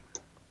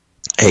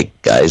Hey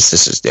guys,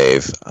 this is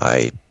Dave.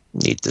 I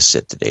need to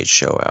sit today's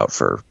show out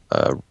for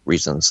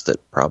reasons that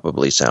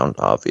probably sound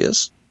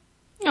obvious.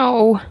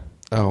 Oh.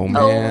 Oh,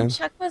 man. Oh,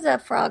 Chuck was a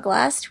frog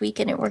last week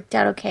and it worked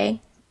out okay.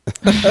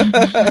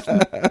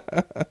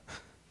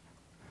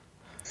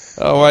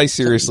 Oh, I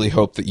seriously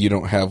hope that you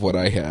don't have what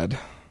I had.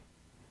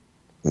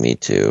 Me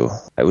too.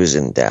 I was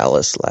in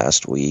Dallas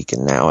last week,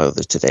 and now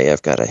today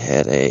I've got a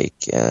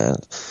headache. And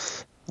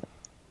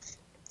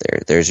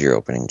there's your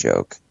opening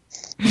joke.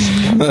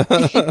 You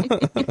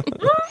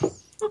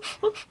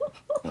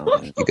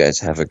guys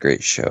have a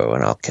great show,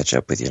 and I'll catch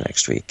up with you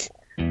next week.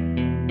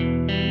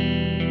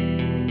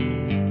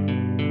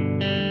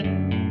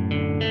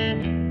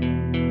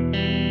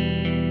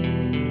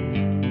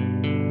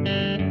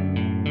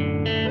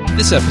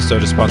 This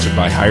episode is sponsored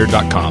by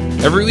Hired.com.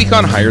 Every week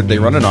on Hired, they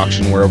run an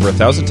auction where over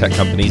 1,000 tech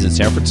companies in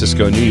San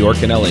Francisco, New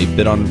York, and LA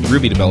bid on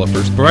Ruby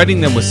developers,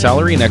 providing them with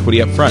salary and equity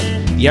up front.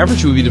 The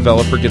average Ruby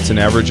developer gets an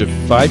average of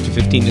 5 to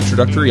 15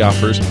 introductory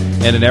offers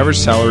and an average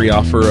salary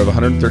offer of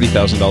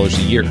 $130,000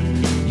 a year.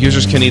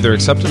 Users can either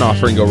accept an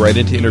offer and go right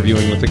into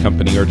interviewing with the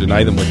company or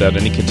deny them without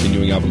any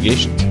continuing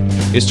obligations.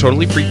 It's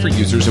totally free for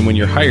users, and when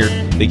you're hired,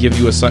 they give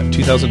you a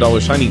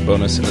 $2,000 signing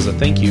bonus as a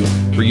thank you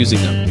for using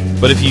them.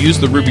 But if you use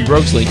the Ruby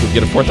Rogues link, you'll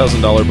get a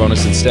 $4,000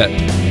 bonus instead.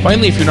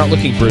 Finally, if you're not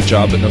looking for a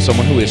job but know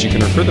someone who is, you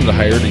can refer them to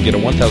Hired and get a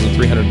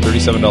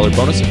 $1,337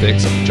 bonus if they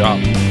accept the job.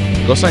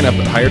 Go sign up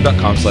at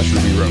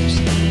hired.com/RubyRogues.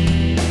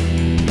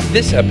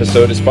 This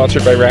episode is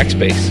sponsored by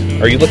Rackspace.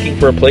 Are you looking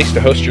for a place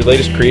to host your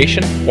latest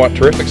creation? Want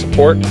terrific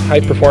support, high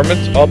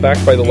performance, all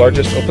backed by the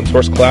largest open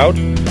source cloud?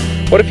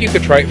 What if you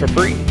could try it for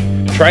free?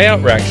 Try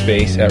out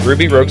Rackspace at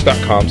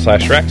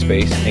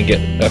rubyrogues.com/Rackspace and get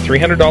a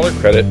 $300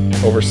 credit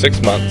over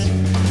 6 months.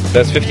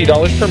 That's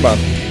 $50 per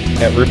month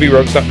at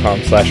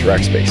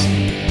rubyrogues.com/Rackspace.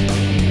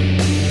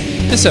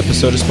 This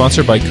episode is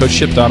sponsored by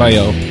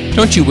CodeShip.io.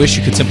 Don't you wish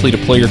you could simply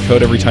deploy your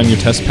code every time your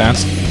test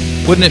passed?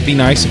 Wouldn't it be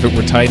nice if it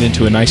were tied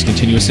into a nice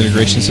continuous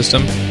integration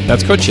system?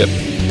 That's CodeShip.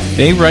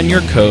 They run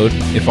your code.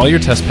 If all your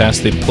tests pass,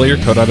 they deploy your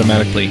code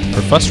automatically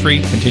for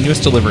fuss-free, continuous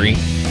delivery.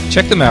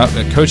 Check them out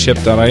at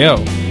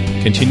CodeShip.io.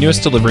 Continuous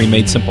delivery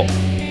made simple.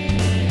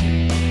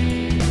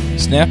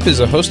 Snap is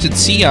a hosted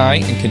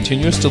CI and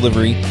continuous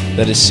delivery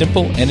that is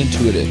simple and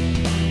intuitive.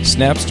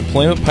 Snap's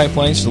deployment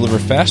pipelines deliver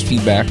fast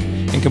feedback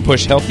and can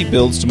push healthy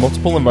builds to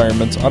multiple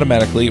environments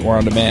automatically or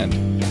on demand.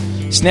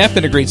 Snap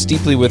integrates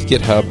deeply with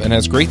GitHub and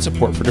has great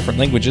support for different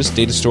languages,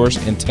 data stores,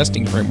 and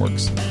testing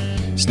frameworks.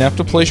 Snap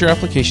deploys your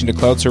application to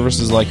cloud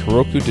services like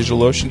Heroku,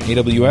 DigitalOcean,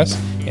 AWS,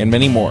 and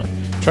many more.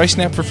 Try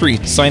Snap for free.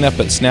 Sign up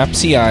at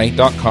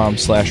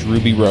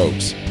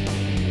snapci.com/RubyRogues.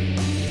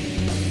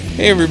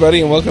 Hey everybody,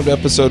 and welcome to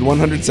episode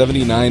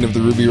 179 of the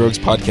Ruby Rogues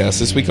podcast.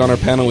 This week on our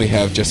panel we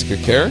have Jessica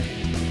Kerr.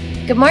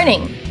 Good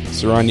morning.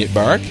 Saranyat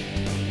Barak.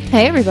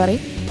 Hey, everybody.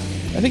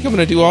 I think I'm going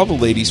to do all the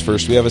ladies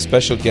first. We have a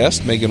special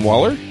guest, Meagan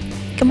Waller.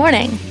 Good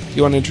morning. Do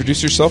you want to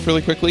introduce yourself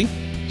really quickly?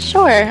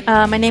 Sure.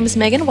 My name is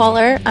Meagan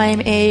Waller.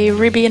 I'm a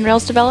Ruby and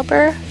Rails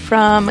developer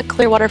from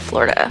Clearwater,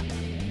 Florida.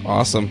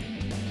 Awesome.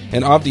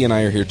 And Avdi and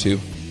I are here too.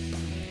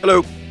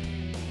 Hello.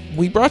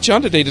 We brought you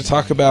on today to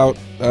talk about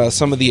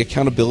some of the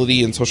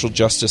accountability and social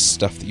justice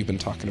stuff that you've been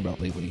talking about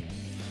lately.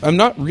 I'm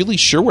not really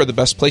sure where the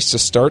best place to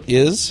start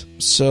is,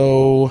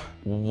 so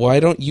why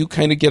don't you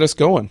kind of get us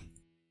going?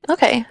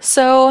 Okay,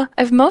 so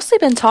I've mostly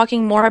been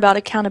talking more about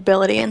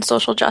accountability and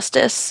social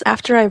justice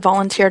after I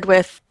volunteered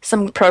with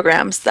some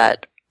programs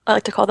that I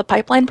like to call the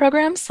pipeline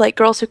programs, like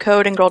Girls Who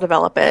Code and Girl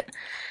Develop It.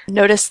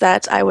 Noticed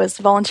that I was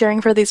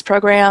volunteering for these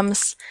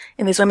programs,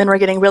 and these women were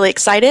getting really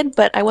excited,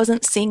 but I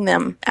wasn't seeing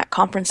them at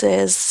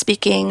conferences,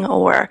 speaking,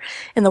 or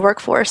in the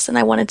workforce, and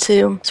I wanted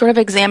to sort of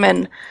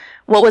examine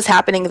what was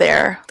happening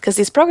there, because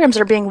these programs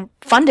are being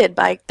funded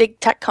by big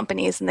tech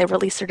companies, and they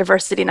release their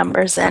diversity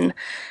numbers, and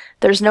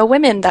there's no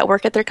women that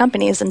work at their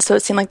companies, and so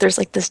it seemed like there's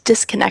like this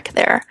disconnect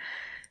there.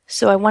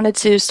 So I wanted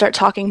to start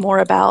talking more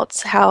about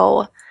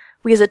how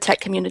we as a tech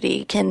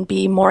community can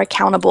be more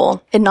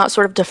accountable and not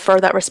sort of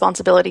defer that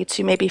responsibility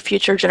to maybe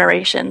future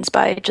generations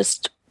by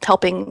just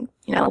helping,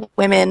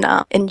 women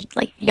and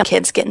like young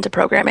kids get into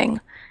programming.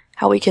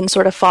 How we can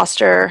sort of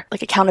foster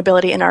like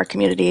accountability in our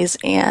communities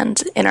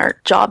and in our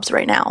jobs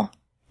right now.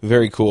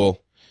 Very cool.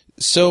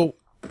 So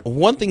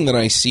one thing that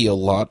I see a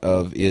lot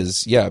of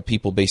is,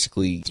 people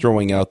basically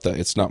throwing out the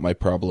 "it's not my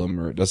problem"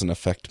 or "it doesn't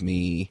affect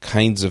me"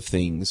 kinds of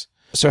things.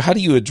 So how do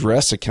you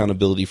address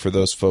accountability for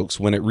those folks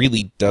when it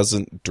really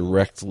doesn't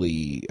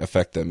directly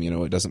affect them?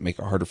 It doesn't make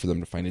it harder for them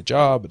to find a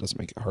job. It doesn't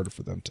make it harder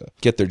for them to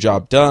get their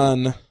job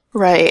done.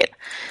 Right.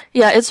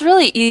 Yeah, it's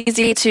really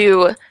easy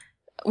to,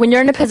 when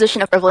you're in a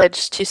position of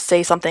privilege, to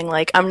say something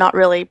like, I'm not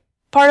really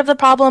part of the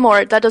problem,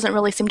 or that doesn't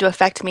really seem to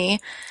affect me.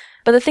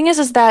 But the thing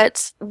is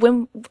that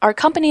when our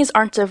companies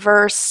aren't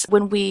diverse,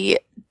 when we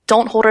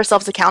don't hold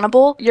ourselves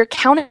accountable, you're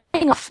counting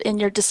off and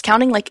you're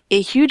discounting like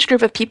a huge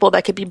group of people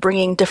that could be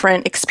bringing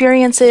different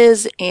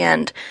experiences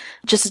and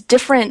just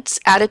different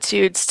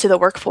attitudes to the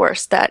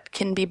workforce that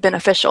can be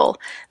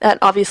beneficial. That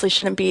obviously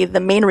shouldn't be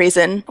the main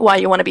reason why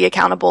you want to be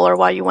accountable or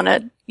why you want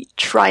to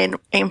try and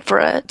aim for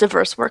a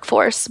diverse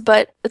workforce,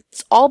 but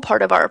it's all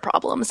part of our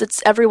problems.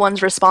 It's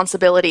everyone's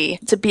responsibility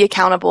to be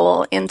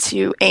accountable and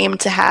to aim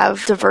to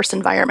have diverse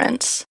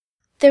environments.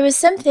 There was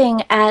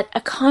something at a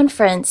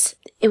conference,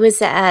 it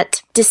was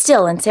at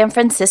Distill in San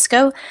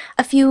Francisco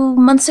a few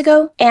months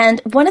ago,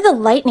 and one of the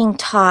lightning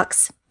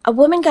talks, a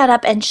woman got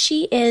up and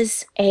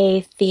she's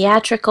a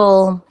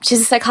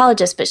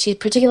psychologist, but she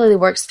particularly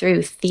works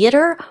through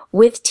theater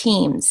with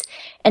teams.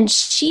 And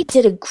she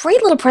did a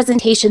great little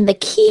presentation, the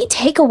key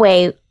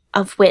takeaway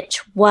of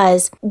which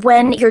was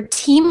when your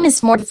team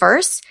is more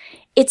diverse,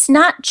 it's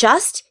not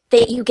just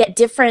that you get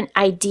different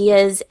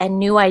ideas and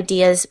new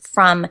ideas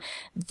from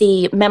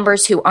the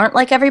members who aren't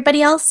like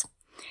everybody else.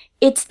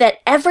 It's that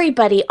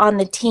everybody on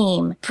the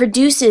team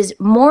produces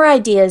more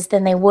ideas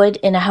than they would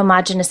in a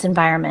homogeneous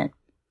environment.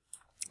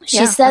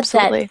 She said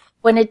absolutely. That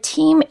when a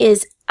team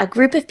is a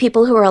group of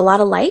people who are a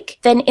lot alike,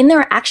 then in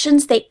their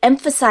actions, they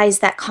emphasize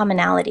that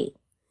commonality.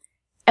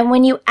 And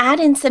when you add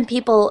in some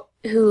people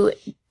who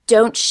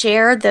don't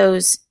share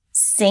those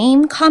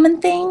same common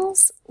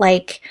things,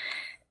 like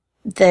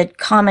the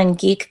common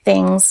geek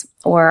things,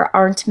 or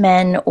aren't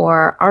men,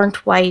 or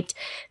aren't white,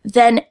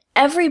 then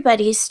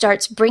everybody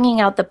starts bringing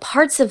out the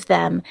parts of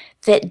them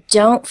that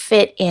don't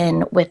fit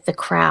in with the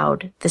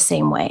crowd the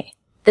same way.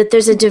 That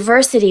there's a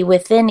diversity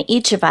within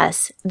each of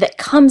us that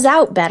comes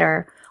out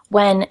better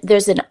when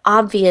there's an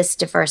obvious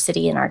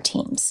diversity in our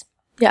teams.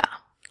 Yeah.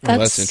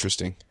 That's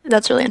interesting.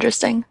 That's really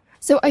interesting.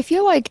 So I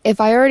feel like if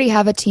I already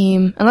have a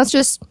team, and let's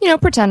just,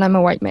 pretend I'm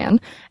a white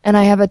man, and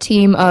I have a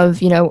team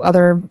of,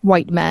 other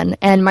white men,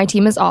 and my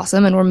team is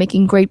awesome, and we're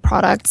making great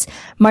products,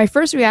 my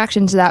first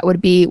reaction to that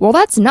would be, well,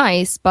 that's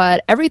nice,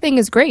 but everything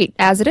is great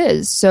as it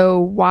is. So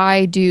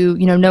why do,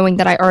 knowing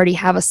that I already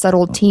have a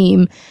settled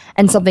team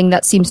and something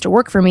that seems to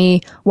work for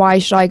me, why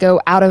should I go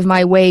out of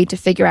my way to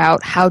figure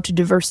out how to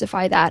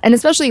diversify that? And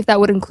especially if that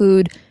would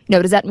include,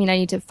 does that mean I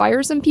need to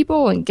fire some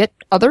people and get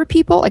other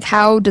people? Like,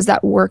 how does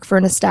that work for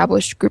an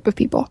established group of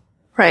people?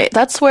 Right.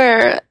 That's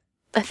where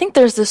I think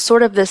there's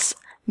this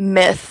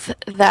myth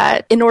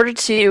that in order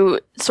to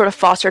sort of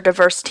foster a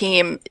diverse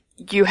team,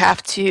 you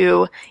have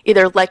to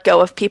either let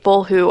go of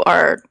people who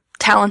are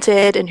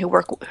talented and who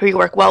you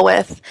work well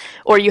with,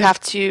 or you have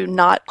to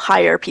not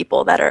hire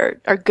people that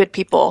are good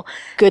people,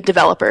 good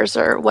developers,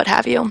 or what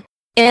have you.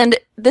 And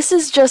this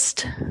is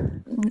just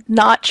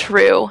not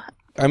true.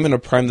 I'm going to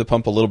prime the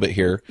pump a little bit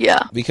here.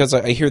 Yeah. Because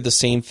I hear the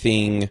same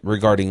thing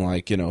regarding,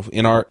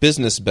 in our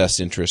business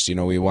best interest,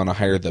 we want to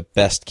hire the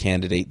best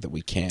candidate that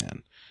we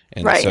can.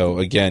 And right. So,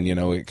 again,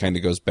 it kind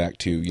of goes back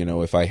to,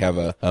 if I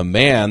have a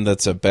man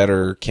that's a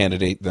better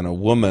candidate than a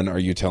woman, are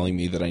you telling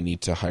me that I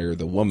need to hire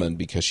the woman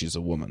because she's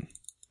a woman?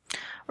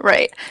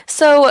 Right.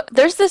 So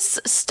there's this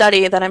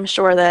study that I'm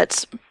sure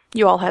that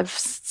you all have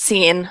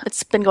seen.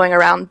 It's been going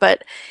around,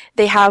 but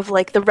they have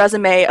the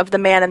resume of the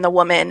man and the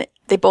woman.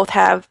 They both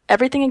have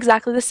everything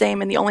exactly the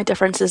same, and the only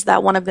difference is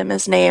that one of them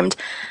is named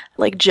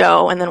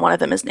Joe, and then one of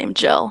them is named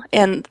Jill.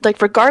 And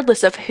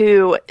regardless of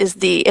who is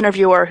the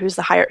interviewer, who's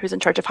in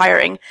charge of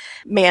hiring,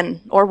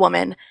 man or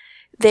woman,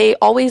 they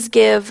always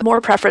give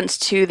more preference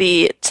to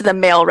the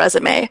male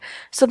resume.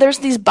 So there's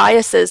these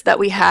biases that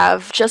we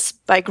have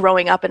just by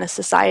growing up in a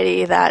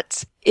society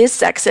that is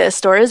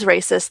sexist or is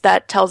racist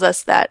that tells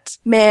us that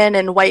men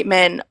and white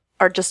men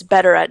are just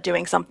better at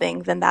doing something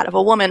than that of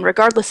a woman,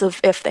 regardless of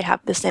if they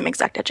have the same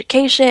exact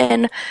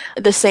education,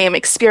 the same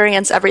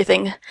experience,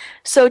 everything.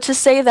 So to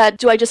say that,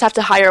 do I just have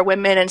to hire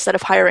women instead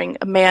of hiring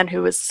a man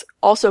who is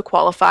also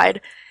qualified?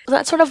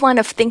 That sort of line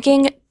of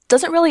thinking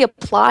doesn't really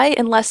apply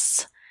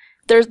unless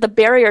there's the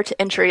barrier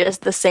to entry is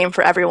the same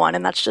for everyone,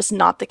 and that's just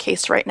not the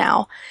case right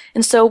now.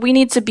 And so we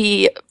need to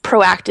be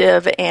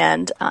proactive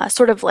and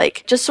sort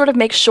of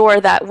make sure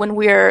that when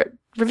we're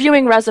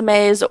reviewing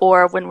resumes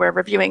or when we're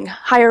reviewing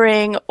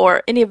hiring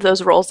or any of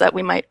those roles that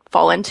we might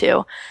fall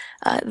into,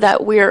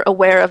 that we're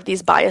aware of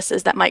these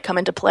biases that might come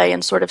into play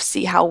and sort of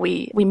see how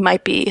we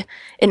might be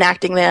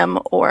enacting them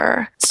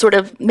or sort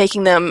of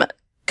making them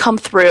come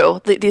through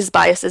these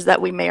biases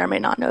that we may or may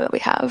not know that we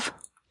have.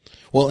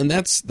 Well, and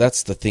that's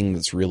the thing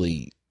that's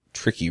really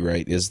tricky,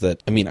 right? Is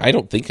that, I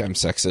don't think I'm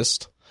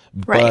sexist,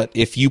 right. But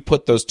if you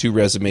put those two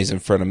resumes in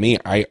front of me,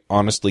 I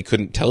honestly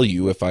couldn't tell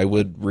you if I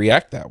would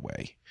react that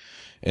way.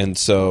 And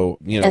so,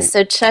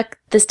 So Chuck,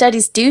 the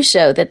studies do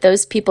show that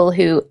those people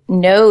who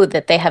know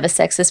that they have a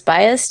sexist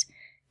bias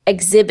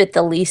exhibit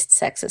the least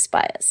sexist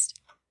bias.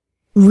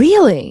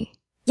 Really?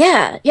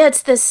 Yeah,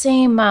 it's the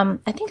same, I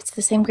think it's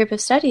the same group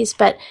of studies,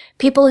 but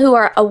people who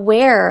are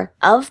aware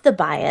of the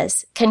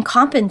bias can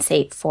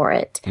compensate for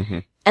it. Mm-hmm.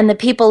 And the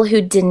people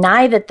who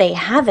deny that they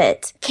have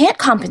it can't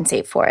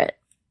compensate for it.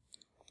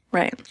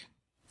 Right.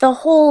 The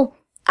whole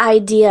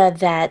idea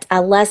that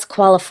a less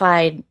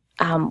qualified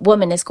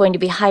woman is going to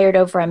be hired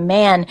over a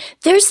man,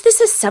 there's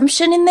this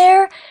assumption in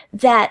there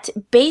that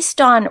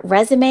based on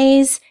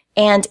resumes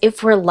and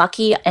if we're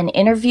lucky, an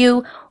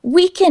interview,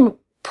 we can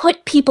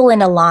put people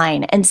in a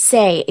line and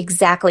say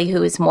exactly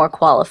who is more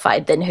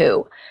qualified than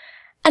who.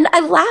 And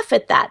I laugh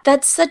at that.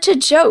 That's such a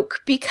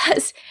joke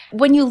because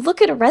when you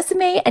look at a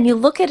resume and you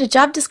look at a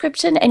job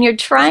description and you're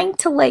trying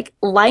to like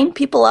line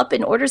people up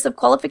in orders of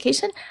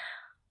qualification,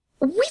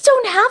 we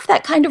don't have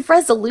that kind of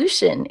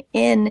resolution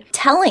in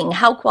telling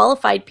how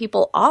qualified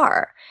people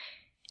are.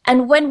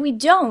 And when we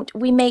don't,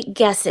 we make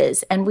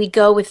guesses and we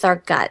go with our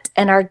gut.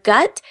 And our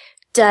gut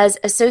does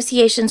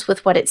associations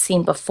with what it's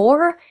seen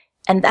before.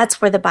 And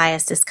that's where the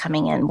bias is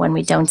coming in when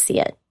we don't see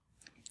it.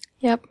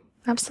 Yep,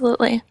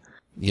 absolutely.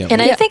 Yeah.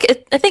 And I think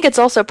it's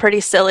also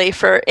pretty silly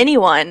for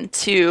anyone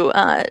to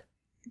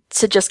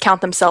just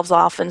count themselves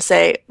off and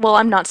say, well,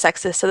 I'm not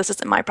sexist, so this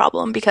isn't my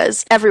problem,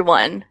 because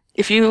everyone,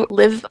 if you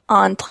live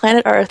on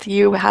planet Earth,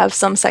 you have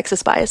some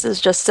sexist biases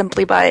just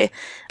simply by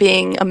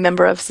being a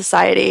member of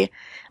society.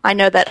 I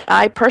know that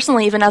I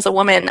personally, even as a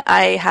woman,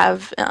 I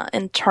have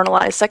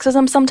internalized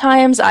sexism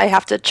sometimes. I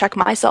have to check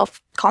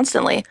myself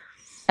constantly.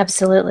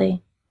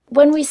 Absolutely.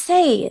 When we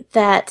say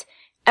that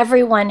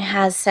everyone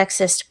has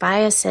sexist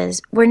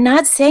biases, we're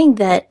not saying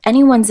that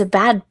anyone's a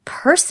bad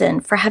person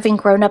for having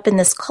grown up in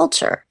this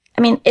culture.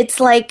 I mean, it's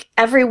like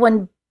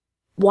everyone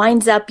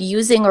winds up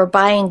using or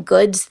buying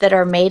goods that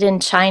are made in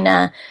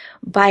China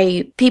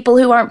by people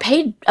who aren't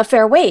paid a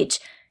fair wage.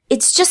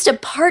 It's just a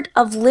part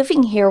of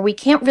living here. We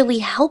can't really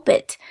help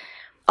it.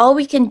 All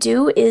we can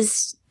do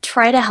is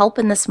try to help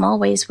in the small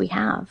ways we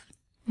have.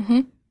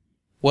 Mm-hmm.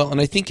 Well,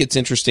 and I think it's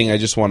interesting. I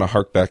just want to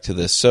hark back to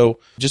this. So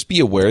just be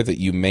aware that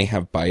you may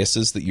have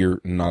biases that you're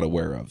not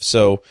aware of.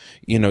 So,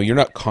 you're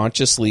not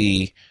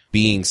consciously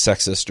being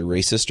sexist or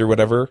racist or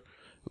whatever,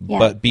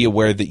 but be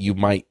aware that you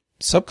might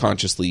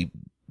subconsciously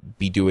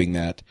be doing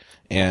that.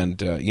 And,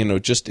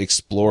 just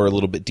explore a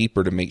little bit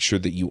deeper to make sure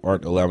that you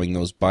aren't allowing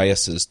those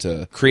biases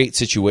to create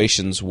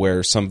situations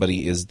where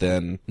somebody is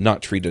then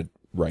not treated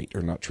right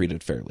or not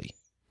treated fairly.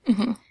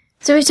 Mm-hmm.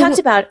 So we talked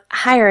about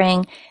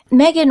hiring.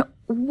 Meagan,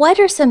 what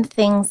are some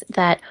things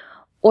that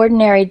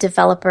ordinary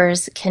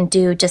developers can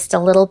do just a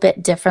little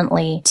bit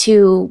differently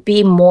to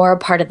be more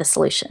part of the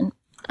solution?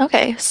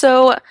 Okay,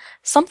 so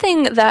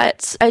something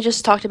that I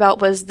just talked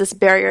about was this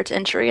barrier to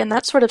entry, and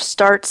that sort of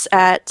starts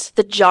at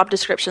the job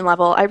description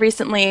level. I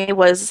recently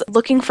was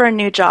looking for a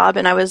new job,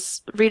 and I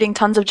was reading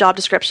tons of job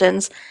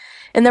descriptions,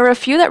 and there were a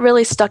few that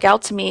really stuck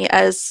out to me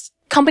as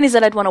companies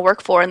that I'd want to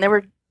work for, and there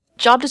were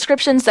job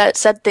descriptions that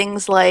said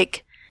things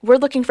like, we're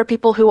looking for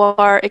people who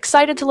are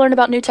excited to learn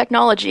about new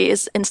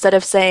technologies, instead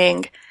of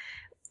saying,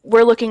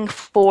 we're looking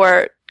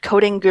for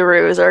coding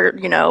gurus or,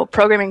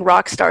 programming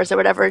rock stars or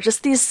whatever.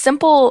 Just these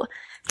simple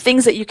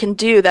things that you can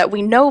do that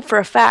we know for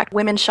a fact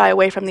women shy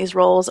away from these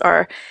roles,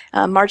 or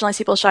marginalized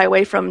people shy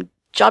away from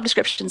job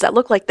descriptions that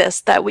look like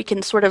this, that we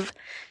can sort of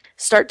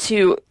start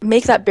to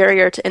make that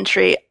barrier to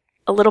entry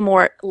a little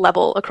more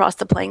level across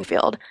the playing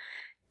field.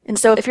 And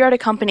so if you're at a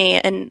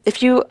company and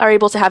if you are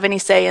able to have any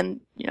say in,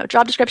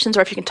 job descriptions,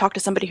 or if you can talk to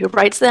somebody who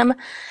writes them,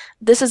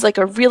 this is like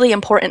a really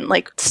important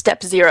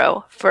step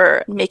zero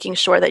for making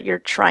sure that you're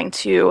trying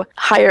to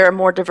hire a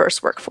more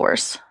diverse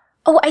workforce.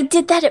 Oh, I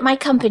did that at my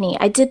company.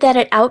 I did that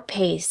at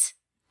Outpace.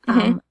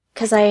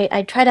 Because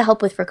I try to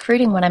help with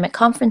recruiting when I'm at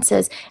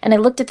conferences, and I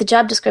looked at the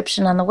job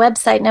description on the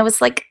website and I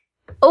was like,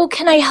 oh,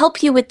 can I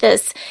help you with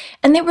this?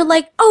 And they were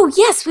like, oh,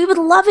 yes, we would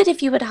love it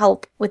if you would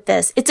help with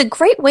this. It's a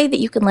great way that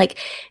you can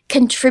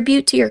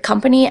contribute to your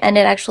company, and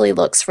it actually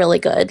looks really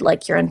good,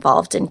 like you're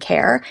involved in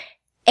care,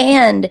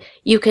 and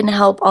you can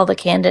help all the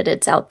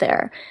candidates out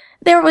there.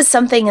 There was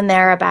something in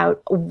there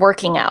about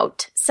working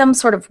out, some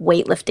sort of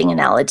weightlifting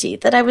analogy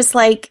that I was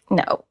like,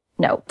 no,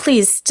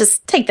 please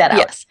just take that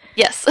out.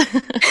 Yes.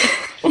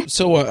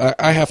 So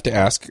I have to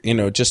ask,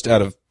 just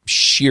out of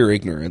sheer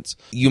ignorance,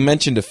 you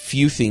mentioned a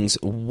few things.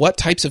 What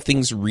types of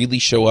things really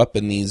show up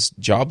in these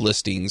job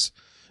listings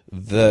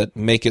that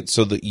make it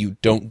so that you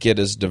don't get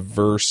as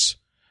diverse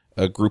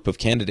a group of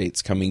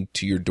candidates coming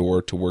to your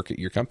door to work at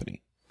your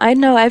company? I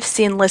know I've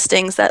seen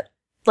listings that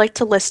like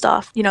to list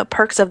off,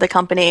 perks of the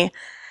company.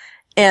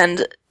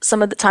 And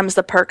some of the times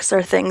the perks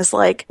are things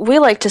like, we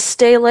like to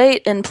stay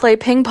late and play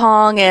ping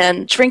pong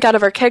and drink out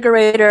of our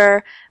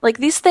kegerator.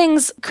 These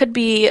things could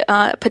be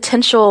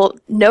potential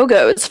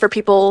no-goes for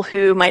people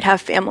who might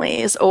have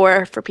families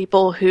or for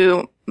people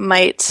who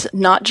might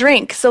not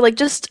drink. So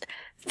just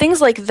things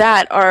like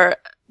that are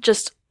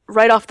just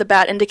right off the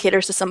bat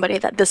indicators to somebody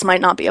that this might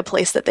not be a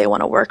place that they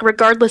want to work,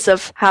 regardless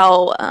of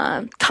how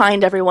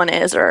kind everyone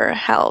is or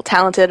how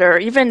talented, or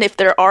even if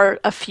there are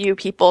a few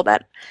people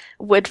that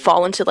would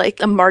fall into a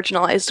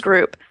marginalized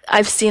group.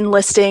 I've seen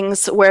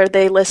listings where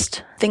they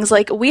list things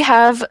like, we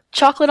have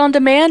chocolate on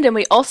demand and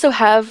we also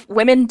have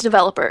women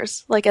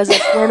developers, as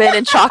if women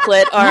and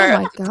chocolate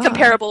are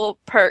comparable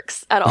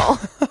perks at all.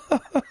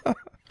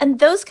 And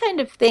those kind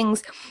of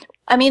things,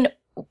 I mean,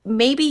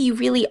 maybe you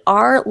really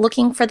are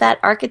looking for that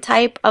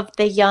archetype of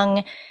the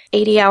young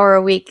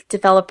 80-hour-a-week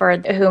developer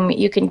whom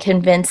you can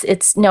convince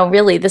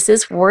really, this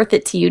is worth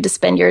it to you to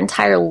spend your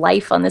entire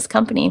life on this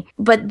company.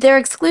 But they're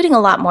excluding a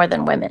lot more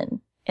than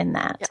women in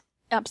that. Yeah,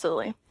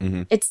 absolutely.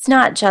 Mm-hmm. It's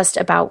not just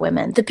about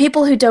women. The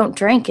people who don't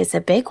drink is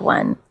a big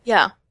one.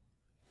 Yeah.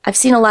 I've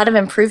seen a lot of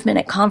improvement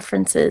at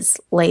conferences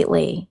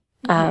lately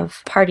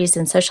of parties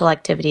and social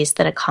activities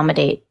that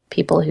accommodate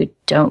people who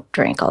don't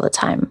drink all the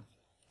time.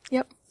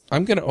 Yep.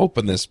 I'm going to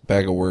open this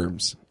bag of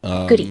worms.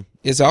 Goody.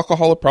 Is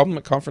alcohol a problem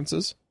at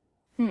conferences?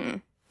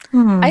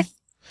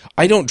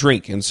 I don't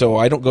drink, and so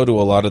I don't go to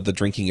a lot of the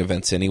drinking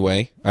events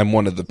anyway. I'm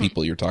one of the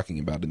people you're talking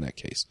about in that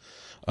case.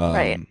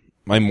 Right.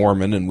 I'm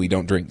Mormon, and we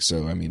don't drink,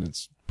 so, I mean,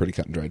 it's pretty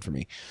cut and dried for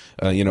me.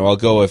 I'll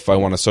go if I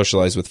want to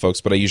socialize with folks,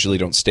 but I usually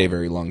don't stay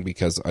very long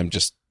because I'm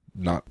just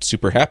not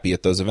super happy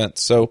at those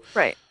events. So,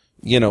 right.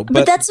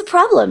 But that's the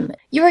problem.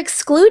 You're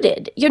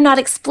excluded. You're not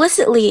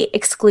explicitly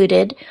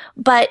excluded,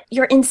 but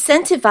you're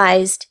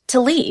incentivized to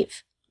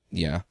leave.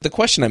 Yeah. The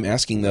question I'm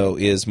asking, though,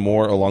 is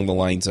more along the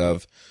lines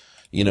of,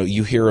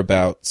 you hear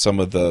about some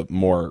of the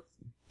more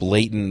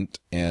blatant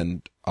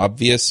and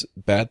obvious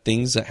bad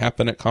things that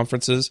happen at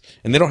conferences,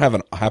 and they don't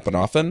happen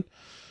often,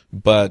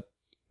 but,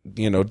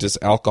 does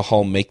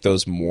alcohol make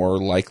those more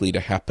likely to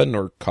happen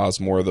or cause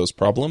more of those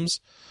problems?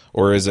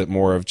 Or is it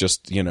more of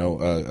just,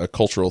 a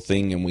cultural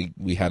thing and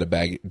we had a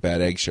bad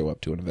egg show up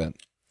to an event?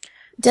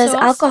 Does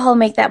alcohol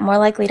make that more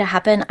likely to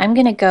happen? I'm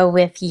going to go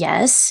with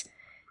yes.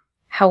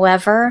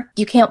 However,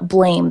 you can't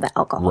blame the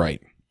alcohol.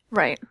 Right.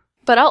 Right.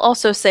 But I'll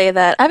also say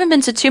that I haven't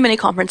been to too many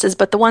conferences,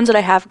 but the ones that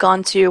I have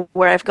gone to,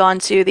 where I've gone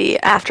to the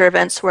after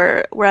events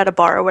where we're at a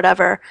bar or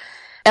whatever,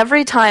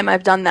 every time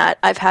I've done that,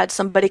 I've had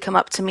somebody come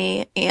up to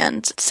me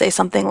and say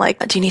something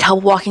like, do you need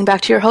help walking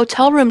back to your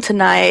hotel room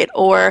tonight?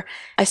 Or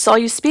I saw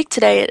you speak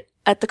today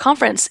at the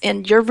conference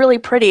and you're really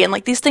pretty. And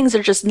these things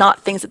are just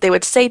not things that they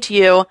would say to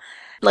you,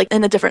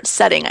 in a different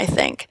setting, I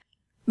think.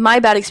 My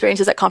bad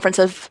experiences at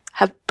conferences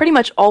have pretty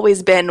much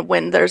always been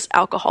when there's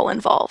alcohol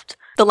involved.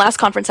 The last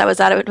conference I was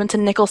at, I went to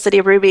Nickel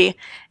City Ruby.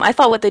 I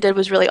thought what they did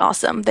was really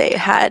awesome. They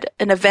had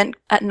an event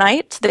at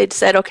night. They'd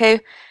said, okay,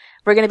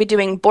 we're going to be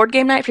doing board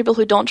game night for people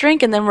who don't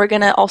drink, and then we're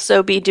going to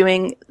also be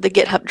doing the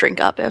GitHub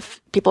drink up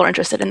if people are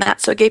interested in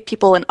that. So it gave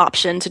people an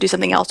option to do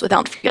something else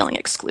without feeling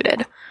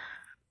excluded.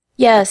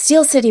 Yeah,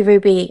 Steel City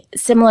Ruby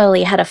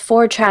similarly had a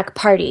 4-track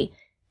party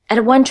at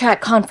a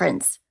 1-track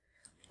conference.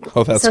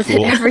 Oh, that's so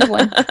cool. That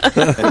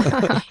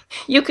everyone,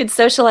 you could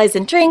socialize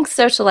and drink,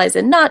 socialize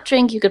and not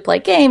drink. You could play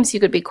games. You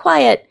could be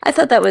quiet. I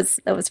thought that was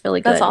really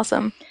good. That's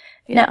awesome.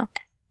 Yeah.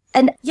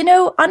 And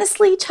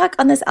honestly, Chuck,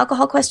 on this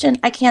alcohol question,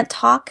 I can't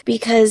talk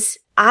because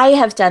I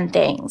have done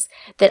things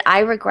that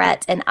I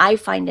regret and I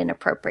find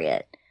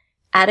inappropriate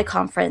at a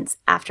conference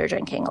after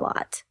drinking a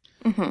lot.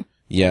 Mm-hmm.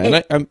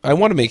 Yeah, and I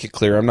want to make it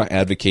clear, I'm not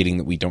advocating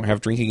that we don't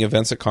have drinking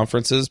events at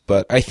conferences,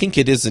 but I think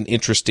it is an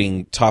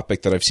interesting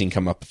topic that I've seen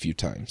come up a few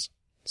times.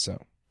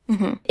 So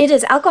It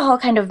is. Alcohol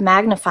kind of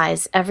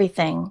magnifies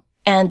everything.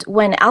 And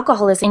when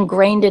alcohol is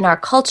ingrained in our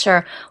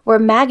culture, we're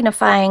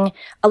magnifying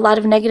a lot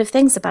of negative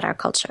things about our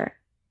culture,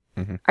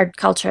 our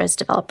culture as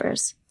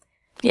developers.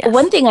 Yes.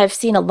 One thing I've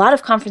seen a lot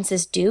of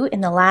conferences do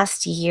in the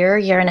last year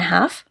and a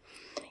half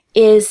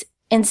is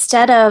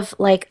instead of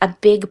a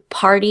big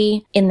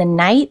party in the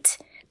night,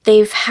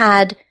 they've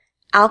had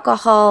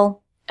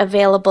alcohol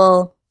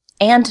available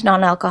and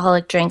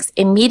non-alcoholic drinks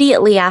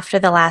immediately after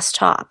the last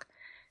talk.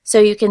 So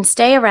you can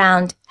stay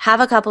around, have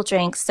a couple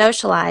drinks,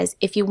 socialize.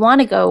 If you want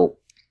to go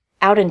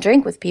out and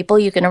drink with people,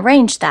 you can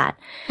arrange that.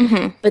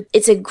 Mm-hmm. But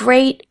it's a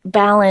great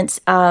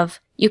balance of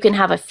you can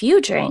have a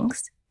few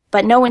drinks,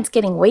 but no one's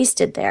getting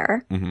wasted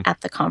there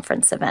at the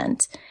conference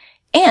event.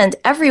 And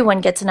everyone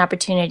gets an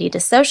opportunity to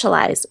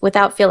socialize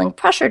without feeling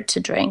pressured to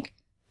drink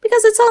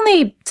because it's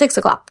only 6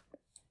 o'clock.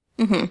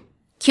 Mm-hmm.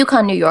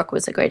 QCon New York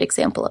was a great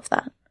example of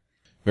that.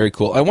 Very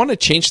cool. I want to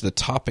change the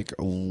topic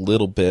a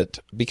little bit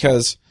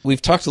because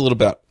we've talked a little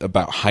bit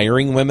about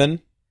hiring women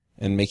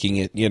and making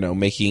it,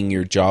 making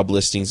your job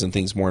listings and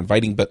things more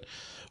inviting. But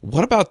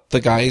what about the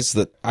guys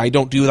that I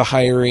don't do the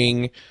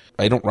hiring?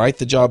 I don't write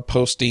the job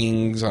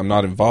postings. I'm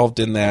not involved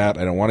in that.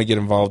 I don't want to get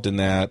involved in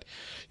that.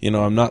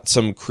 I'm not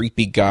some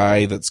creepy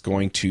guy that's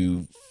going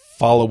to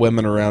follow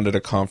women around at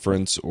a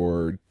conference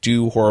or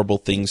do horrible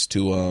things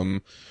to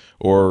them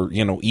or,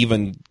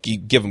 even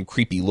give them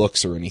creepy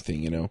looks or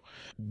anything,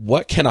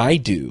 What can I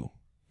do?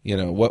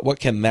 What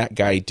can that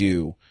guy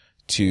do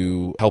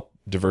to help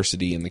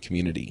diversity in the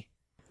community?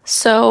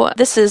 So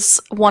this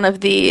is one of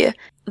the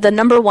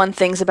number one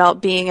things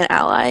about being an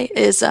ally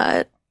is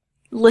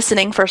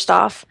listening first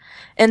off,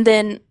 and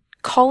then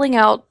calling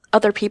out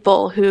other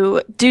people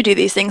who do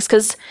these things,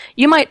 because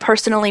you might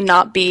personally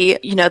not be,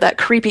 that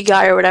creepy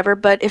guy or whatever,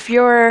 but if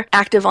you're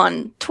active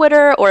on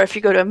Twitter or if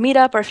you go to a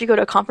meetup or if you go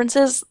to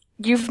conferences,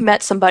 you've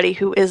met somebody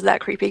who is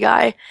that creepy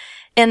guy.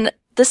 And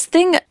this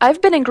thing,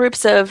 I've been in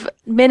groups of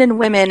men and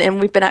women and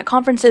we've been at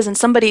conferences and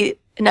somebody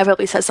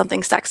inevitably says something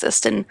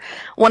sexist and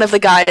one of the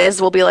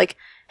guys will be like,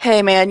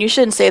 hey man, you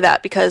shouldn't say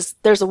that because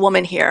there's a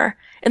woman here.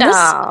 And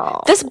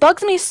this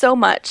bugs me so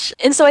much.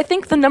 And so I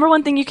think the number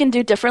one thing you can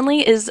do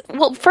differently is,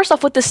 well, first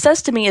off, what this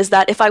says to me is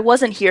that if I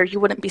wasn't here, you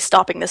wouldn't be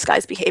stopping this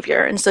guy's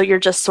behavior. And so you're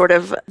just sort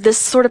of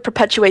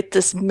perpetuate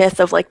this myth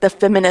of like the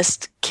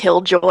feminist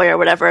killjoy or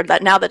whatever,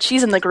 that now that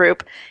she's in the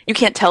group, you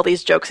can't tell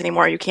these jokes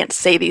anymore. You can't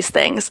say these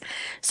things.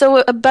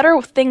 So a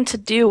better thing to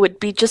do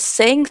would be just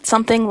saying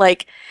something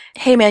like,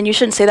 hey man, you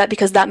shouldn't say that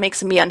because that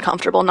makes me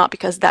uncomfortable, not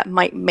because that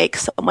might make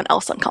someone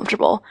else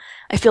uncomfortable.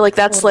 I feel like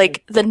that's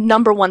like the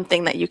number one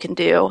thing that you can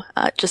do,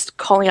 just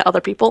calling out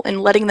other people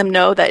and letting them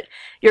know that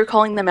you're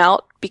calling them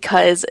out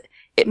because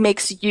it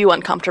makes you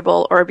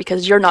uncomfortable or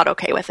because you're not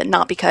okay with it,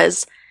 not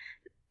because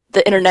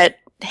the internet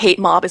hate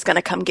mob is going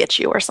to come get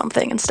you or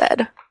something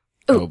instead.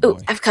 Ooh,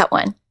 I've got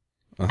one.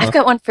 I've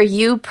got one for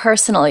you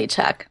personally,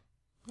 Chuck.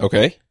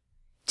 Okay.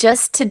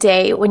 Just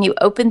today, when you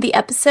opened the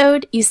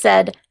episode, you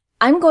said,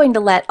 I'm going to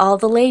let all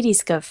the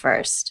ladies go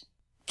first.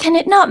 Can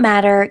it not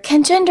matter?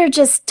 Can gender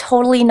just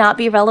totally not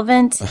be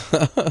relevant?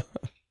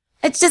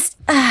 It's just...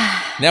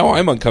 Now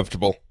I'm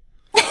uncomfortable.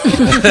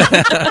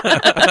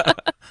 But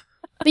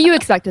you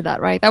expected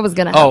that, right? That was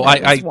going to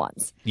happen at least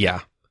once.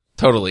 Yeah,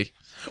 totally.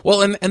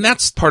 Well, and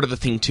that's part of the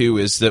thing, too,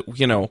 is that,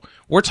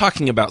 we're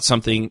talking about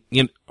something...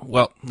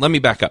 well, let me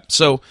back up.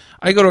 So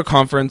I go to a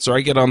conference or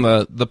I get on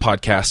the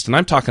podcast and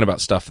I'm talking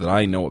about stuff that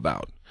I know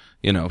about.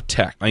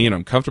 Tech.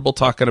 I'm comfortable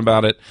talking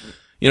about it.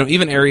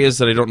 Even areas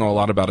that I don't know a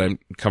lot about, I'm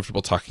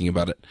comfortable talking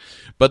about it.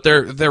 But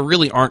there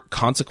really aren't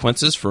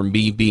consequences for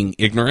me being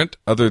ignorant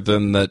other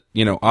than that,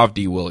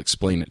 Avdi will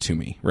explain it to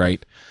me,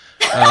 right?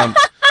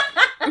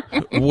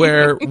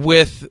 Where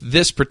with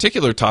this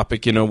particular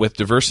topic, with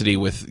diversity,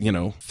 with,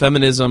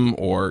 feminism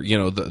or,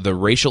 the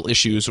racial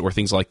issues or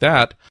things like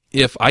that,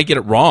 if I get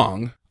it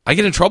wrong, I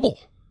get in trouble.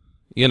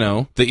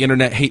 The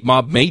internet hate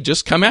mob may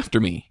just come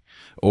after me.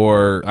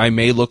 Or I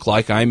may look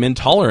like I'm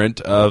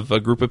intolerant of a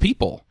group of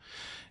people,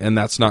 and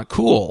that's not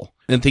cool,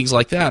 and things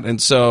like that.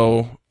 And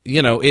so,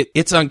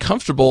 it's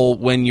uncomfortable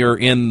when you're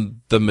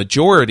in the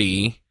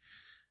majority,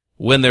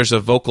 when there's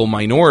a vocal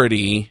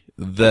minority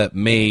that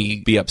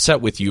may be upset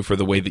with you for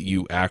the way that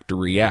you act or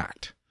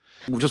react.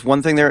 Just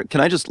one thing there.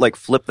 Can I just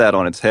flip that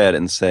on its head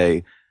and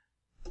say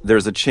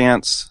there's a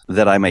chance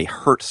that I may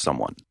hurt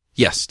someone?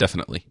 Yes,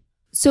 definitely.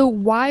 So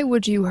why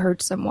would you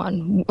hurt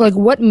someone? Like,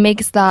 what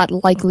makes that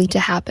likely to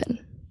happen?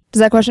 Does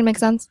that question make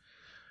sense?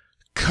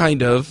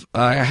 Kind of.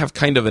 I have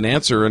kind of an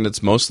answer, and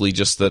it's mostly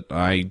just that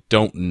I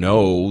don't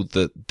know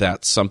that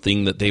that's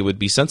something that they would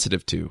be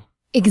sensitive to.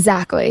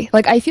 Exactly.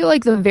 Like, I feel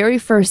like the very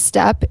first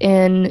step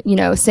in,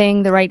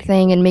 saying the right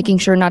thing and making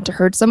sure not to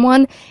hurt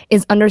someone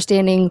is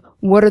understanding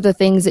what are the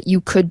things that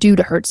you could do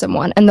to hurt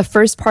someone. And the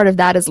first part of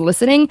that is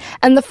listening.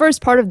 And the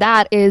first part of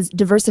that is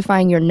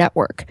diversifying your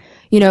network.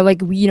 You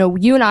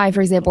and I,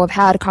 for example, have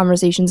had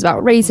conversations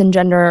about race and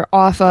gender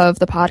off of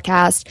the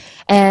podcast.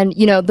 And,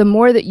 the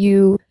more that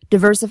you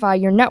diversify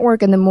your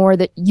network and the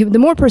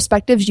more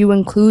perspectives you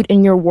include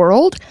in your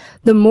world,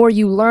 the more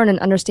you learn and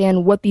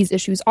understand what these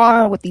issues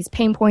are, what these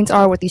pain points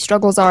are, what these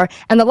struggles are,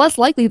 and the less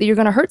likely that you're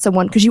going to hurt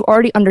someone because you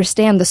already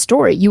understand the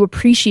story. You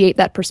appreciate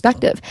that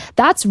perspective.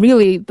 That's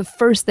really the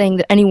first thing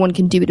that anyone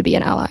can do to be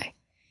an ally.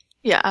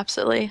 Yeah,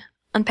 absolutely.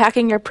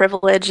 Unpacking your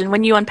privilege. And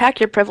when you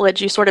unpack your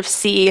privilege, you sort of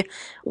see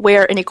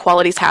where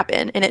inequalities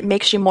happen, and it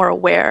makes you more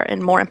aware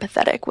and more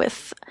empathetic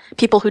with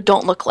people who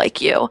don't look like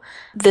you.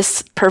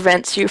 This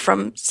prevents you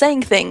from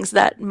saying things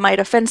that might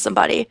offend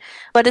somebody,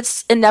 but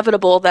it's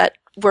inevitable that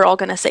we're all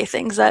going to say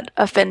things that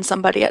offend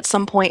somebody at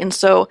some point. And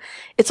so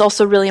it's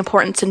also really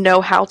important to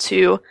know how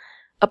to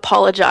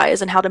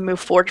apologize and how to move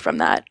forward from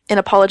that. And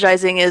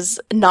apologizing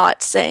is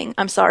not saying,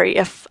 I'm sorry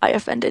if I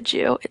offended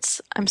you. It's,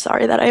 I'm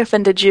sorry that I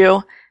offended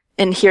you,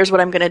 and here's what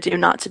I'm going to do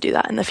not to do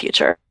that in the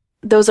future.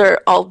 Those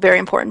are all very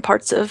important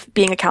parts of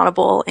being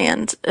accountable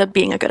and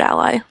being a good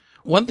ally.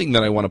 One thing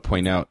that I want to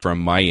point out from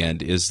my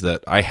end is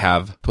that I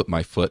have put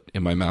my foot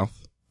in my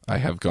mouth. I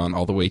have gone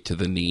all the way to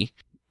the knee,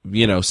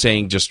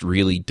 saying just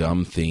really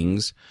dumb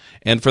things.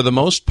 And for the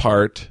most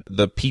part,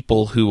 the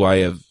people who I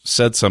have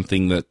said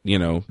something that,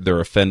 they're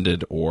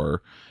offended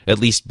or at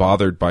least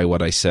bothered by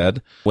what I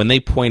said, when they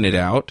point it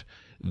out,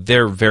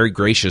 they're very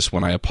gracious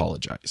when I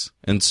apologize.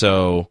 And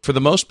so for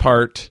the most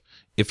part,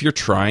 if you're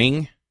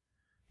trying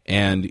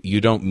and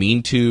you don't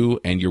mean to,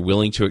 and you're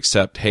willing to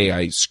accept, hey,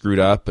 I screwed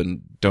up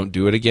and don't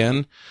do it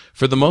again,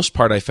 for the most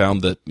part, I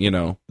found that,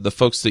 the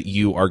folks that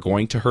you are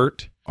going to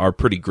hurt are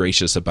pretty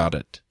gracious about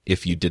it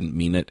if you didn't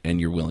mean it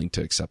and you're willing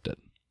to accept it.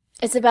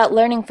 It's about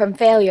learning from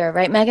failure,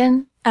 right,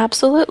 Meagan?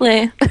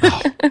 Absolutely.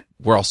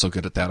 We're all so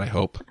good at that, I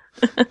hope.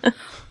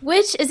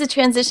 Which is a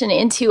transition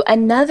into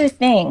another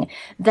thing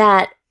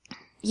that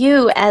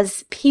you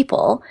as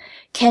people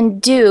can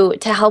do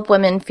to help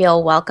women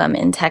feel welcome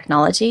in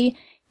technology.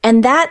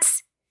 And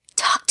that's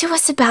talk to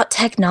us about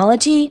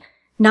technology,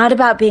 not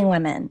about being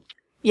women.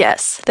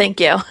 Yes, thank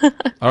you.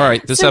 All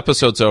right, this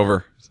episode's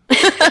over. No,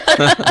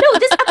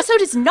 this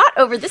episode is not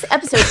over. This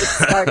episode is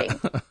starting.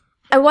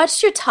 I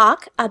watched your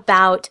talk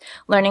about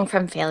learning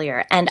from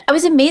failure, and I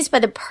was amazed by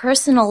the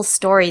personal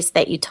stories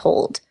that you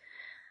told.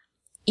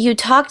 you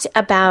talked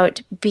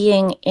about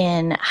being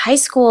in high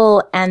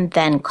school and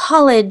then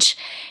college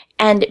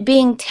and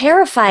being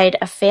terrified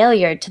of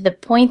failure to the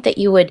point that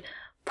you would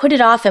put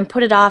it off and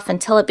put it off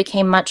until it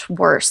became much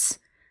worse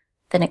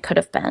than it could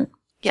have been.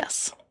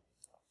 Yes.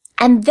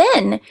 And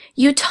then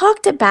you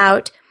talked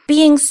about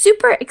being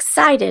super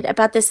excited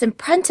about this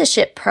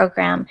apprenticeship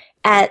program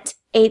at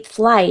 8th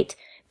Light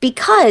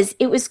because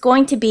it was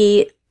going to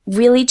be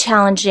really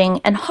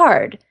challenging and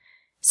hard.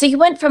 So you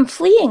went from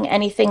fleeing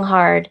anything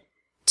hard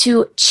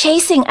to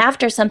chasing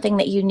after something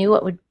that you knew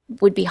it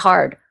would be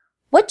hard.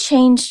 What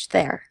changed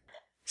there?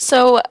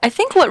 So I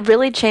think what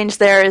really changed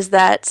there is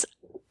that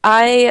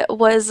I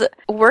was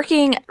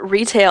working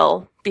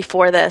retail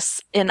before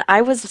this, and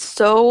I was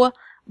so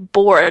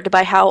bored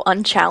by how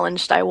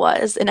unchallenged I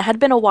was. And it had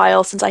been a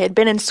while since I had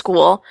been in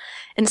school.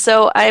 And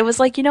so I was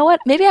like, you know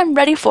what? Maybe I'm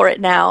ready for it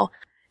now.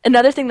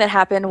 Another thing that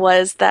happened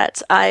was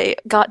that I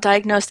got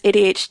diagnosed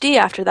ADHD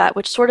after that,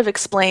 which sort of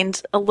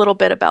explained a little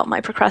bit about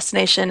my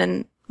procrastination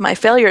and my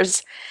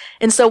failures.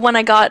 And so when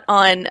I got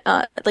on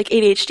like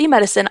ADHD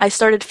medicine, I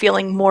started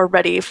feeling more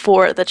ready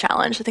for the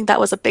challenge. I think that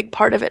was a big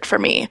part of it for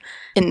me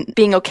in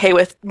being okay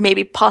with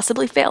maybe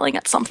possibly failing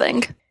at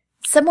something.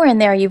 Somewhere in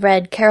there you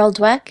read Carol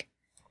Dweck?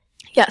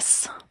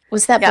 Yes.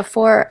 Was that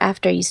before or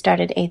after you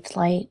started 8th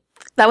Light?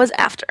 That was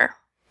after.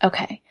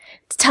 Okay.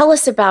 Tell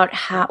us about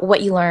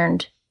what you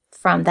learned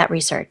from that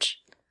research.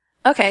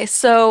 Okay,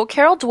 so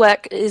Carol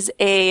Dweck is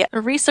a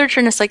researcher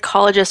and a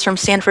psychologist from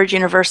Stanford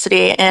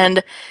University,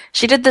 and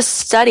she did this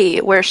study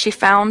where she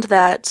found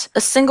that a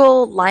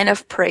single line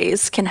of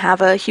praise can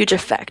have a huge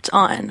effect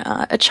on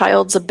a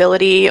child's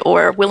ability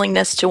or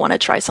willingness to want to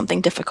try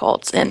something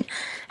difficult and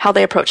how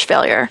they approach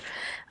failure.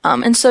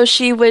 And so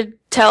she would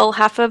tell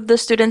half of the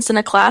students in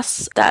a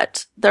class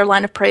that their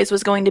line of praise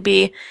was going to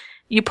be,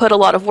 you put a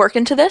lot of work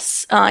into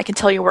this. I can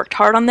tell you worked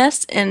hard on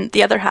this. And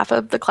the other half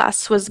of the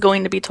class was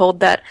going to be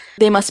told that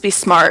they must be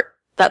smart.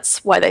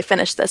 That's why they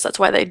finished this. That's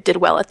why they did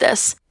well at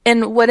this.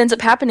 And what ends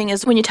up happening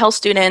is when you tell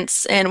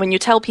students and when you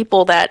tell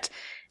people that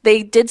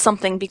they did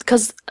something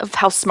because of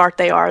how smart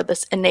they are,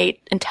 this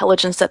innate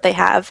intelligence that they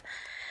have,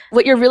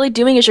 what you're really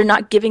doing is you're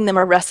not giving them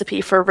a recipe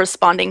for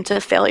responding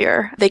to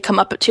failure. They come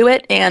up to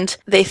it and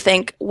they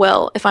think,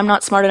 well, if I'm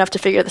not smart enough to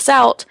figure this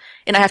out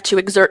and I have to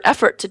exert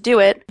effort to do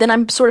it, then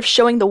I'm sort of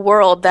showing the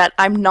world that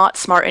I'm not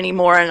smart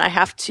anymore and I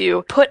have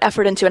to put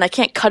effort into it and I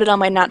can't cut it on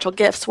my natural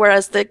gifts.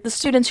 Whereas the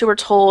students who were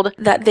told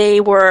that they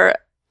were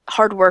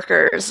hard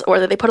workers or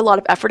that they put a lot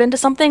of effort into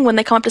something, when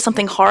they come up to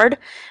something hard,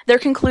 their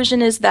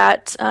conclusion is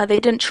that they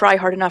didn't try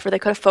hard enough or they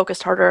could have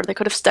focused harder or they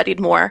could have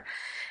studied more.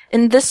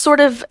 And this sort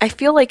of, I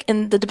feel like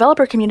in the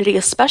developer community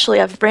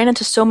especially, I've ran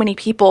into so many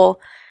people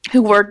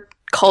who were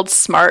called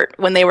smart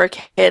when they were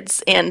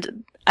kids.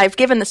 And I've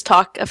given this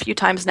talk a few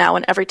times now,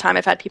 and every time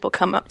I've had people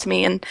come up to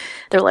me and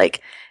they're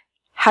like,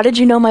 how did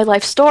you know my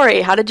life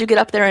story? How did you get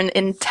up there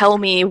and tell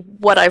me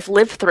what I've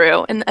lived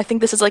through? And I think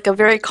this is like a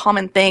very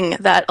common thing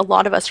that a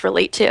lot of us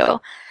relate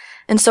to.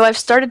 And so I've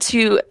started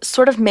to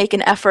sort of make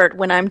an effort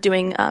when I'm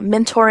doing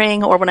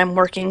mentoring or when I'm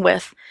working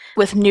with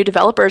new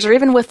developers or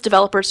even with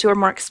developers who are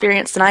more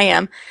experienced than I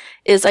am,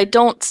 is I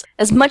don't,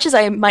 as much as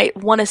I might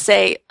want to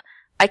say,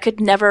 I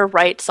could never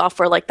write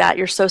software like that,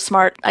 you're so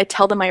smart, I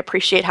tell them I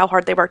appreciate how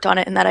hard they worked on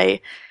it and that I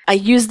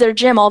use their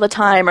gym all the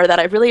time or that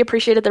I really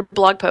appreciated their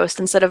blog post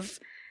instead of,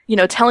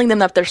 telling them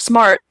that they're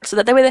smart so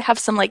that way they have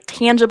some like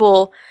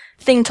tangible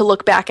thing to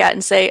look back at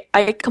and say,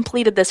 I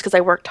completed this because I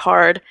worked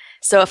hard.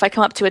 So if I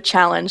come up to a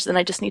challenge, then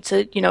I just need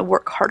to,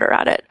 work harder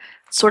at it.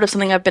 It's sort of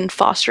something I've been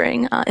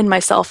fostering in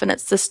myself, and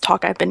it's this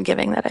talk I've been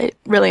giving that I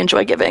really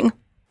enjoy giving.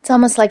 It's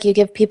almost like you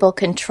give people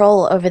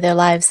control over their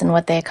lives and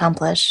what they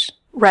accomplish.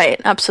 Right,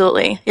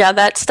 absolutely. Yeah,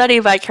 that study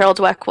by Carol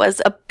Dweck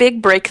was a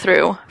big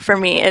breakthrough for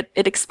me. It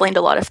explained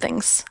a lot of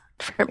things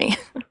for me.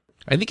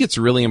 I think it's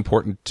really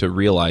important to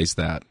realize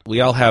that we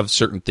all have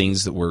certain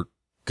things that we're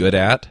good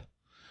at,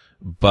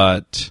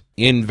 but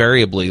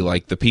invariably,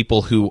 like the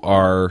people who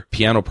are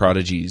piano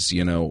prodigies,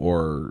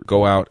 or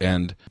go out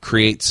and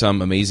create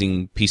some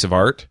amazing piece of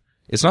art,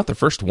 it's not the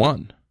first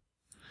one.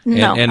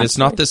 No, and it's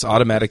not this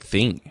automatic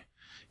thing.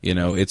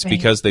 It's right.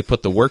 Because they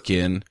put the work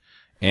in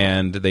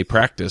and they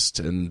practiced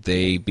and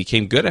they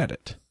became good at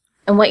it.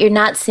 And what you're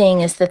not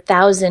seeing is the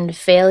 1,000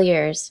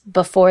 failures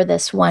before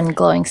this one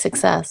glowing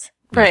success.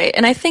 Right.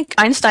 And I think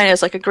Einstein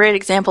is like a great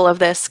example of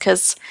this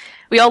because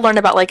we all learned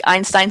about like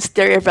Einstein's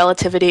theory of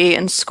relativity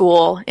in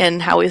school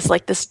and how he's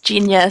like this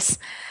genius.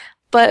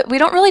 But we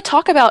don't really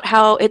talk about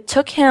how it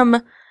took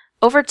him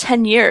over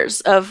 10 years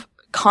of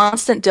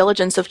constant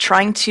diligence of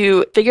trying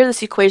to figure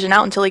this equation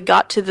out until he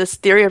got to this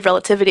theory of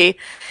relativity.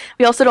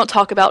 We also don't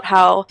talk about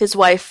how his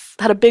wife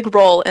had a big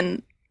role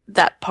in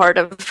that part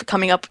of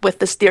coming up with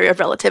this theory of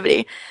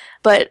relativity.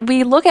 But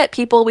we look at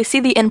people, we see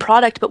the end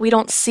product, but we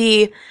don't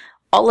see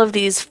all of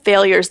these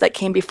failures that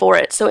came before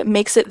it. So it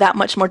makes it that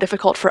much more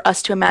difficult for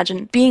us to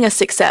imagine being a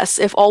success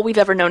if all we've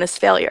ever known is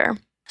failure.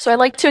 So I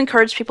like to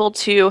encourage people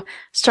to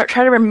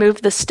try to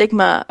remove the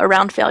stigma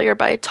around failure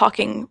by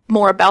talking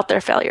more about their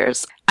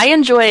failures. I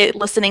enjoy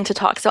listening to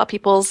talks about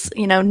people's,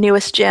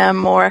 newest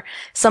gym or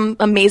some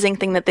amazing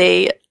thing that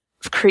they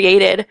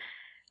created.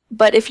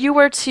 But if you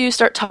were to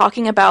start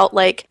talking about,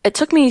 like, it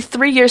took me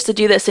 3 years to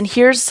do this, and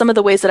here's some of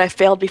the ways that I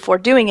failed before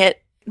doing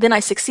it, then I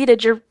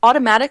succeeded, you're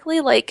automatically,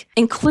 like,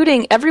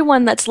 including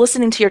everyone that's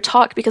listening to your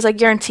talk, because I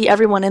guarantee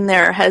everyone in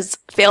there has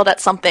failed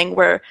at something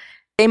where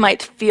they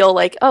might feel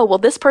like, oh, well,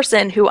 this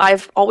person who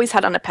I've always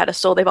had on a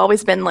pedestal, they've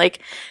always been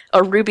like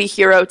a Ruby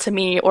hero to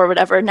me or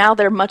whatever, now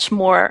they're much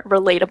more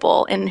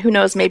relatable. And who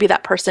knows, maybe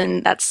that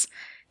person that's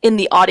in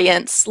the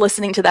audience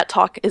listening to that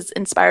talk is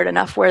inspired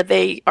enough where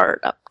they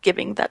are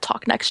giving that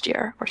talk next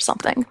year or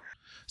something.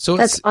 So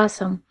that's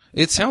awesome.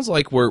 It sounds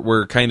like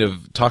we're kind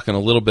of talking a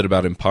little bit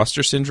about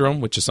imposter syndrome,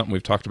 which is something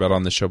we've talked about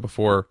on the show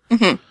before.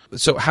 Mm-hmm.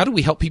 So how do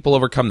we help people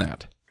overcome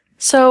that?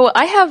 So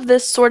I have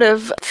this sort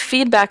of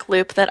feedback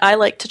loop that I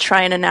like to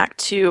try and enact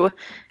to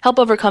help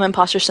overcome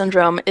imposter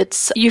syndrome.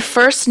 It's you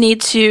first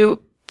need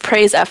to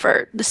praise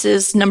effort. This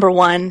is number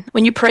one.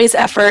 When you praise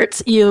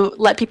effort, you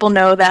let people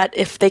know that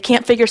if they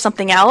can't figure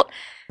something out,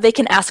 they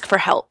can ask for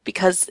help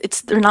because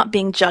they're not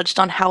being judged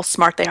on how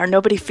smart they are.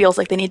 Nobody feels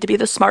like they need to be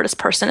the smartest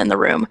person in the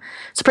room.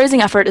 So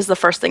praising effort is the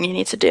first thing you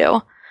need to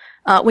do.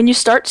 When you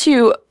start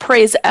to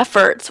praise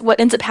effort, what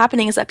ends up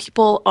happening is that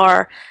people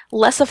are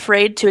less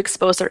afraid to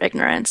expose their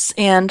ignorance.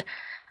 And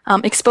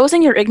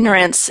exposing your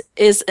ignorance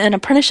is an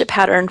apprenticeship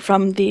pattern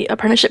from the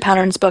Apprenticeship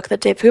Patterns book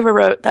that Dave Hoover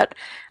wrote that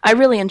I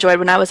really enjoyed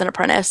when I was an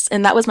apprentice.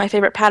 And that was my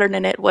favorite pattern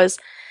in it was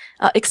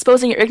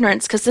exposing your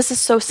ignorance, because this is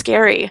so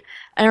scary.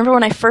 I remember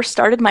when I first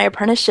started my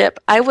apprenticeship,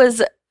 I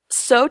was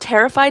so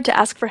terrified to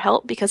ask for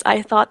help because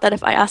I thought that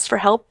if I asked for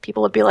help,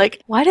 people would be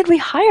like, why did we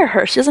hire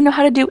her? She doesn't know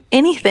how to do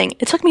anything.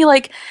 It took me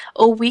like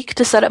a week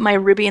to set up my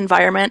Ruby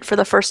environment for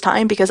the first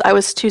time because I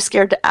was too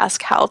scared to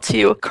ask how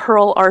to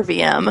curl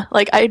RVM.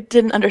 Like, I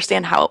didn't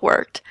understand how it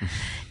worked.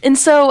 And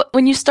so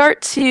when you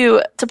start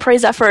to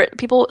praise effort,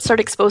 people start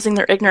exposing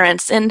their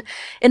ignorance. And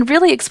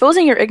really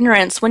exposing your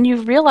ignorance, when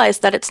you realize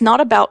that it's not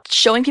about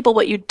showing people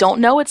what you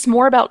don't know, it's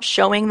more about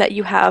showing that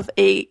you have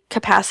a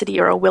capacity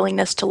or a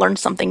willingness to learn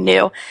something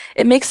new.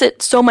 It makes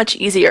it so much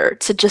easier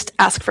to just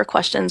ask for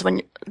questions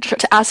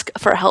to ask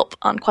for help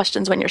on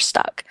questions when you're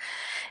stuck.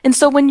 And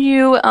so when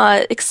you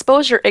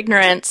expose your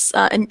ignorance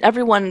and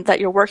everyone that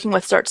you're working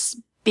with starts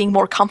being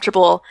more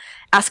comfortable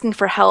asking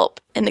for help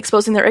and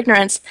exposing their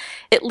ignorance,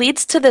 it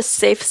leads to this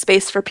safe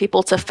space for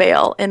people to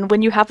fail. And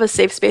when you have a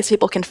safe space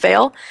people can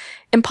fail,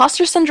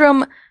 imposter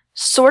syndrome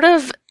sort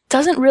of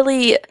doesn't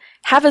really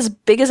have as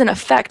big as an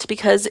effect,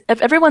 because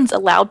if everyone's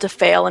allowed to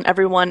fail and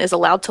everyone is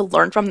allowed to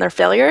learn from their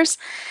failures,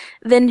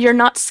 then you're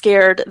not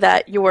scared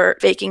that you're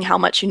faking how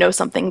much you know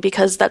something,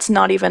 because that's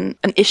not even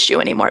an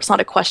issue anymore. It's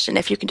not a question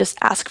if you can just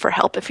ask for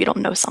help if you don't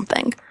know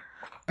something.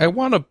 I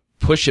want to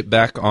push it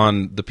back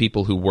on the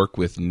people who work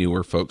with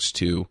newer folks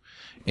too.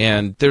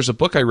 And there's a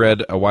book I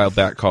read a while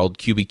back called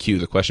QBQ,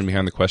 The Question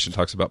Behind the Question,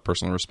 talks about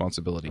personal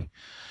responsibility.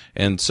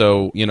 And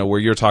so, where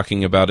you're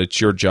talking about it's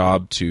your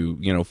job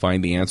to,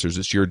 find the answers.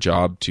 It's your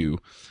job to,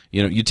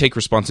 you take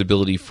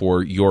responsibility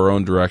for your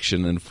own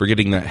direction and for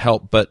getting that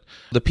help. But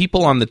the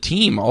people on the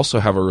team also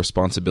have a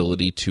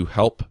responsibility to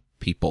help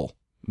people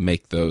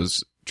make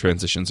those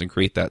transitions and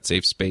create that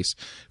safe space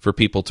for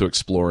people to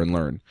explore and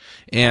learn.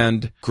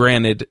 And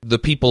granted, the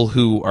people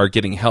who are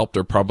getting helped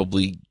are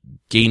probably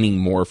gaining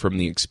more from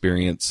the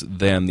experience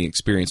than the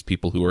experienced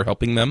people who are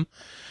helping them.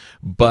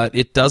 But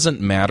it doesn't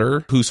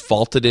matter whose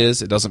fault it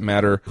is. It doesn't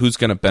matter who's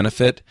going to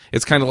benefit.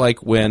 It's kind of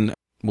like when,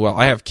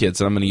 I have kids,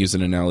 and I'm going to use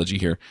an analogy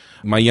here.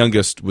 My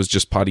youngest was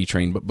just potty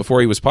trained, but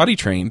before he was potty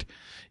trained,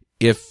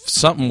 if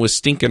something was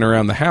stinking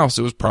around the house,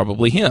 it was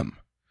probably him.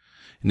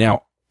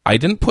 Now, I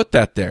didn't put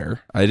that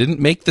there. I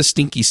didn't make the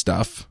stinky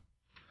stuff,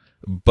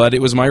 but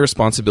it was my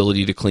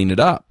responsibility to clean it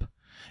up.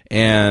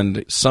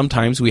 And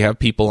sometimes we have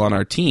people on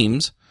our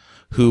teams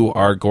who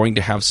are going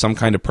to have some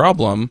kind of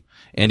problem,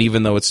 and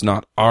even though it's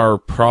not our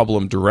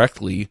problem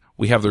directly,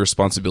 we have the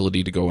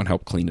responsibility to go and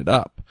help clean it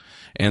up.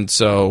 And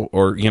so,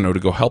 or, to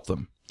go help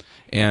them.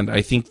 And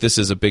I think this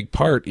is a big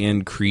part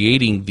in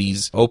creating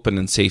these open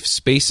and safe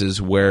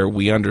spaces where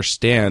we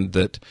understand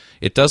that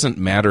it doesn't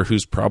matter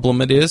whose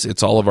problem it is.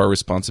 It's all of our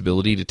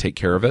responsibility to take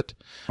care of it.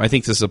 I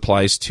think this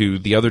applies to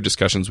the other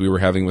discussions we were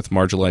having with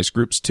marginalized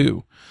groups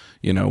too.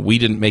 We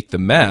didn't make the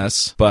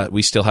mess, but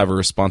we still have a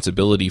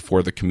responsibility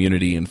for the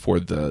community and for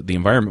the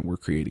environment we're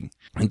creating.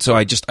 And so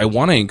I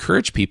want to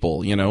encourage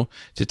people,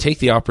 to take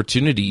the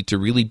opportunity to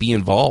really be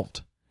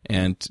involved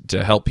and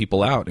to help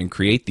people out and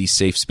create these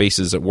safe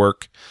spaces at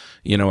work,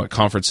 at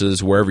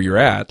conferences, wherever you're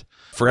at,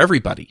 for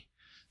everybody,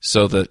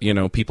 so that,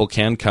 people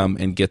can come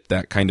and get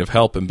that kind of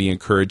help and be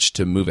encouraged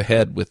to move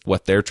ahead with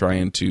what they're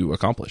trying to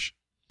accomplish.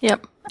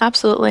 Yep,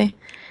 absolutely.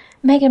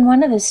 Meagan,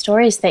 one of the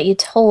stories that you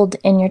told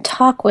in your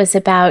talk was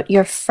about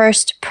your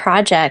first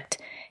project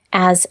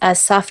as a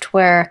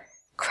software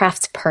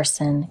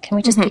craftsperson. Can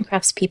we just be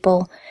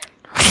craftspeople?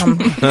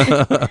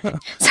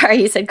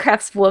 Sorry, you said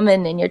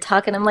craftswoman in your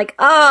talk, and I'm like,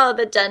 oh,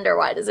 the gender,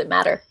 why does it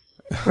matter?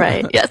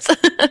 Right. Yes.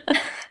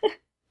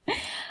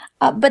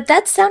 But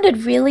that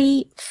sounded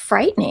really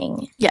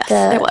frightening. Yes,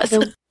 it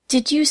was.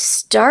 Did you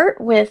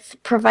start with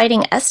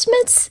providing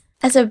estimates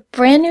as a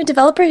brand new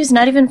developer who's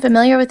not even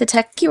familiar with the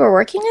tech you were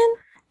working in?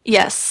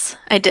 Yes,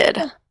 I did.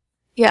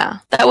 Yeah,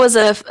 that was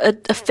a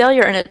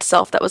failure in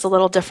itself. That was a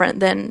little different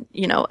than,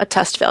 a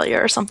test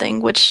failure or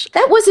something, which...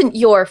 That wasn't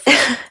your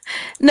fault.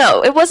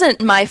 No, it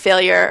wasn't my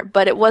failure,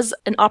 but it was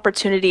an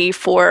opportunity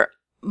for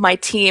my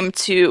team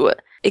to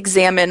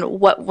examine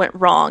what went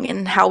wrong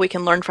and how we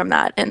can learn from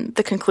that. And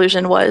the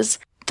conclusion was,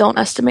 don't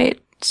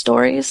estimate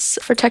stories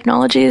for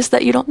technologies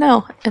that you don't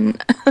know.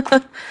 And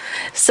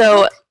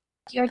so...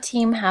 Your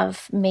team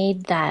have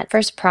made that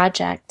first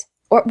project,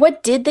 or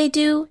what did they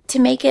do to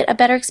make it a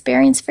better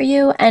experience for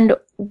you? And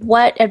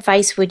what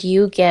advice would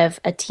you give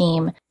a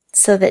team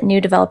so that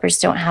new developers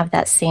don't have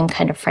that same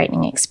kind of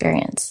frightening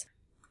experience?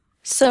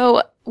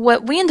 So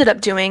what we ended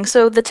up doing,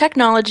 so the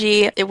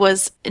technology, it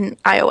was an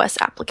iOS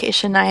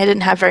application. I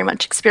didn't have very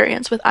much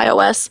experience with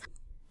iOS.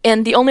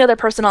 And the only other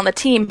person on the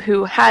team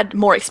who had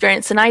more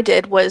experience than I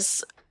did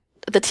was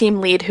the team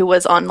lead, who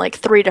was on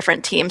 3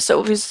 different teams.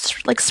 So it was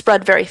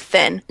spread very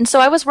thin. And so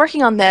I was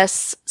working on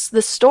this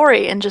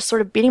story and just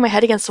sort of beating my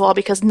head against the wall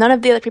because none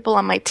of the other people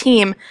on my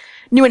team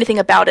knew anything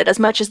about it as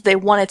much as they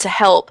wanted to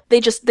help. They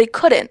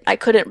couldn't. I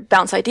couldn't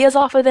bounce ideas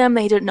off of them.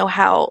 They didn't know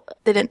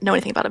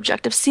anything about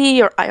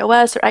Objective-C or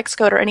iOS or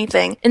Xcode or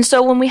anything. And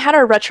so when we had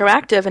our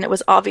retroactive and it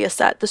was obvious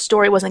that the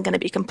story wasn't going to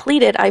be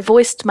completed, I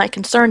voiced my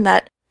concern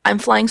that I'm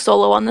flying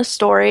solo on this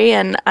story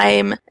and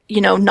I'm,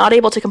 not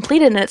able to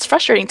complete it and it's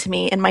frustrating to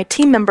me. And my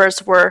team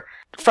members were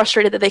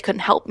frustrated that they couldn't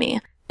help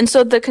me. And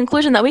so the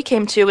conclusion that we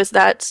came to is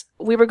that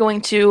we were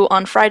going to,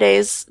 on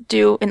Fridays,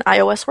 do an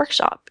iOS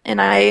workshop.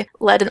 And I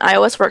led an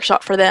iOS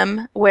workshop for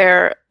them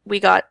where we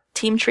got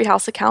team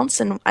Treehouse accounts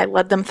and I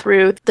led them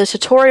through the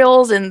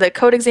tutorials and the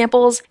code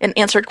examples and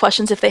answered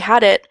questions if they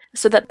had it,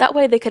 so that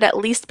way they could at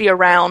least be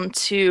around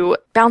to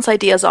bounce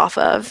ideas off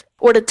of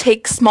or to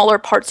take smaller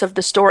parts of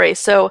the story.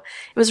 So it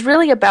was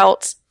really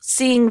about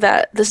seeing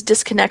that this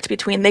disconnect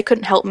between they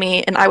couldn't help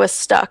me and I was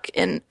stuck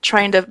in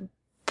trying to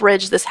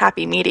bridge this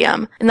happy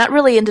medium. And that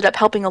really ended up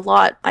helping a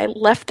lot. I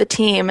left the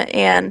team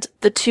and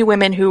the 2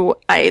 women who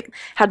I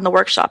had in the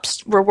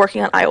workshops were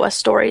working on iOS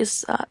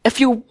stories a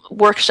few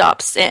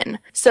workshops in.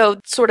 So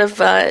sort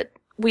of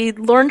we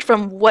learned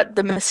from what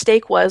the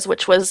mistake was,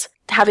 which was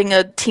having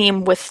a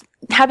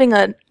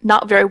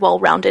not very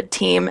well-rounded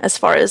team as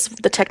far as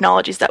the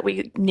technologies that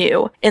we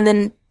knew, and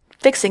then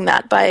fixing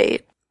that by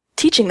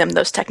teaching them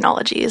those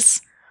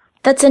technologies.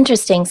 That's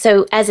interesting.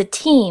 So as a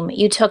team,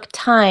 you took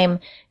time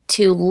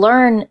to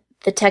learn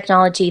the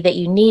technology that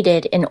you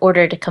needed in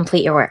order to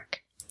complete your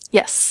work.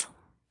 Yes.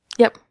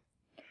 Yep.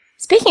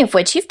 Speaking of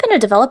which, you've been a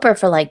developer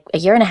for a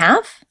year and a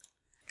half?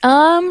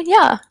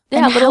 Yeah,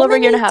 a little over a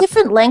year and a half. How many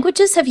different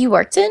languages have you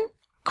worked in?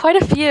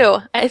 Quite a few.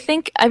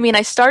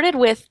 I started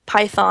with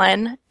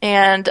Python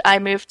and I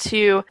moved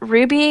to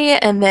Ruby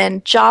and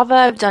then Java.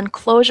 I've done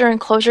Clojure and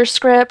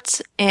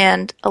ClojureScript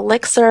and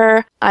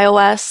Elixir,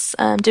 iOS.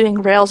 I'm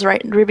doing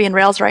Ruby and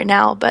Rails right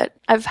now, but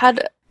I've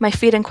had my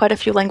feet in quite a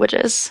few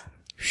languages.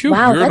 Phew,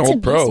 wow, you're that's an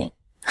old amazing.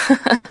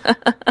 pro.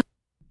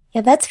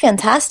 Yeah, that's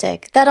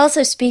fantastic. That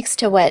also speaks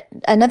to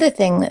another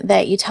thing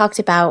that you talked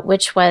about,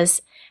 which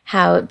was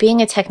how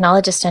being a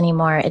technologist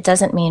anymore, it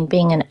doesn't mean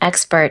being an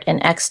expert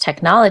in X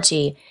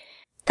technology.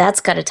 That's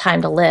got a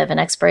time to live, an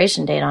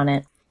expiration date on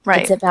it.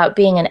 Right. It's about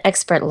being an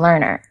expert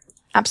learner.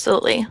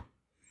 Absolutely.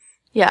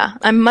 Yeah,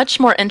 I'm much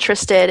more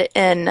interested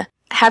in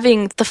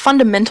having the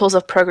fundamentals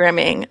of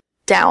programming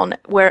down,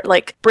 where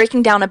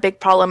breaking down a big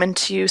problem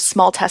into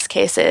small test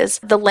cases.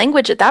 The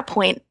language at that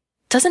point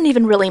doesn't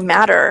even really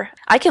matter.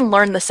 I can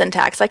learn the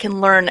syntax, I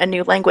can learn a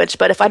new language,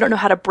 but if I don't know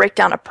how to break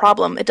down a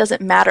problem, it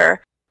doesn't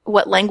matter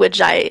what language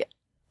I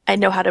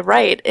know how to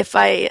write. If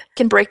I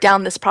can break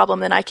down this problem,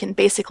 then I can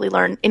basically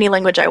learn any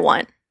language I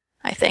want.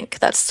 I think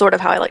that's sort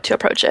of how I like to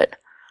approach it.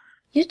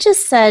 You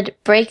just said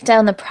break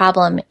down the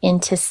problem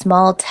into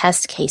small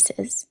test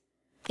cases.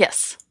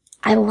 Yes.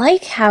 I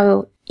like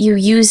how you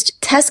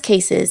used test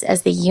cases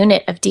as the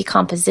unit of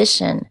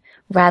decomposition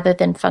rather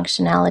than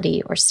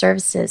functionality or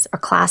services or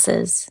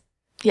classes.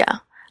 Yeah.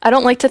 I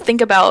don't like to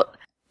think about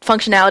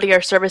functionality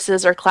or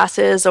services or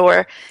classes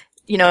or,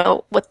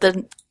 what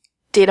the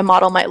data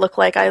model might look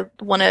like. I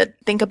want to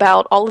think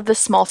about all of the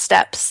small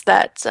steps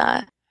that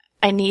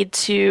I need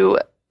to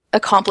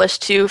accomplish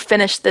to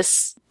finish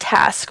this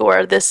task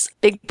or this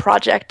big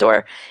project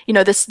or,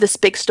 this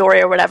big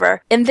story or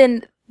whatever. And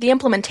then the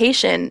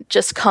implementation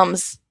just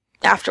comes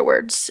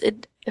afterwards.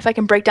 If I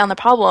can break down the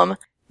problem,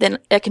 then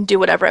I can do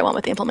whatever I want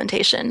with the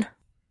implementation.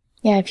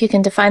 Yeah, if you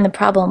can define the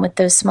problem with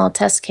those small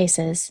test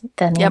cases,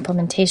 then the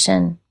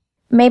implementation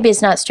maybe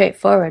is not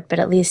straightforward, but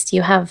at least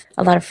you have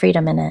a lot of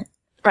freedom in it.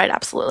 Right,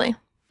 absolutely.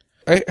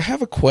 I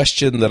have a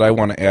question that I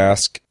want to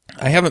ask.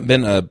 I haven't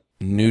been a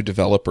new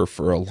developer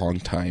for a long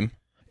time,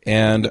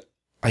 and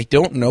I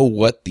don't know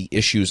what the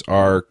issues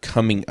are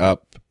coming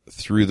up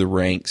through the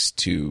ranks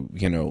to,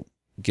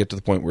 get to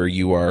the point where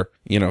you are,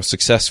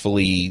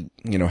 successfully,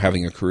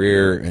 having a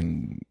career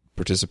and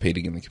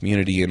participating in the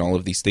community and all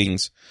of these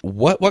things.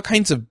 What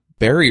kinds of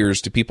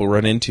barriers do people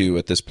run into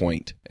at this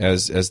point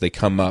as they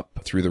come up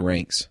through the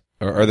ranks?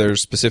 Are there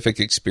specific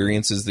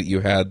experiences that you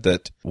had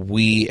that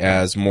we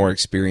as more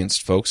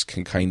experienced folks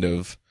can kind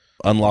of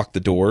unlock the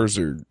doors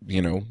or,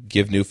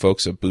 give new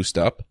folks a boost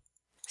up?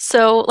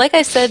 So, like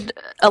I said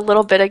a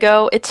little bit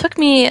ago, it took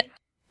me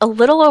a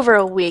little over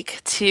a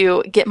week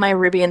to get my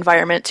Ruby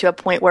environment to a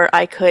point where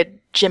I could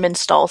gem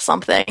install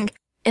something.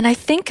 And I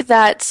think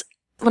that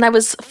when I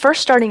was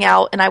first starting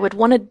out and I would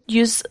want to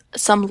use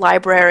some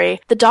library,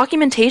 the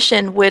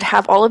documentation would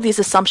have all of these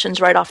assumptions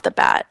right off the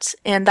bat.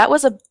 And that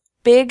was a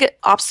big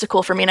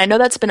obstacle for me. And I know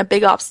that's been a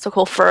big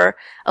obstacle for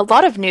a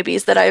lot of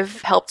newbies that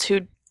I've helped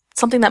who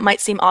something that might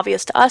seem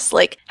obvious to us,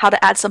 like how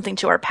to add something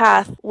to our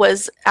path,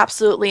 was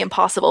absolutely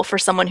impossible for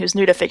someone who's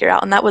new to figure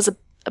out. And that was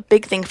a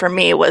big thing for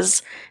me,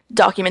 was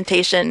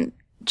documentation,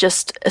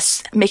 just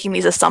making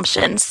these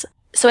assumptions.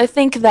 So I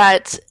think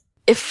that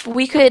if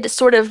we could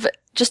sort of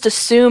just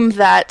assume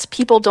that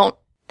people don't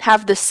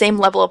have the same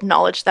level of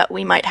knowledge that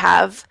we might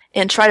have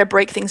and try to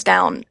break things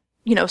down,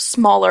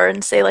 smaller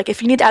and say, like,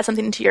 if you need to add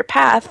something into your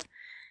path,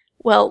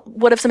 well,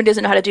 what if somebody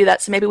doesn't know how to do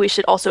that? So maybe we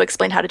should also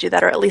explain how to do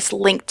that, or at least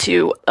link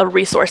to a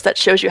resource that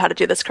shows you how to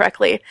do this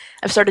correctly.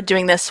 I've started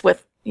doing this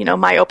with,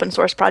 my open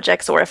source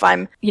projects, or if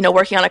I'm,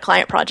 working on a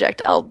client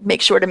project, I'll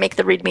make sure to make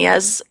the README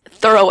as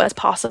thorough as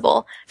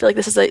possible. I feel like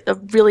this is a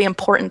really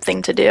important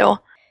thing to do.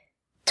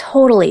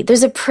 Totally.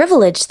 There's a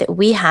privilege that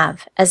we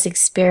have as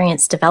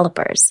experienced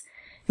developers.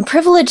 And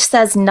privilege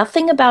says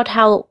nothing about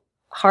how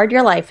hard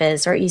your life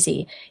is or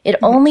easy. It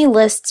only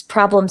lists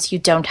problems you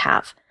don't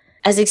have.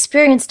 As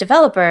experienced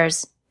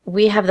developers,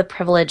 we have the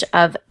privilege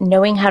of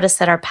knowing how to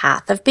set our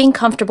path, of being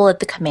comfortable at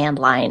the command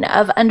line,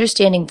 of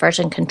understanding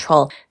version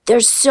control.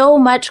 There's so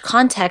much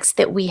context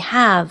that we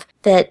have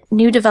that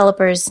new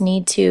developers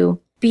need to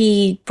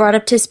be brought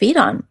up to speed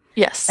on.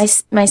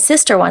 Yes. My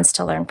sister wants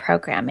to learn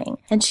programming,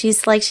 and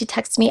she's like, she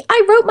texts me,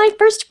 I wrote my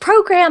first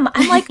program.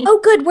 I'm like, oh,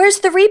 good. Where's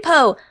the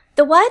repo?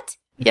 The what?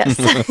 Yes.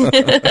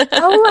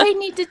 Oh, I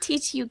need to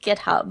teach you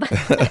GitHub.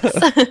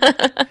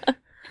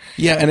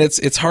 Yeah, and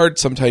it's hard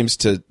sometimes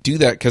to do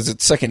that because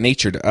it's second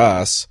nature to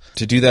us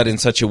to do that in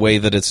such a way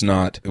that it's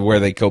not where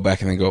they go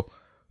back and they go,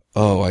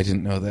 oh, I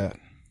didn't know that.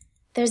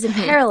 There's a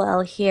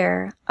parallel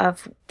here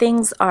of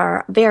things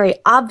are very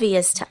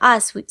obvious to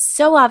us,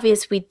 so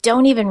obvious we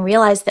don't even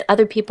realize that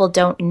other people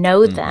don't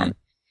know them.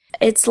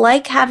 It's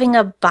like having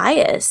a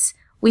bias.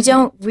 We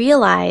don't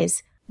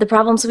realize the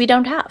problems we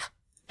don't have.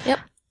 Yep.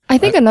 I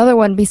think another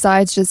one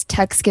besides just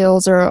tech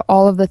skills are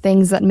all of the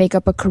things that make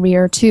up a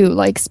career too,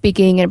 like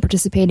speaking and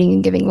participating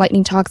and giving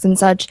lightning talks and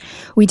such.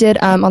 We did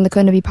on the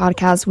Code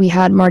podcast, we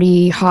had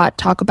Marty Hott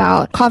talk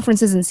about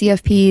conferences and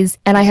CFPs,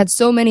 and I had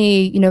so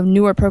many,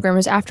 newer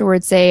programmers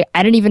afterwards say,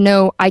 I didn't even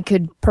know I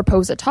could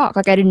propose a talk.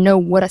 Like I didn't know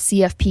what a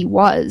CFP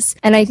was.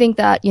 And I think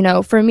that,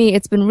 for me,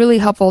 it's been really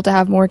helpful to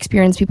have more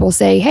experienced people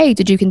say, hey,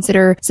 did you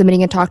consider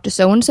submitting a talk to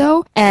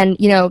so-and-so? And,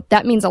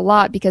 that means a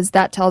lot because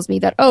that tells me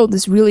that, oh,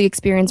 this really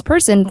experienced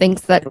person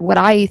thinks that what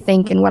I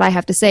think and what I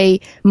have to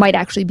say might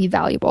actually be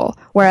valuable.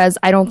 Whereas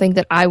I don't think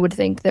that I would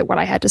think that what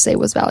I had to say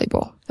was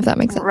valuable, if that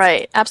makes sense.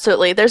 Right.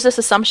 Absolutely. There's this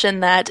assumption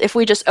that if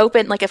we just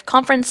if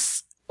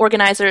conference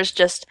organizers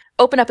just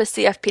open up a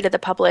CFP to the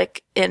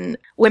public and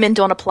women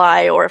don't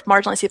apply, or if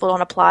marginalized people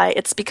don't apply,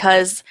 it's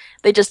because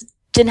they just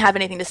didn't have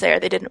anything to say or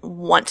they didn't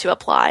want to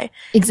apply.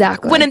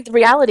 Exactly. When in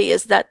reality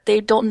is that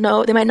they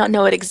might not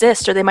know it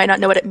exists, or they might not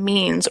know what it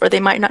means, or they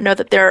might not know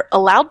that they're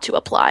allowed to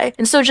apply.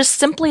 And so just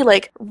simply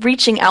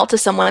reaching out to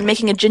someone,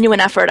 making a genuine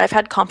effort. I've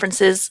had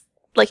conferences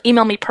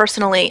email me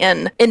personally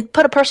and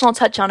put a personal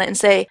touch on it and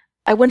say,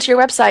 I went to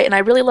your website and I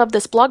really love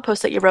this blog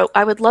post that you wrote.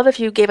 I would love if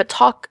you gave a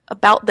talk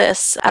about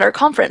this at our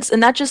conference.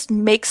 And that just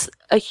makes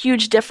a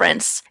huge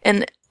difference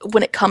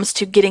when it comes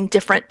to getting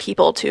different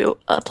people to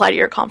apply to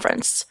your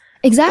conference.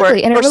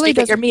 Exactly. And it really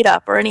does your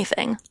meetup or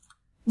anything.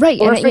 Right.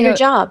 Or for your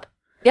job.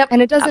 Yep.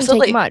 And it doesn't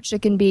absolutely. take much.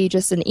 It can be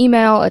just an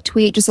email, a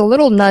tweet, just a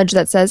little nudge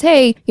that says,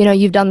 hey,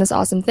 you've done this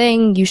awesome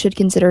thing. You should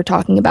consider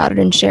talking about it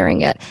and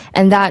sharing it.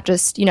 And that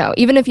just,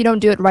 even if you don't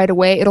do it right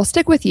away, it'll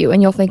stick with you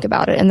and you'll think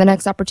about it. And the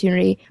next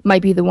opportunity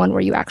might be the one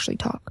where you actually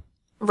talk.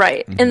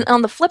 Right. Mm-hmm. And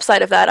on the flip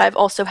side of that, I've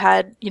also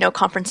had,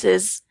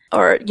 conferences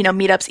or,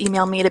 meetups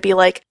email me to be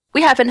like,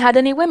 we haven't had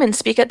any women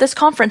speak at this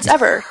conference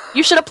ever.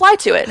 You should apply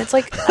to it. And it's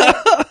like,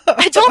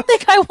 I don't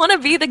think I want to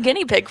be the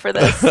guinea pig for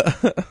this.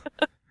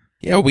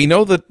 Yeah, we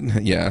know that.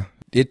 Yeah,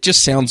 it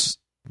just sounds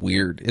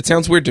weird. It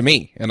sounds weird to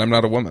me, and I'm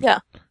not a woman. Yeah.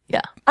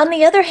 Yeah. On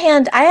the other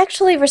hand, I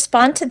actually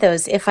respond to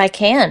those if I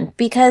can,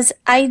 because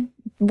I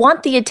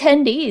want the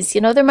attendees.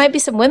 There might be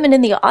some women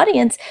in the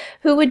audience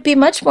who would be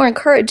much more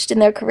encouraged in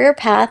their career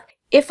path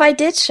if I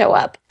did show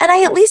up. And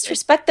I at least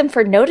respect them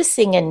for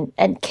noticing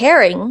and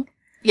caring.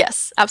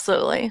 Yes,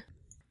 absolutely.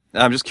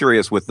 I'm just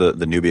curious with the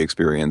newbie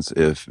experience,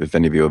 if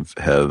any of you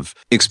have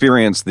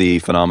experienced the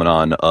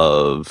phenomenon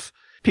of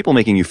people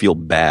making you feel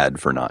bad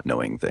for not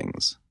knowing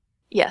things.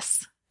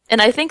 Yes.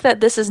 And I think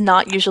that this is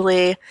not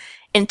usually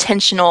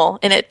intentional,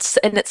 and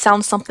it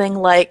sounds something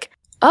like,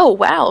 oh,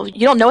 wow,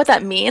 you don't know what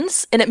that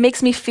means? And it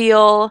makes me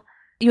feel,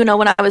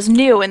 when I was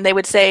new and they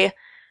would say,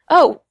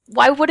 oh,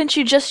 why wouldn't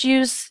you just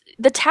use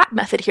the tap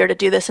method here to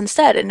do this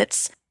instead? And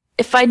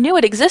if I knew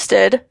it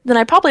existed, then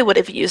I probably would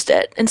have used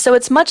it. And so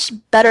it's much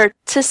better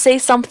to say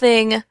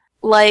something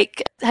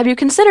like, have you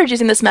considered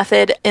using this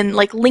method and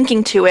like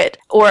linking to it?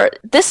 Or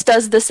this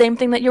does the same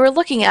thing that you were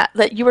looking at,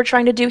 that you were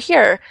trying to do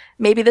here.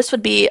 Maybe this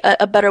would be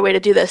a better way to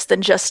do this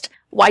than just,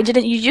 why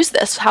didn't you use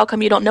this? How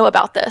come you don't know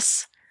about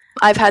this?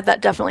 I've had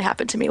that definitely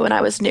happen to me when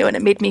I was new, and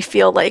it made me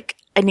feel like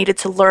I needed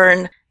to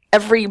learn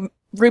every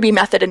Ruby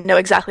method and know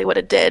exactly what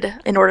it did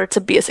in order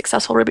to be a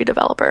successful Ruby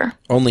developer.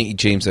 Only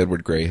James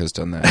Edward Gray has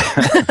done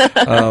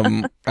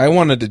that. I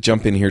wanted to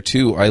jump in here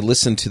too. I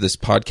listened to this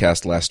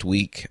podcast last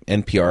week.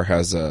 NPR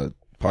has a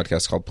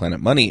podcast called Planet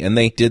Money, and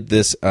they did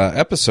this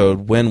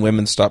episode, When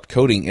Women Stopped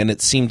Coding, and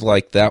it seemed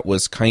like that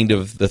was kind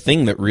of the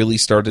thing that really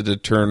started to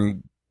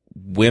turn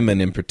women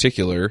in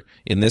particular,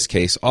 in this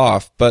case,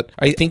 off. But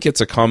I think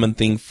it's a common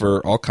thing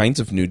for all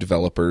kinds of new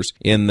developers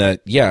in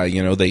that,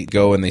 they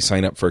go and they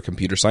sign up for a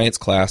computer science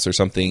class or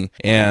something,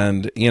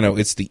 and,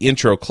 it's the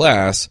intro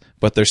class,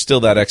 but there's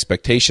still that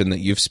expectation that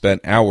you've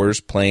spent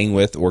hours playing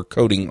with or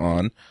coding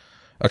on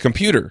a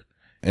computer.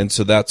 And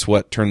so that's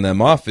what turned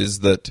them off, is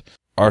that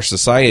our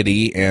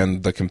society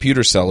and the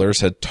computer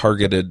sellers had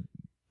targeted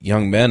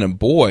young men and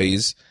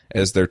boys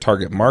as their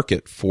target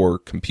market for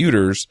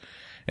computers.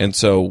 And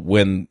so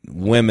when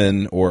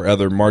women or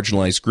other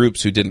marginalized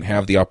groups who didn't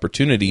have the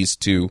opportunities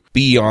to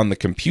be on the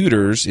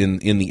computers in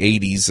the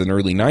 80s and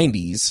early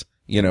 90s,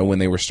 when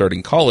they were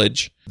starting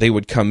college, they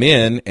would come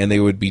in and they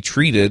would be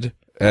treated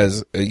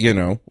as,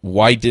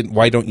 why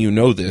don't you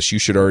know this? You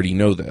should already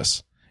know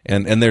this.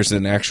 And there's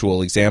an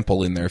actual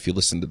example in there if you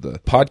listen to the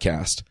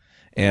podcast.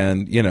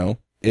 And,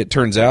 it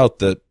turns out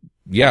that,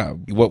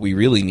 what we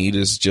really need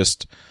is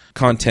just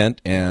content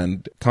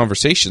and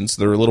conversations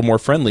that are a little more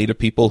friendly to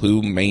people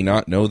who may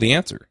not know the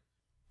answer.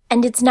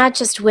 And it's not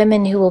just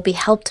women who will be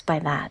helped by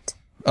that.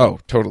 Oh,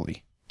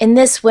 totally. In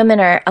this, women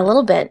are a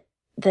little bit,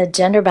 the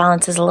gender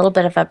balance is a little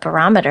bit of a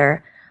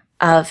barometer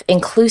of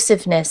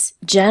inclusiveness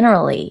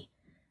generally,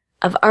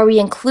 of are we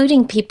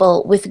including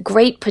people with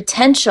great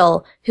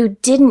potential who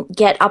didn't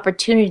get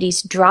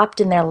opportunities dropped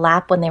in their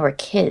lap when they were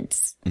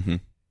kids. Mm-hmm.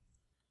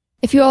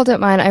 If you all don't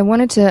mind, I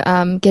wanted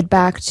to get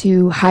back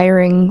to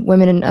hiring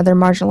women and other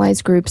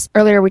marginalized groups.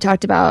 Earlier, we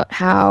talked about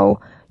how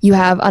you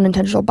have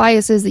unintentional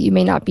biases that you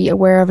may not be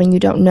aware of and you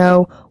don't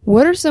know.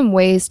 What are some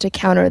ways to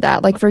counter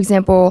that? Like, for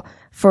example,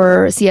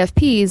 for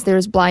CFPs,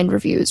 there's blind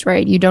reviews,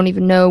 right? You don't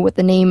even know what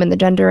the name and the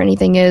gender or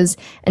anything is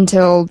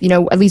until,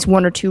 at least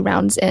 1 or 2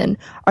 rounds in.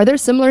 Are there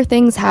similar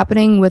things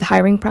happening with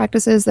hiring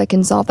practices that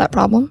can solve that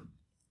problem?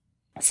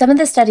 Some of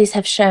the studies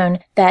have shown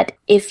that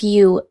if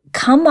you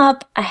come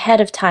up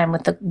ahead of time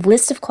with a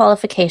list of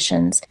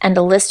qualifications and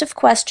a list of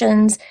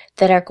questions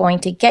that are going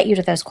to get you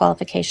to those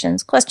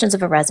qualifications, questions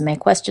of a resume,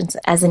 questions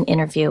as an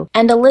interview,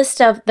 and a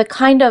list of the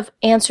kind of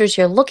answers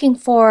you're looking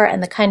for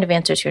and the kind of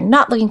answers you're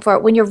not looking for,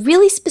 when you're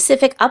really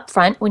specific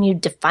upfront, when you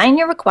define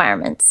your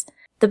requirements,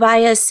 the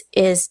bias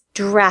is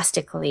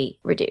drastically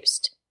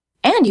reduced.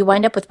 And you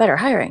wind up with better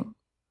hiring.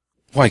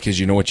 Why? Because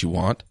you know what you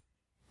want?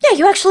 Yeah,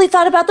 you actually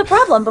thought about the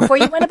problem before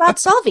you went about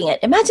solving it.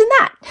 Imagine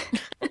that.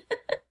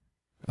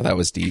 Oh, that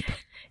was deep.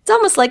 It's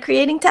almost like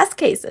creating test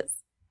cases.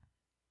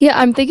 Yeah,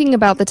 I'm thinking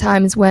about the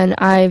times when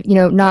I,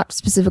 not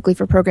specifically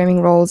for programming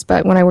roles,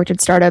 but when I worked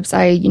at startups,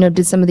 I,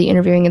 did some of the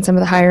interviewing and some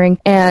of the hiring.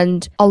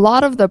 And a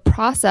lot of the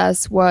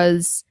process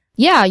was,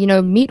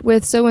 meet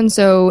with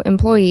so-and-so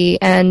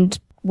employee and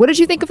what did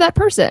you think of that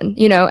person?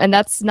 And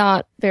that's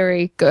not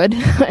very good.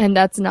 And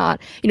that's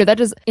not, that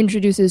just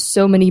introduces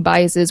so many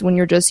biases when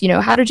you're just,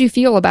 how did you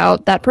feel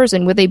about that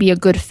person? Would they be a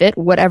good fit?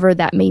 Whatever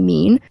that may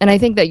mean. And I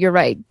think that you're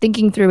right.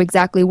 Thinking through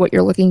exactly what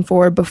you're looking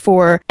for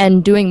before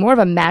and doing more of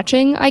a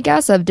matching, I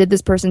guess, of did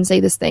this person say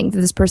this thing?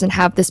 Did this person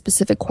have this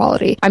specific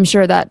quality? I'm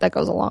sure that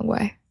goes a long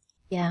way.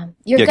 Yeah.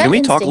 Can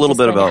we talk a little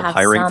bit about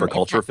hiring for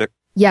culture fit?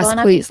 Yes,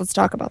 please. Let's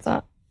talk about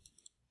that.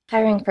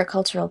 Hiring for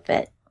cultural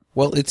fit.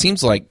 Well, it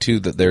seems like,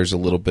 too, that there's a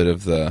little bit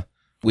of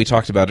we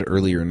talked about it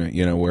earlier,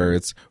 where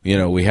it's,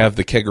 we have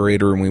the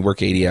kegerator and we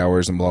work 80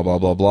 hours and blah, blah,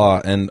 blah,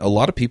 blah. And a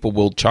lot of people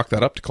will chalk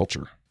that up to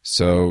culture.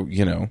 So,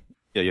 Yeah,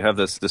 you have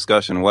this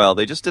discussion, well,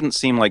 they just didn't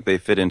seem like they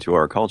fit into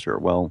our culture.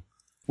 Well,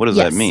 what does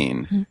that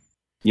mean?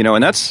 Mm-hmm.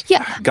 And that's,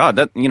 God,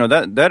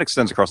 that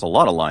extends across a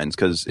lot of lines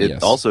because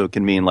it also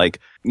can mean like,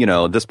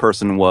 this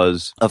person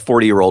was a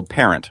 40-year-old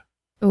parent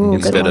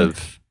instead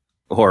of,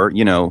 or,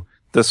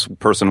 this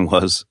person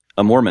was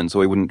a Mormon,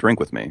 so he wouldn't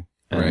drink with me.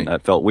 And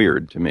that felt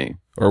weird to me.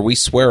 Or we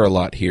swear a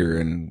lot here,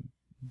 and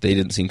they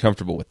didn't seem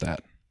comfortable with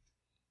that.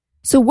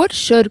 So what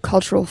should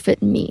cultural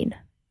fit mean?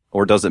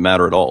 Or does it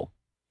matter at all?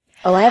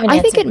 Oh, I haven't. I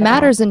think it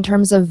matters in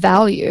terms of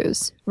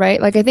values, right?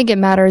 Like, I think it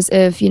matters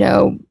if,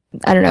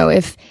 I don't know,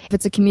 if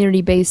it's a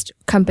community-based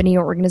company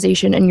or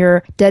organization and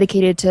you're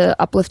dedicated to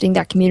uplifting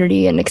that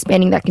community and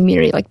expanding that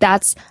community, like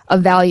that's a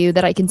value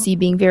that I can see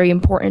being very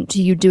important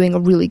to you doing a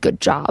really good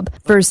job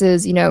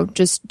versus,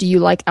 just do you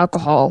like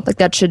alcohol? Like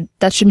that should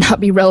not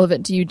be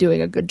relevant to you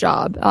doing a good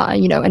job,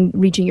 and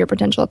reaching your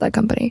potential at that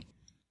company.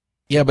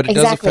 Yeah, but it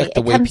does affect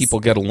the way people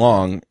get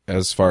along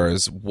as far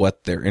as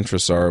what their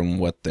interests are and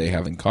what they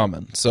have in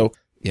common. So,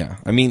 yeah,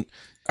 I mean,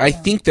 I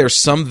think there's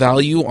some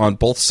value on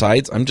both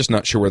sides. I'm just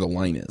not sure where the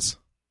line is.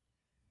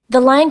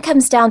 The line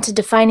comes down to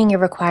defining your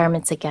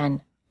requirements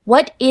again.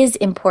 What is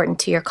important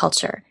to your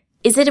culture?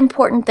 Is it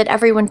important that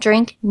everyone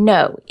drink?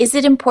 No. Is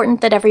it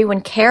important that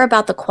everyone care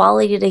about the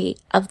quality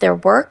of their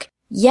work?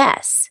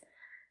 Yes.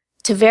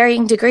 To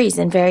varying degrees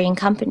in varying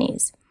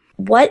companies.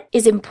 What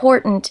is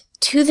important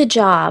to the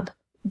job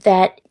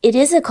that it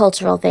is a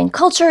cultural thing?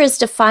 Culture is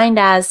defined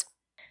as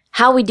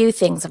how we do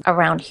things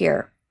around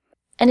here.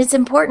 And it's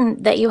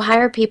important that you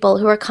hire people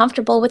who are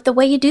comfortable with the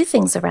way you do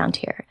things around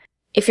here.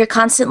 If you're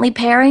constantly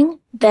pairing,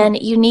 then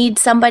you need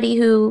somebody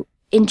who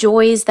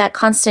enjoys that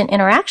constant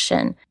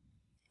interaction.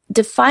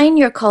 Define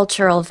your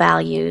cultural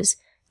values,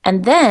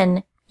 and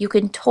then you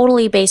can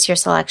totally base your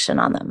selection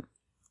on them.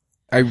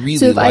 I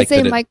really like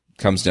that it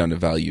comes down to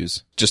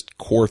values, just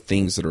core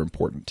things that are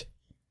important.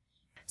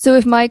 So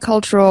if my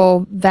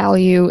cultural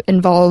value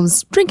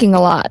involves drinking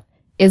a lot,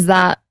 is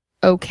that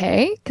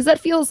okay? Because that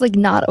feels like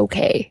not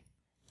okay.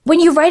 When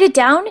you write it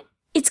down,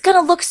 it's going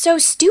to look so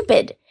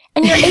stupid.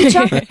 And your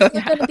HR people are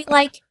going to be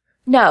like,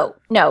 no,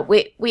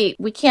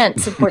 we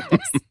can't support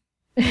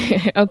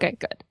this. Okay,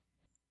 good.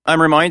 I'm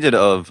reminded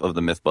of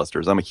the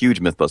Mythbusters. I'm a huge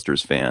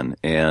Mythbusters fan.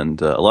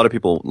 And a lot of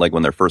people, like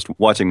when they're first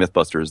watching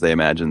Mythbusters, they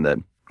imagine that,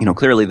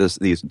 clearly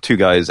these two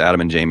guys,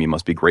 Adam and Jamie,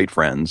 must be great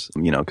friends,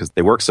 because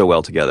they work so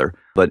well together.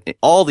 But in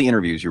all the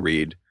interviews you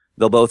read,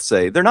 they'll both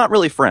say they're not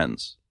really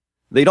friends.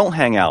 They don't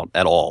hang out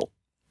at all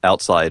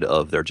outside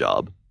of their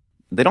job.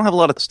 They don't have a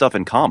lot of stuff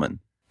in common,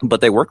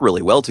 but they work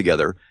really well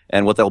together.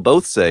 And what they'll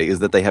both say is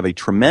that they have a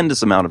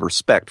tremendous amount of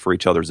respect for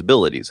each other's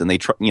abilities, and they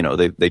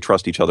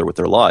trust each other with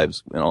their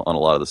lives on a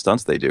lot of the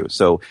stunts they do.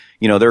 So,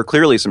 there are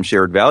clearly some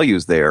shared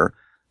values there,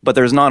 but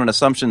there's not an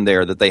assumption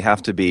there that they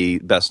have to be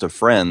best of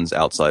friends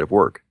outside of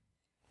work.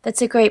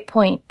 That's a great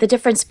point. The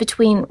difference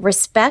between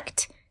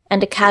respect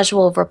and a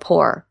casual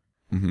rapport.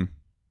 Mm-hmm.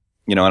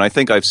 And I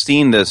think I've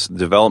seen this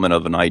development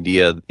of an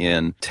idea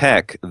in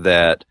tech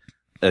that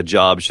a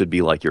job should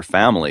be like your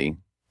family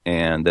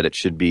and that it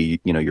should be,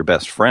 your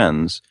best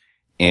friends.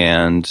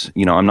 And,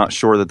 I'm not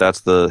sure that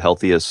that's the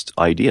healthiest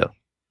idea.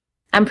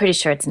 I'm pretty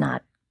sure it's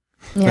not.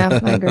 Yeah,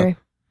 I agree.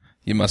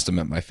 You must have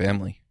met my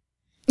family.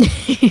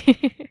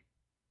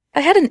 I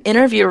had an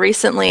interview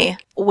recently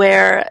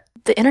where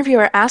the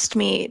interviewer asked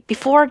me,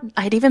 before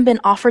I had even been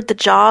offered the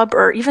job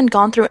or even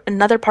gone through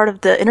another part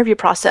of the interview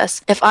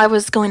process, if I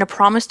was going to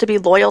promise to be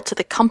loyal to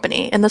the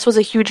company. And this was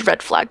a huge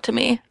red flag to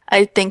me.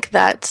 I think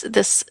that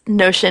this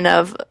notion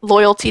of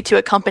loyalty to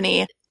a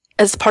company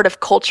as part of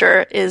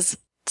culture is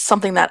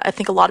something that I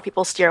think a lot of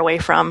people steer away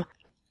from.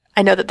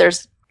 I know that there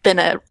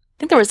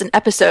was an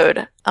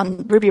episode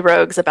on Ruby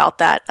Rogues about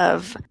that,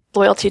 of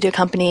loyalty to a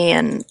company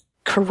and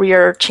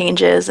career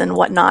changes and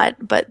whatnot,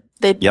 but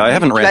I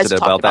haven't ranted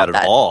about that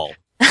at all.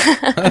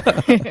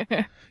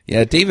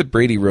 Yeah, David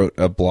Brady wrote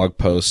a blog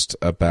post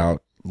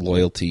about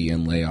loyalty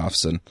and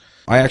layoffs, and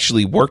I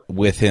actually worked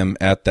with him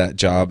at that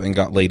job and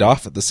got laid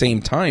off at the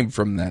same time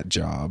from that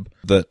job.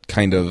 That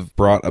kind of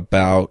brought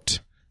about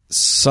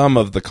some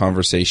of the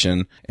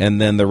conversation, and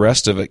then the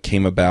rest of it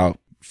came about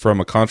from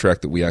a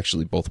contract that we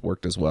actually both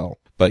worked as well.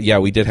 But yeah,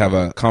 we did have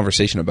a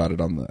conversation about it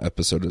on the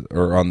episode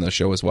or on the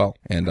show as well,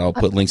 and I'll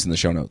put links in the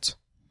show notes.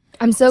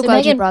 I'm so glad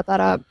Meagan, you brought that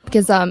up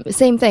because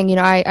same thing,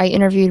 I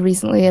interviewed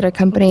recently at a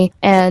company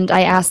and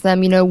I asked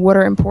them, what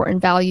are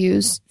important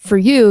values for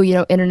you,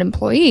 in an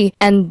employee,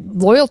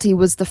 and loyalty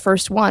was the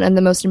first one and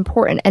the most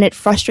important. And it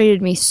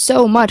frustrated me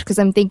so much because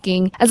I'm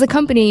thinking, as a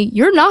company,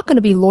 you're not going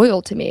to be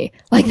loyal to me.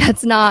 Like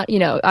that's not,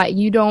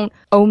 you don't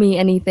owe me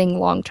anything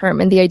long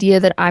term. And the idea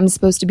that I'm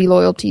supposed to be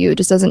loyal to you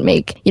just doesn't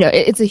make,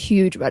 it's a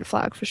huge red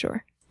flag for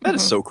sure. That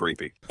is so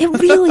creepy. It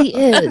really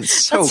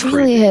is. It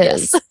really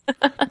is.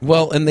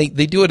 Well, and they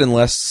do it in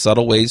less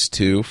subtle ways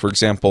too. For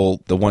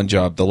example, the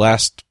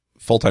last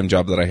full-time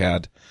job that I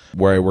had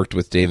where I worked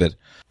with David,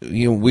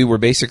 we were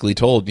basically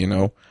told,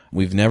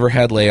 we've never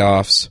had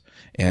layoffs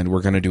and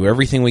we're going to do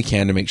everything we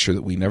can to make sure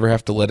that we never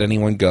have to let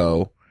anyone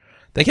go.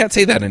 They can't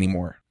say that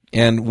anymore.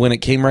 And when it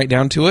came right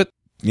down to it,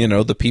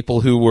 the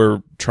people who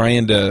were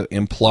trying to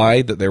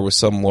imply that there was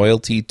some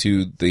loyalty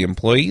to the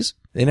employees,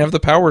 they didn't have the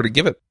power to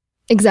give it.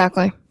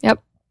 Exactly.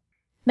 Yep.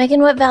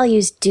 Meagan, what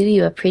values do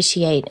you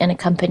appreciate in a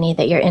company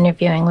that you're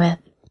interviewing with?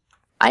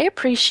 I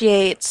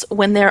appreciate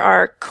when there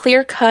are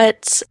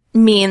clear-cut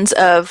means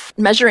of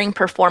measuring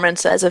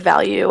performance as a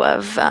value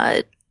of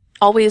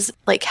always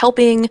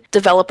helping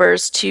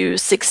developers to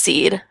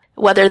succeed,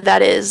 whether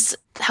that is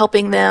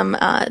helping them,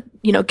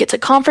 get to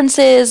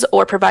conferences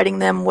or providing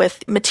them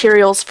with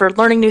materials for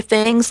learning new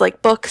things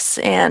like books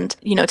and,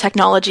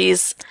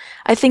 technologies.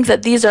 I think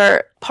that these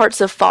are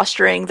parts of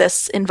fostering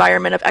this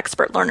environment of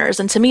expert learners.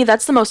 And to me,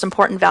 that's the most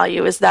important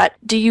value is that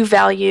do you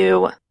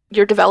value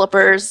your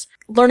developers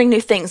learning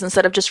new things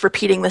instead of just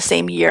repeating the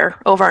same year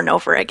over and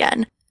over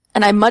again?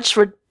 And I much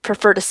would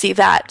prefer to see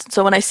that.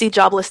 So when I see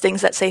job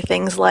listings that say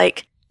things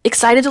like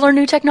excited to learn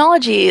new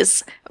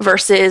technologies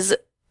versus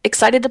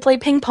excited to play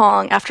ping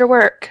pong after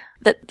work,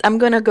 that I'm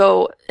going to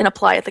go and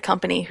apply at the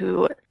company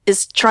who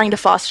is trying to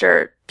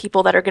foster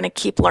people that are going to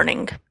keep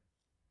learning.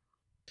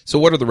 So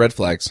what are the red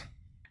flags?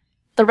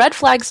 The red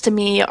flags to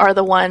me are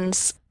the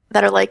ones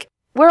that are like,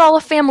 we're all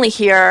a family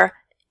here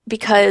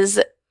because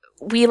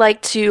we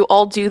like to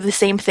all do the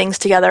same things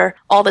together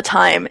all the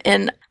time.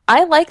 And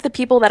I like the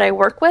people that I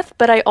work with,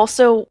 but I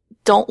also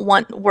don't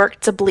want work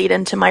to bleed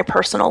into my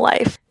personal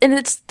life. And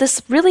it's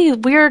this really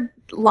weird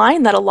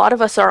line that a lot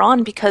of us are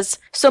on because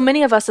so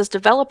many of us as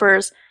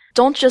developers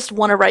don't just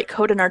want to write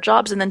code in our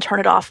jobs and then turn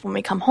it off when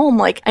we come home.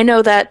 Like, I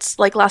know that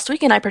like last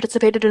weekend I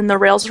participated in the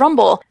Rails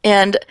Rumble,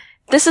 and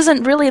this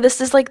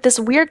is like this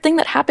weird thing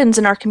that happens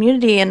in our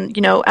community and,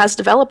 as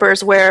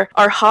developers where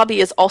our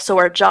hobby is also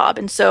our job.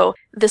 And so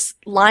this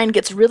line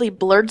gets really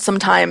blurred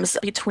sometimes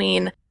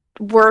between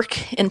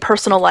work and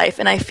personal life.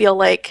 And I feel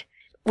like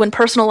when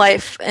personal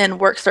life and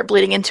work start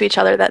bleeding into each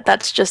other,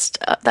 that's just,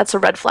 that's a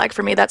red flag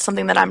for me. That's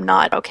something that I'm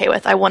not okay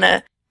with. I want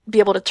to be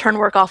able to turn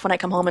work off when I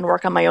come home and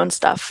work on my own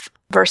stuff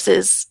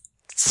versus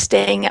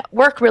staying at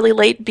work really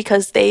late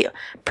because they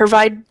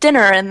provide dinner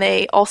and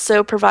they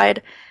also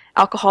provide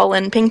alcohol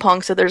and ping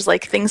pong. So there's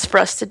like things for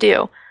us to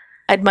do.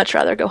 I'd much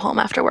rather go home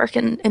after work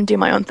and do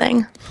my own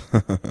thing.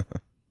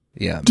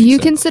 Yeah. Do you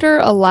consider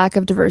a lack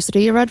of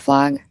diversity a red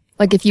flag?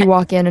 Like if you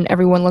walk in and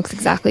everyone looks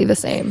exactly the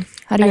same,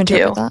 how do you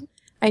interpret that?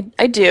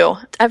 I do.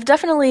 I've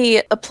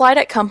definitely applied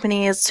at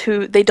companies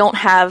who they don't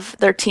have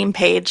their team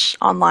page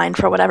online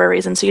for whatever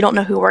reason, so you don't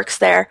know who works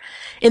there.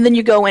 And then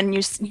you go in,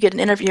 you get an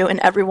interview, and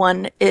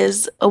everyone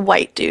is a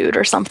white dude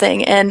or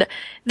something. And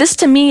this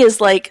to me is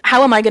like,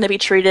 how am I going to be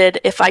treated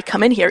if I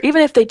come in here?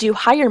 Even if they do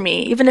hire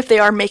me, even if they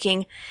are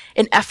making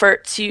an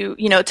effort to,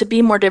 to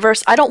be more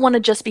diverse, I don't want to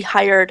just be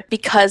hired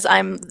because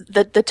I'm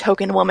the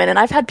token woman. And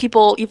I've had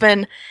people,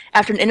 even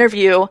after an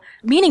interview,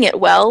 meaning it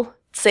well,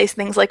 say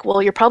things like,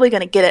 well, you're probably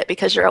going to get it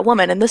because you're a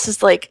woman. And this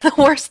is like the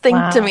worst thing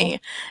to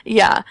me.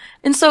 Yeah.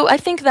 And so I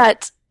think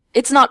that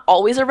it's not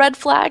always a red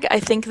flag. I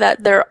think that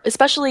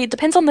especially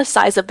depends on the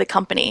size of the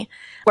company.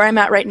 Where I'm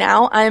at right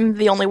now, I'm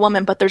the only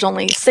woman, but there's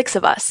only 6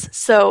 of us.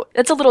 So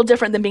it's a little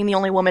different than being the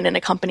only woman in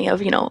a company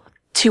of,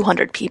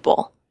 200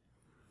 people.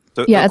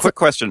 So a quick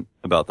question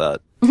about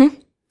that. Mm-hmm.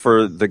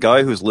 For the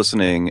guy who's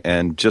listening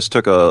and just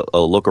took a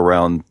look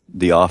around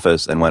the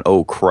office and went,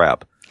 oh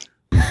crap.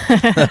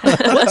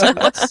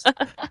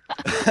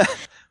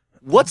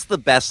 What's the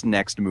best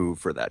next move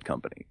for that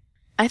company?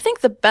 I think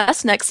the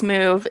best next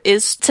move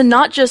is to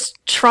not just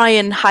try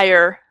and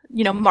hire,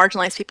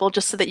 marginalized people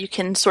just so that you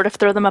can sort of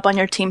throw them up on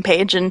your team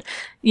page and,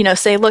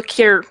 say, look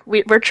here,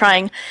 we're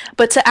trying,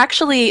 but to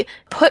actually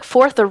put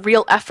forth a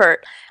real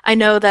effort. I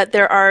know that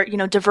there are,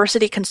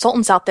 diversity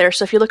consultants out there.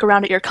 So if you look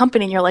around at your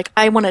company and you're like,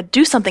 I want to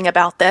do something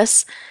about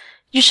this,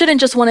 you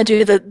shouldn't just want to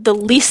do the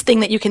least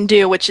thing that you can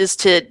do, which is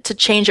to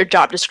change your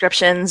job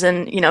descriptions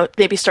and,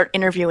 maybe start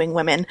interviewing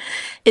women.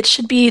 It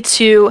should be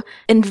to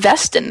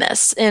invest in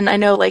this. And I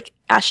know like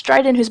Ash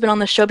Dryden, who's been on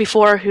the show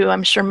before, who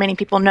I'm sure many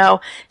people know,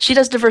 she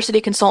does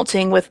diversity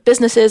consulting with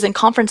businesses and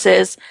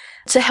conferences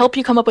to help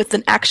you come up with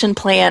an action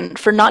plan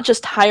for not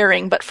just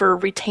hiring, but for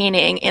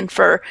retaining and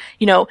for,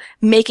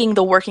 making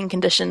the working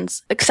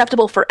conditions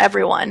acceptable for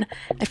everyone.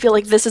 I feel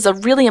like this is a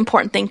really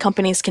important thing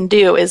companies can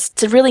do, is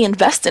to really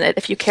invest in it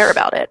if you care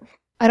about it.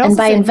 And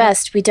by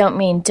invest, we don't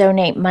mean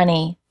donate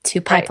money to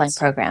pipeline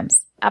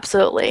programs.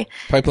 Absolutely.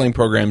 Pipeline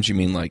programs, you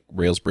mean like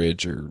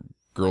Railsbridge or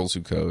Girls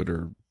Who Code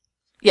or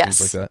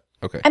things like that?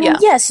 Okay. I mean,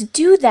 yes,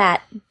 do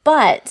that,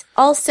 but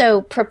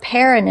also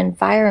prepare an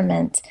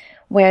environment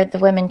where the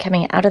women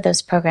coming out of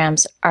those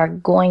programs are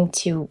going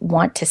to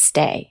want to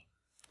stay.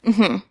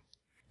 Mm-hmm.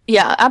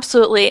 Yeah,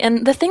 absolutely.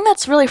 And the thing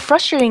that's really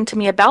frustrating to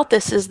me about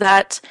this is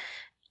that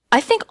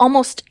I think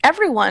almost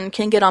everyone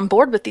can get on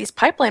board with these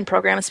pipeline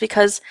programs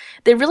because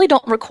they really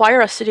don't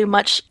require us to do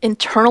much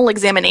internal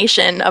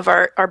examination of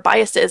our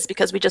biases,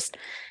 because we just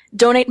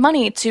donate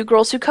money to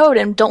Girls Who Code,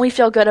 and don't we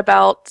feel good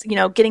about,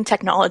 getting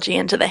technology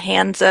into the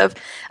hands of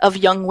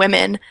young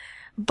women.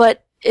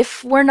 But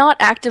if we're not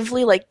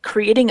actively like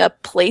creating a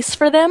place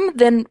for them,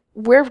 then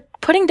we're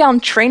putting down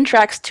train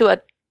tracks to a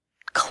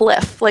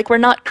cliff. Like we're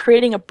not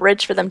creating a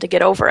bridge for them to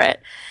get over it.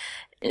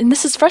 And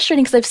this is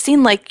frustrating because I've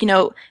seen like,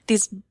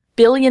 these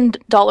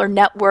billion-dollar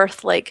net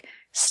worth like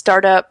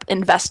startup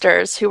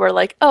investors who are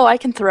like, oh, I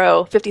can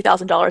throw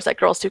 $50,000 at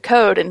Girls Who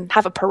Code and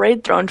have a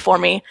parade thrown for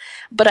me.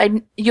 But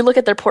you look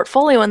at their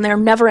portfolio and they're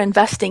never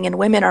investing in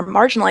women or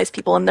marginalized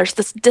people. And there's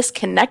this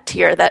disconnect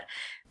here that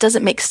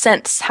doesn't make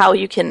sense how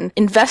you can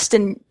invest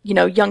in,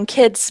 young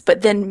kids,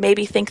 but then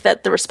maybe think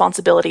that the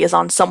responsibility is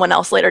on someone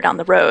else later down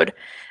the road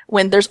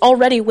when there's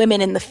already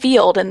women in the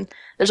field and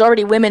there's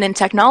already women in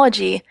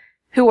technology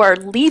who are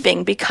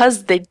leaving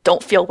because they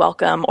don't feel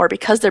welcome or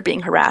because they're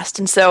being harassed.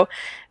 And so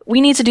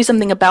we need to do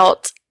something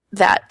about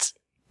that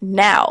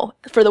now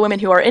for the women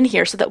who are in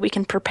here so that we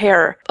can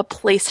prepare a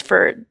place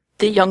for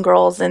the young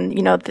girls and,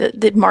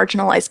 the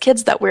marginalized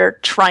kids that we're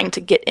trying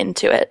to get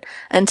into it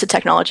and to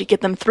technology,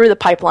 get them through the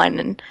pipeline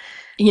and,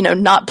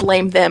 not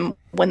blame them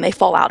when they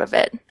fall out of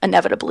it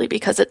inevitably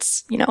because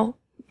it's,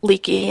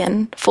 leaky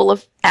and full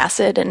of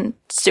acid and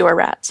sewer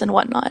rats and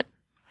whatnot.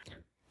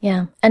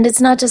 Yeah. And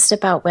it's not just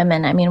about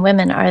women. I mean,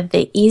 women are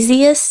the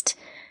easiest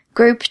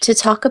group to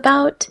talk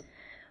about,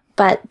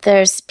 but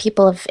there's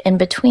people of in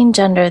between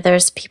gender,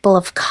 there's people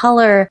of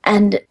color,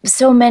 and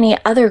so many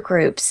other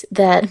groups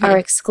that are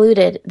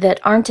excluded, that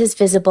aren't as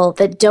visible,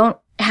 that don't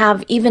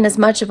have even as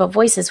much of a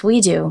voice as we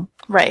do.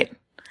 Right.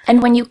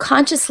 And when you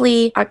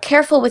consciously are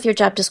careful with your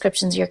job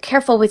descriptions, you're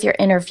careful with your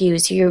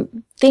interviews, you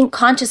think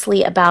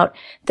consciously about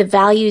the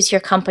values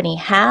your company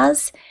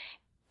has,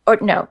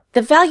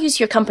 the values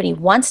your company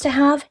wants to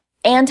have,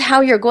 and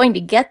how you're going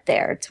to get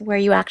there to where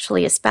you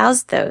actually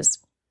espouse those.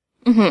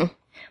 Mm-hmm.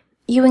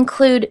 You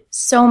include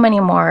so many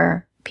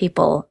more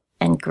people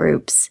and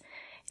groups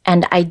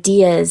and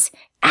ideas,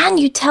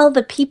 and you tell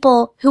the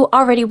people who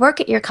already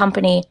work at your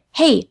company,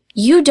 hey,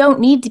 you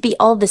don't need to be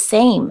all the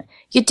same.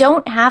 You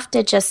don't have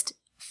to just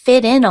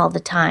fit in all the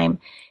time.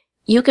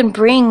 You can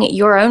bring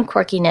your own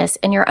quirkiness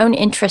and your own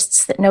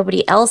interests that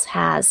nobody else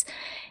has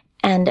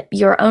and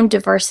your own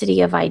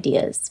diversity of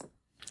ideas.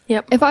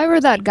 Yep. If I were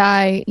that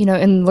guy,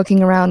 and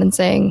looking around and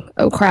saying,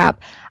 oh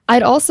crap,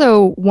 I'd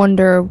also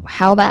wonder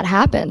how that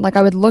happened. Like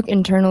I would look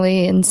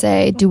internally and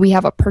say, do we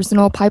have a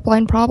personal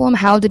pipeline problem?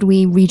 How did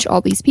we reach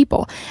all these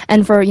people?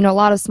 And for, a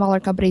lot of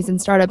smaller companies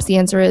and startups, the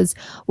answer is,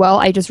 well,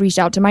 I just reached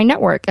out to my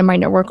network and my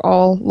network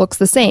all looks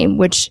the same,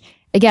 which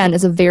again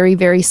is a very,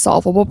 very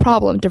solvable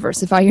problem.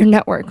 Diversify your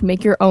network,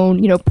 make your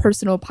own,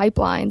 personal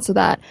pipeline so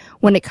that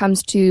when it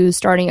comes to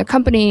starting a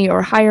company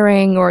or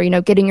hiring or,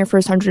 getting your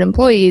first 100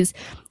 employees,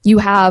 you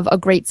have a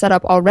great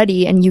setup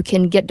already and you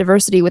can get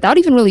diversity without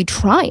even really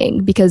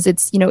trying because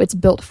it's, it's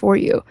built for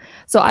you.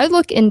 So I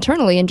look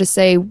internally and just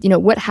say,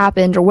 what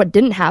happened or what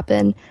didn't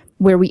happen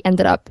where we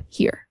ended up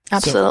here.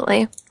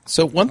 Absolutely.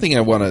 So one thing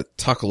I want to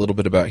talk a little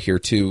bit about here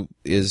too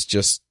is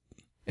just,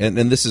 and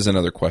this is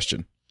another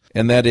question,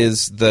 and that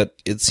is that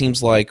it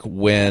seems like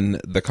when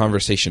the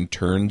conversation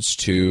turns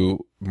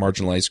to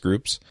marginalized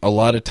groups, a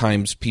lot of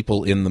times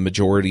people in the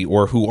majority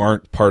or who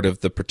aren't part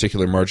of the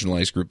particular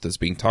marginalized group that's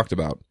being talked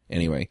about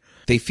anyway,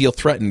 they feel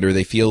threatened or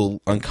they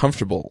feel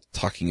uncomfortable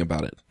talking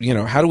about it.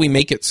 How do we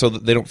make it so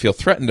that they don't feel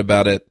threatened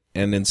about it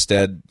and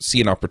instead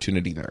see an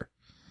opportunity there?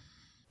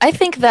 I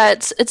think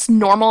that it's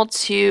normal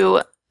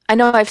I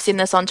know I've seen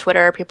this on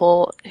Twitter,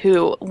 people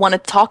who want to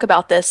talk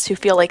about this, who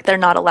feel like they're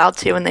not allowed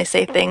to, and they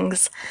say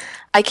things,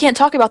 I can't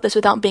talk about this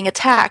without being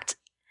attacked.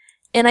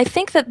 And I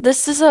think that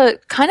this is a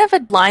kind of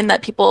a line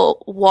that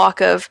people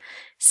walk of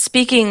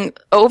speaking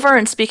over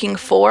and speaking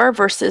for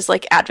versus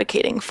like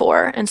advocating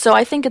for. And so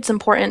I think it's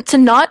important to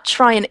not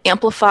try and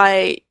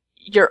amplify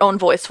your own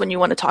voice when you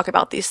want to talk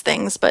about these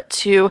things, but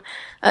to,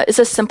 it's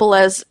as simple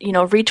as,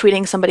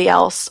 retweeting somebody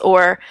else.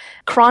 Or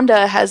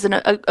Kronda has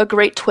a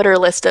great Twitter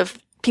list of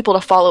people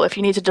to follow if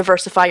you need to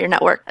diversify your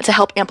network to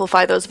help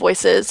amplify those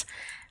voices.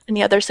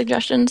 Any other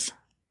suggestions?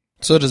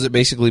 So does it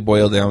basically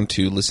boil down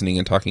to listening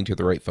and talking to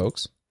the right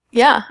folks?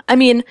 Yeah. I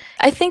mean,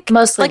 I think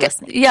mostly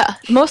listening. Yeah,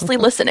 mostly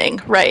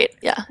listening, right.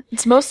 Yeah.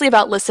 It's mostly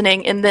about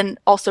listening and then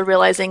also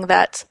realizing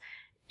that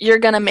you're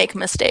going to make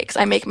mistakes.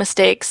 I make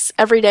mistakes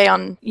every day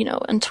on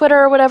Twitter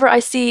or whatever. I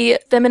see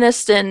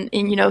feminists and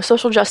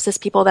social justice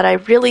people that I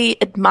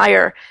really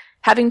admire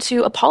having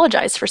to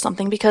apologize for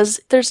something because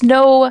there's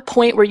no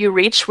point where you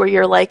reach where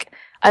you're like,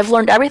 I've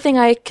learned everything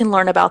I can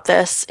learn about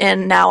this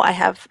and now I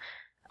have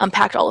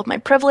unpacked all of my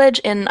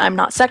privilege and I'm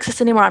not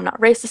sexist anymore, I'm not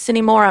racist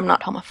anymore, I'm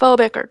not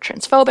homophobic or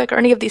transphobic or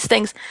any of these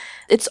things.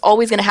 It's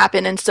always going to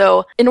happen. And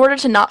so in order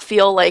to not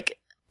feel like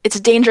it's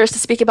dangerous to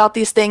speak about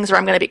these things or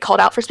I'm going to be called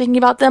out for speaking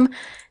about them,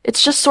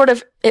 it's just sort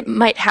of, it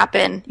might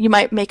happen. You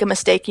might make a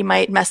mistake, you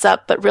might mess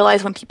up, but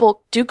realize when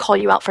people do call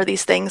you out for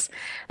these things,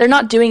 they're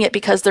not doing it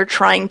because they're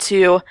trying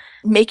to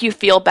make you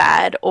feel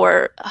bad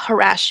or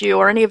harass you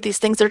or any of these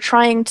things. They're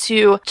trying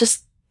to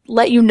just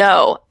let you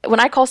know. When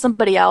I call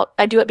somebody out,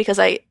 I do it because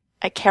I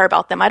care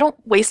about them. I don't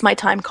waste my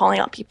time calling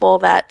out people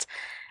that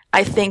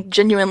I think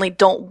genuinely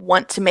don't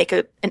want to make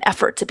an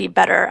effort to be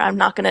better. I'm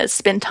not going to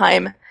spend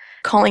time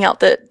calling out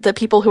the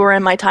people who are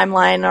in my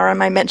timeline or in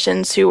my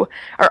mentions who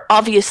are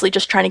obviously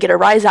just trying to get a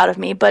rise out of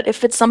me. But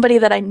if it's somebody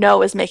that I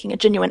know is making a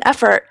genuine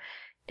effort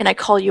and I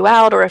call you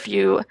out, or if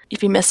you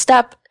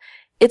misstep,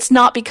 it's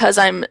not because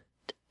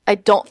I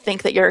don't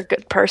think that you're a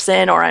good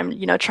person or I'm,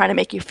 trying to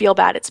make you feel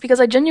bad. It's because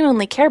I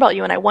genuinely care about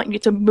you and I want you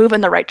to move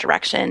in the right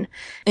direction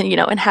and,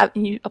 and have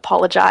you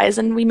apologize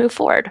and we move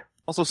forward.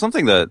 Also,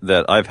 something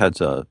that I've had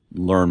to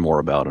learn more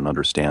about and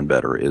understand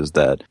better is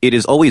that it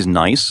is always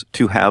nice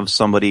to have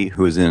somebody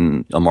who is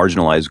in a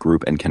marginalized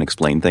group and can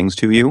explain things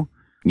to you,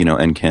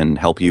 and can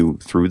help you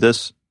through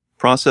this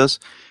process,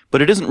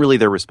 but it isn't really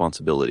their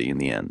responsibility in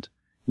the end.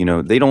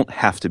 They don't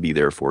have to be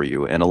there for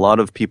you. And a lot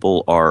of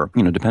people are,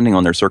 depending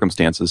on their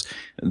circumstances,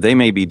 they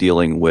may be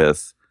dealing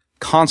with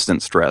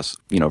constant stress,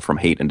 from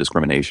hate and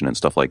discrimination and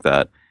stuff like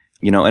that.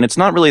 And it's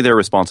not really their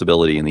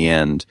responsibility in the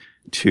end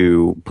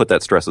to put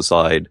that stress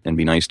aside and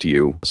be nice to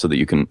you so that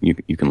you can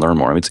learn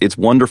more. I mean, it's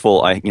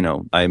wonderful.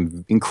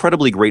 I'm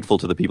incredibly grateful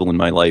to the people in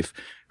my life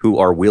who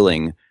are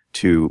willing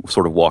to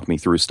sort of walk me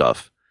through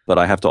stuff, but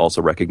I have to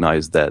also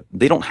recognize that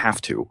they don't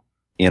have to,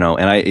 and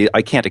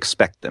I can't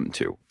expect them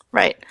to.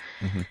 Right.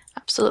 Mm-hmm.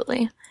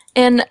 Absolutely.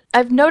 And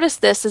I've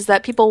noticed this is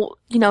that people,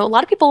 a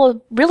lot of people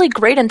have really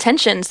great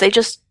intentions. They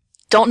just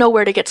don't know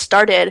where to get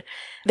started.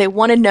 They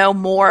want to know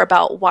more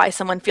about why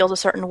someone feels a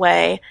certain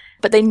way,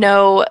 but they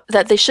know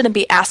that they shouldn't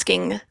be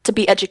asking to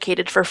be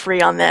educated for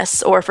free on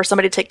this or for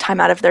somebody to take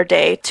time out of their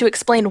day to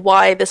explain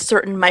why this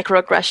certain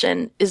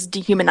microaggression is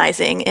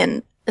dehumanizing,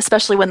 and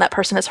especially when that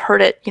person has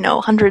heard it,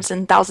 hundreds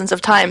and thousands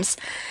of times.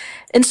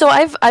 And so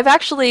I've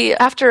actually,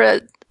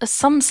 after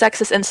some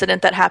sexist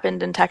incident that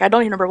happened in tech, I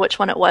don't even remember which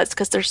one it was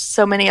because there's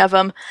so many of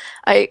them,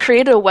 I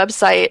created a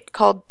website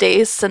called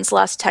Days Since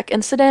Last Tech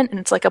Incident, and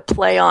it's like a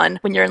play on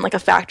when you're in like a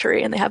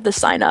factory and they have this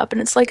sign up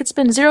and it's like, it's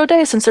been 0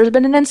 days since there's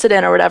been an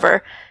incident or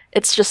whatever.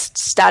 It's just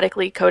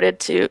statically coded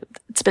to,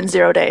 it's been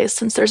 0 days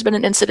since there's been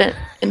an incident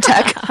in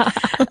tech.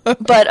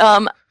 But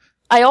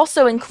I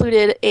also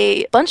included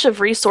a bunch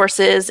of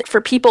resources for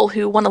people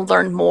who want to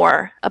learn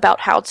more about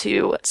how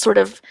to sort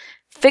of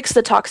fix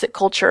the toxic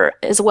culture,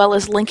 as well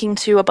as linking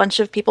to a bunch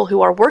of people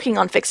who are working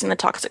on fixing the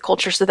toxic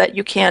culture so that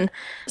you can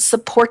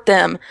support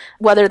them,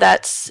 whether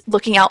that's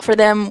looking out for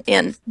them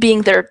and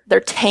being their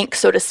tank,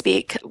 so to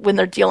speak, when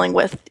they're dealing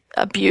with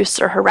abuse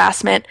or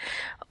harassment,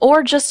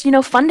 or just,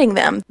 funding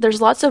them.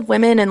 There's lots of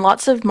women and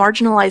lots of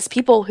marginalized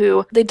people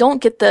who they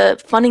don't get the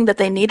funding that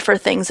they need for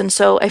things. And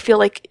so I feel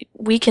like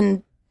we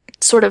can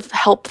sort of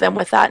help them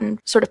with that and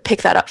sort of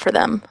pick that up for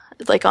them,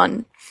 like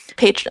on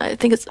I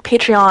think it's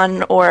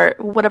Patreon or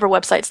whatever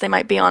websites they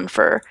might be on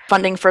for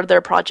funding for their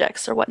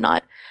projects or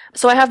whatnot.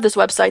 So I have this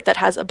website that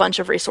has a bunch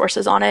of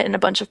resources on it and a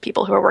bunch of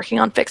people who are working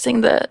on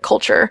fixing the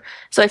culture.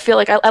 So I feel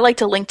like I like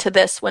to link to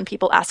this when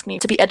people ask me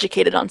to be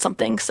educated on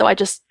something. So I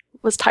just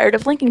was tired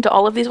of linking to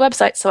all of these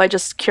websites. So I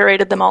just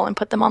curated them all and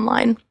put them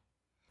online.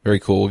 Very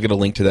cool. We'll get a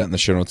link to that in the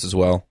show notes as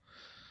well.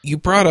 You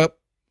brought up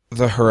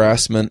the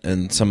harassment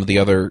and some of the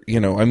other,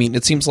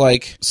 it seems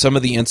like some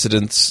of the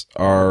incidents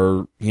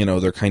are,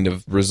 they're kind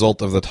of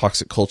result of the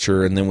toxic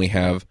culture. And then we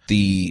have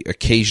the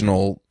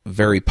occasional,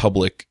 very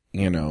public,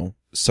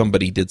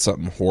 somebody did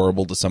something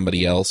horrible to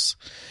somebody else.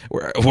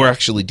 We're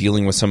actually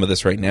dealing with some of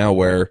this right now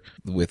where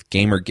with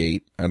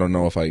Gamergate, I don't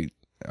know if I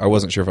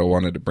wasn't sure if I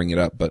wanted to bring it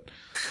up, but,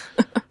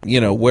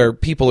 where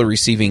people are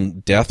receiving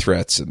death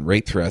threats and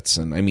rape threats.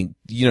 And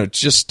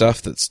just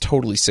stuff that's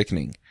totally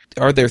sickening.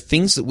 Are there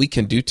things that we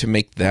can do to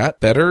make that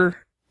better?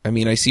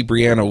 I see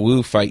Brianna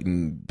Wu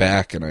fighting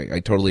back, and I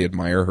totally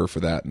admire her for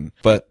that.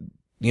 But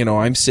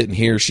I'm sitting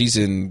here, she's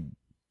in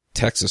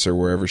Texas or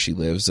wherever she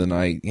lives, and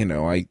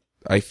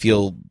I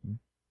feel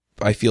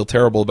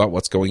terrible about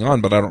what's going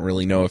on, but I don't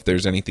really know if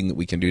there's anything that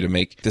we can do to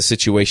make the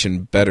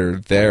situation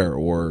better there,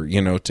 or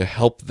to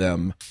help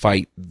them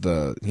fight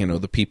the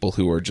people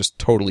who are just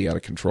totally out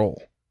of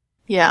control.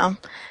 Yeah.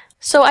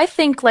 So I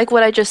think, like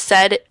what I just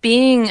said,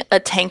 being a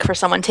tank for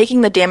someone,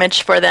 taking the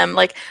damage for them,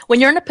 like when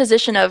you're in a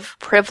position of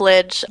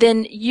privilege,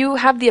 then you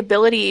have the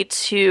ability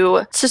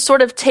to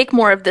sort of take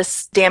more of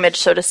this damage,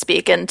 so to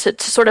speak, and to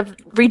sort of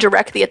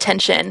redirect the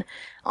attention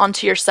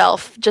onto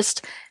yourself.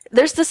 Just,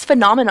 there's this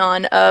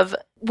phenomenon of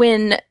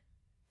when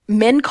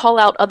men call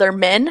out other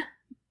men,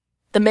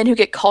 the men who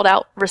get called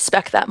out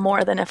respect that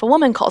more than if a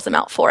woman calls them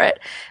out for it.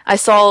 I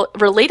saw,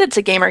 related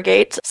to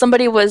Gamergate,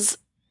 somebody was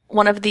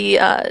one of the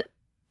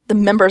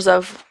members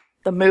of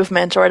the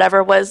movement or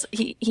whatever was,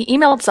 he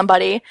emailed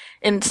somebody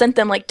and sent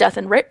them like death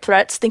and rape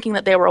threats thinking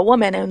that they were a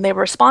woman, and they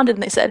responded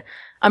and they said,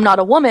 "I'm not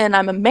a woman,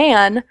 I'm a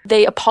man."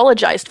 They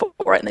apologized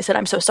for it and they said,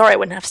 "I'm so sorry, I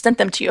wouldn't have sent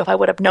them to you if I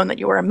would have known that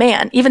you were a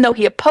man," even though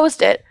he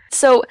opposed it.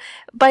 So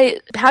by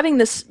having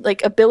this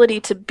like ability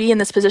to be in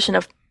this position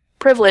of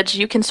privilege,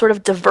 you can sort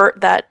of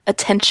divert that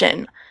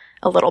attention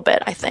a little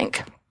bit, I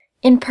think.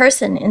 In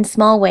person, in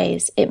small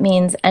ways, it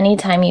means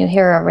anytime you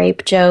hear a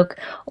rape joke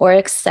or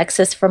a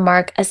sexist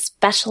remark,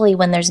 especially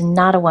when there's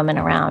not a woman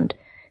around,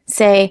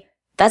 say,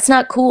 "That's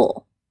not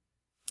cool."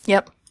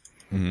 Yep.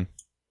 Mm-hmm.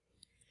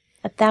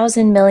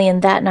 1,000 million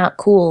that not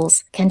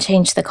cools can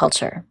change the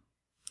culture.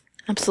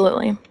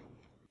 Absolutely.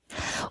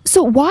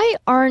 So why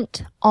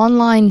aren't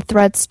online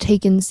threats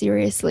taken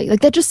seriously? Like,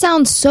 that just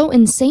sounds so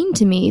insane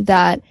to me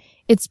that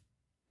it's,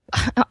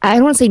 I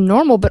don't want to say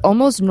normal, but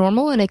almost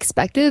normal and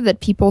expected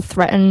that people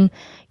threaten,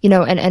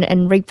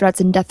 and rape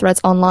threats and death threats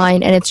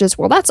online. And it's just,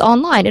 well, that's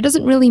online. It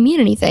doesn't really mean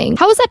anything.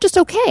 How is that just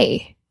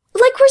okay?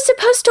 Like we're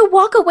supposed to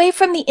walk away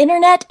from the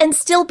internet and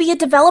still be a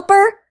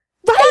developer?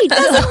 Right,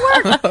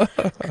 doesn't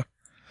work.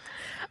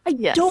 I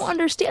don't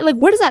understand. Like,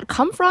 where does that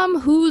come from?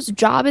 Whose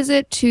job is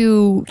it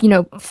to,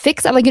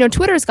 fix that? Like,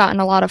 Twitter's gotten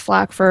a lot of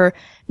flack for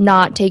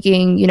not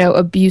taking,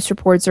 abuse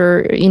reports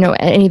or,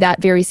 any of that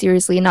very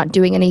seriously and not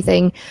doing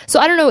anything. So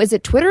I don't know, is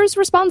it Twitter's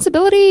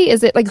responsibility?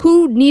 Is it, like,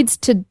 who needs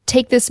to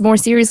take this more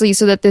seriously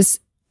so that this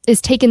is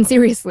taken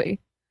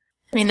seriously?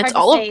 I mean, it's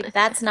all of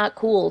that's not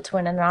cool to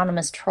an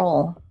anonymous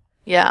troll.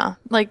 Yeah,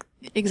 like,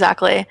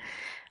 exactly.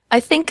 I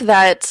think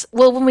that,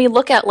 when we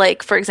look at,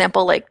 like, for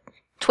example, like,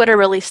 Twitter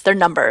released their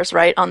numbers,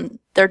 right, on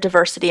their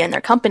diversity in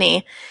their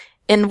company,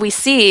 and we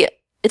see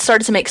it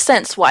started to make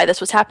sense why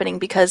this was happening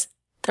because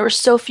there were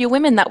so few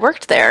women that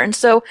worked there, and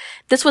so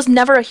this was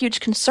never a huge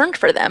concern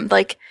for them.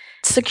 Like,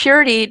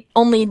 security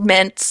only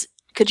meant,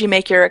 could you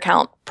make your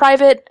account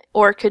private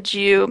or could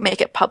you make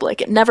it public?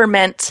 It never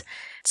meant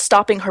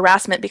stopping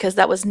harassment because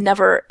that was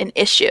never an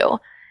issue.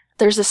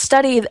 There's a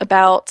study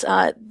about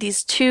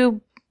these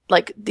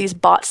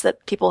bots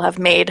that people have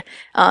made.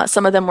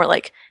 Some of them were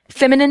like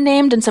feminine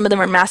named and some of them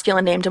were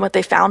masculine named. And what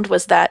they found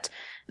was that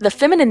the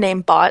feminine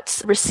name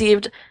bots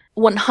received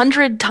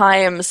 100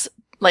 times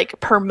like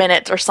per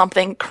minute or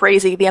something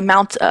crazy the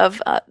amount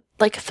of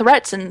like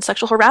threats and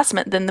sexual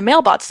harassment than the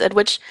male bots did,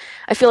 which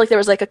I feel like there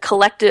was like a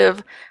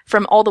collective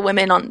from all the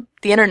women on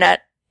the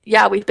internet.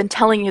 Yeah, we've been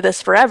telling you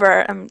this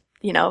forever.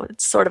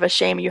 It's sort of a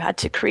shame you had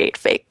to create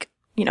fake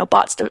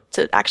bots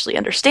to actually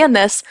understand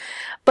this.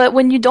 But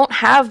when you don't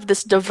have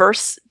this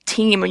diverse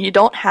team, when you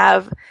don't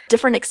have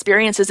different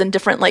experiences and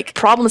different like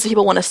problems that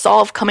people want to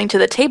solve coming to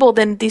the table,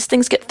 then these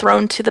things get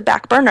thrown to the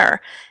back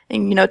burner.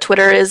 And,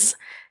 Twitter is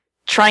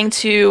trying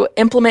to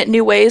implement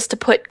new ways to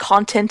put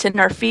content in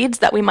our feeds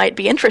that we might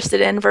be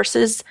interested in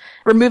versus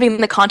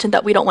removing the content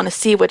that we don't want to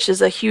see, which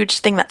is a huge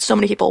thing that so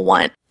many people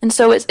want. And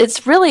so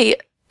it's really,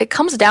 it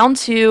comes down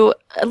to,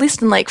 at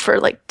least in like for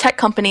like tech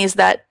companies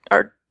that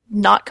are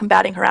not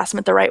combating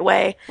harassment the right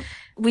way,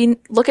 we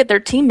look at their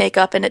team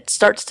makeup and it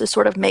starts to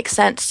sort of make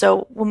sense.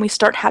 So when we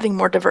start having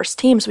more diverse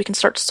teams, we can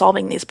start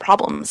solving these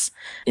problems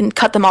and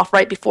cut them off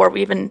right before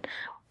we even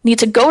need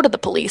to go to the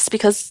police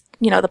because,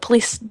 the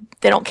police,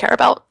 they don't care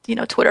about,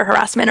 Twitter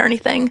harassment or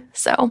anything.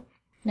 So.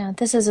 No,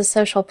 this is a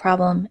social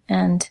problem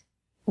and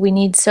we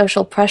need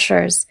social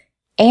pressures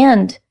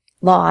and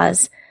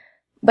laws,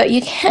 but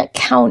you can't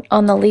count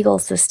on the legal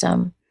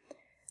system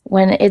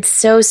when it's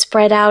so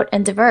spread out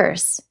and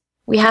diverse.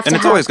 We have to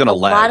it's always going to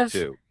lag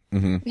too.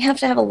 Mm-hmm. We have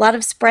to have a lot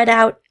of spread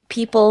out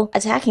people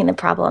attacking the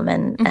problem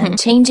and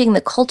changing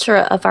the culture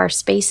of our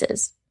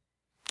spaces.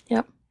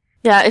 Yep.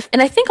 Yeah.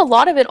 And I think a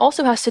lot of it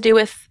also has to do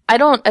with, I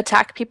don't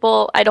attack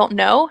people I don't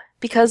know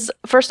because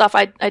first off,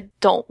 I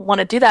don't want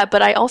to do that.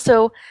 But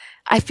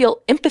I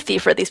feel empathy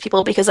for these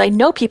people because I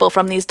know people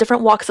from these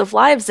different walks of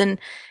lives. And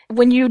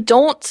when you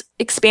don't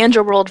expand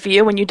your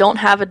worldview, when you don't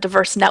have a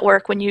diverse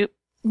network, when you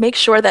make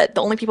sure that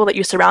the only people that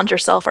you surround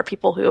yourself are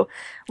people who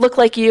look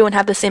like you and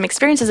have the same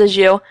experiences as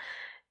you,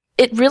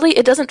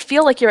 it doesn't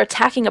feel like you're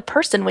attacking a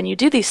person when you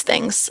do these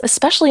things,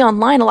 especially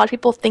online. A lot of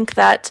people think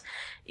that,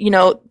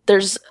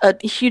 there's a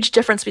huge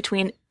difference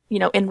between,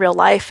 in real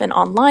life and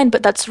online,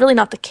 but that's really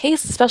not the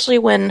case, especially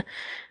when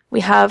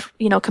we have,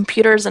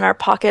 computers in our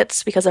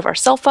pockets because of our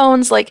cell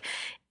phones. Like,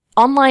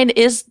 online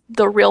is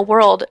the real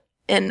world.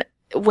 And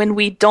when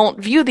we don't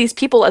view these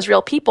people as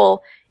real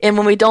people, and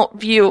when we don't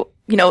view,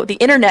 the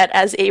internet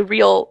as a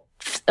real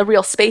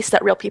space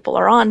that real people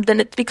are on, then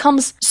it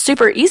becomes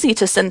super easy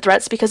to send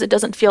threats because it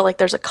doesn't feel like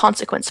there's a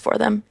consequence for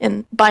them.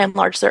 And by and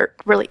large, there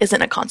really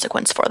isn't a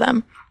consequence for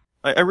them.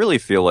 I really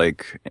feel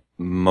like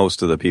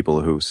most of the people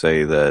who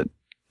say that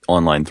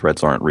online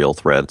threats aren't real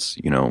threats,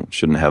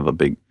 shouldn't have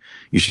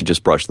you should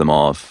just brush them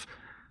off.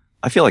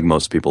 I feel like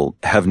most people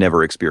have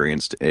never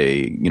experienced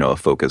a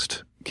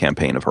focused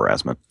campaign of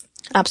harassment.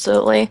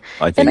 Absolutely.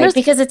 I think right,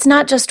 because it's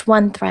not just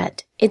one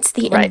threat. It's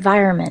the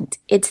environment.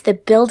 It's the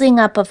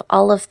building up of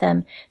all of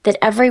them that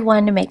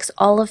everyone makes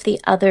all of the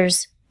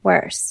others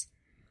worse.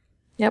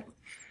 Yep.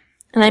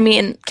 And I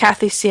mean,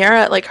 Kathy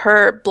Sierra, like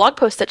her blog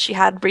post that she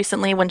had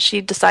recently when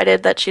she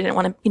decided that she didn't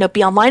want to,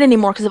 be online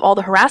anymore because of all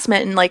the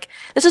harassment. And like,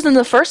 this isn't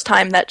the first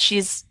time that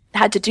she's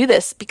had to do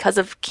this because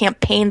of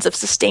campaigns of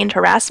sustained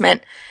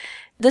harassment.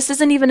 This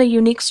isn't even a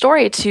unique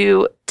story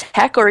to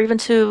tech or even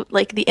to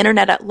like the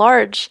internet at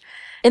large.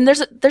 And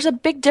there's a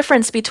big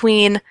difference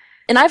between,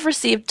 and I've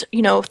received,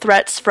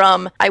 threats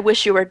from, I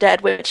wish you were dead,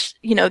 which,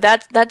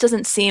 that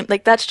doesn't seem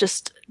like,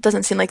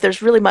 doesn't seem like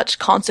there's really much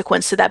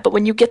consequence to that. But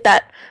when you get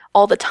that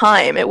all the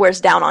time, it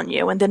wears down on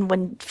you. And then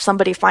when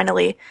somebody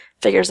finally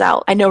figures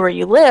out, I know where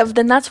you live,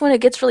 then that's when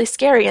it gets really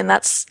scary. And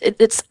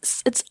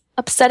it's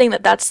upsetting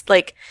that that's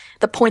like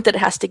the point that it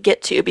has to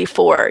get to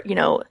before,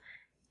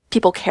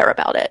 people care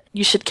about it.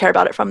 You should care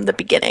about it from the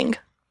beginning.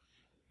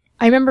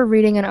 I remember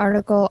reading an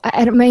article,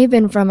 it may have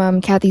been from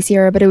Kathy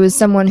Sierra, but it was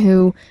someone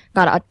who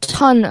got a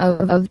ton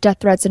of death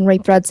threats and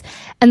rape threats.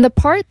 And the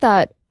part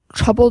that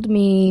troubled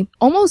me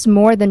almost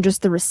more than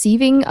just the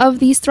receiving of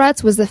these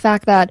threats was the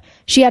fact that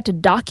she had to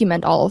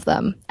document all of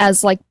them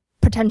as like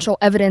potential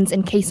evidence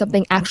in case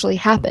something actually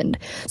happened.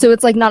 So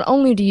it's like not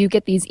only do you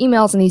get these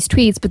emails and these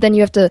tweets, but then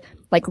you have to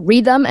like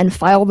read them and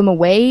file them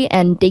away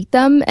and date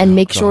them and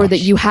make sure that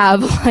you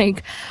have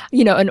like,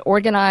 an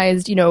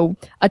organized,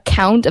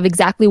 account of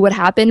exactly what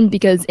happened,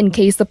 because in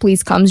case the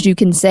police comes, you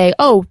can say,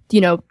 oh,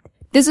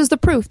 this is the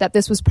proof that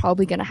this was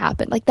probably going to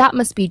happen. Like, that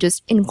must be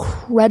just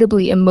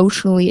incredibly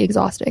emotionally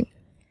exhausting.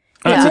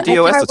 Yeah. It's a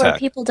DOS attack. Where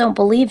people don't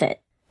believe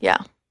it. Yeah.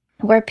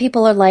 Where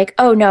people are like,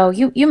 oh no,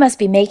 you must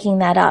be making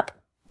that up.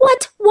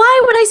 What?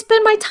 Why would I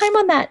spend my time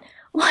on that?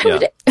 Why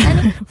would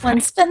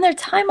anyone spend their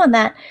time on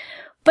that?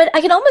 But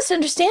I can almost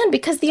understand,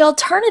 because the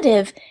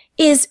alternative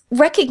is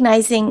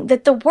recognizing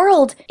that the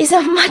world is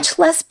a much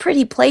less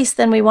pretty place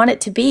than we want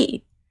it to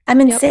be.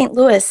 I'm in St.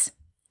 Louis,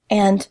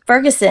 and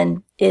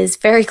Ferguson is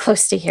very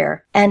close to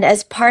here. And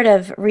as part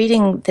of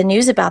reading the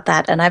news about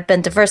that, and I've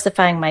been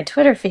diversifying my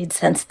Twitter feed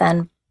since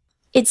then,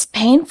 it's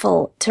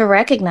painful to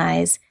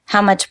recognize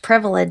how much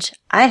privilege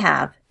I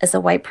have as a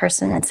white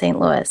person in St.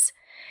 Louis,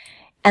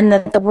 and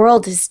that the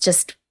world is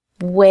just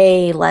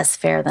way less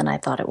fair than I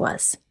thought it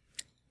was.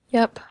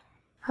 Yep,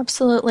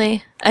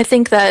 absolutely. I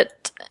think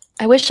that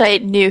I wish I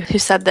knew who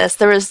said this.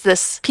 There was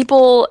this,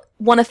 people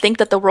want to think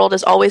that the world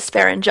is always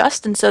fair and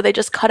just, and so they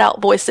just cut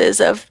out voices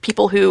of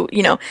people who,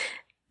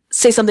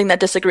 say something that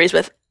disagrees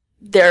with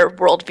their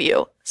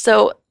worldview.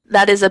 So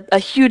that is a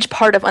huge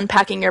part of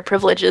unpacking your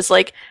privilege, is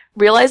like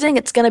realizing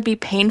it's going to be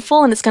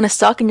painful and it's going to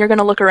suck, and you're going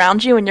to look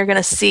around you and you're going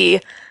to see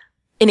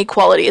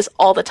inequalities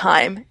all the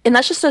time. And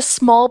that's just a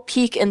small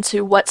peek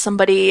into what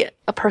somebody,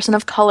 a person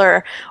of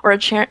color or a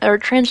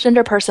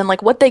transgender person,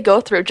 like what they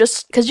go through,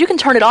 just because you can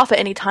turn it off at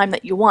any time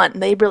that you want,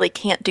 and they really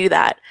can't do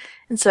that.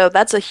 And so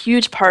that's a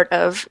huge part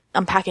of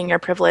unpacking your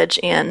privilege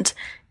and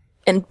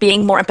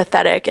being more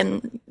empathetic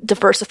and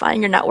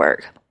diversifying your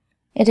network.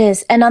 It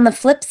is. And on the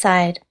flip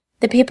side,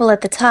 the people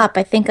at the top,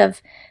 I think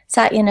of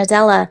Satya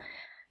Nadella,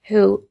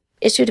 who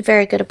issued a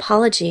very good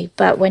apology,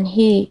 but when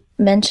he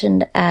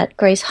mentioned at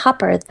Grace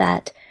Hopper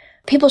that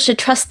people should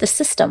trust the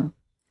system,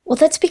 well,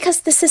 that's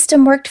because the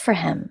system worked for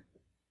him.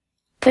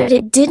 But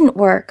it didn't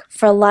work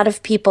for a lot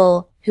of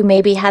people who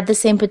maybe had the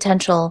same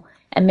potential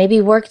and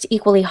maybe worked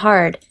equally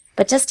hard,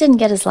 but just didn't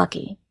get as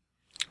lucky.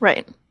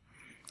 Right.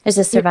 There's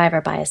a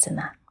survivor bias in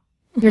that.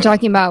 You're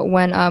talking about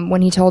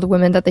when he told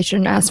women that they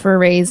shouldn't ask for a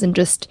raise and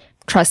just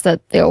trust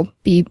that they'll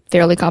be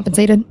fairly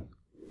compensated?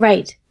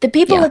 Right. The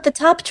people at the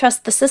top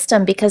trust the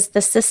system because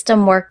the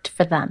system worked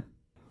for them.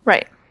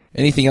 Right.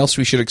 Anything else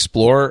we should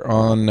explore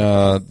on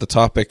the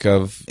topic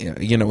of,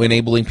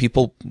 enabling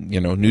people,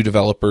 new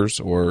developers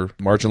or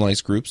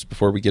marginalized groups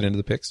before we get into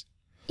the picks?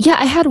 Yeah,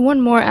 I had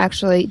one more,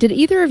 actually. Did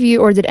either of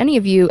you, or did any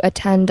of you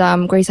attend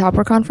Grace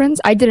Hopper conference?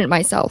 I didn't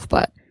myself,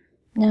 but...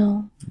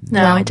 No,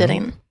 I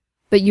didn't.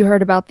 But you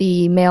heard about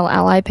the male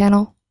ally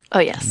panel? Oh,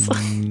 yes.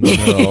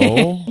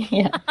 No.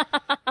 Yeah.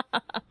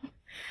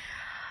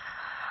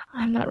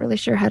 I'm not really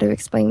sure how to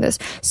explain this.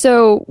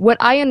 So what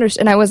I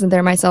understand, and I wasn't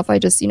there myself, I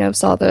just,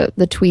 saw the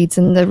tweets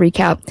and the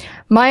recap.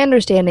 My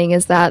understanding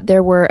is that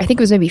there were, I think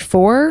it was maybe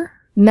 4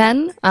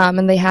 men,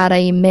 and they had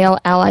a male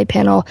ally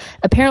panel.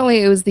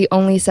 Apparently it was the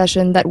only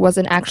session that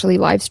wasn't actually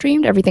live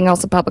streamed. Everything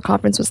else about the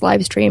conference was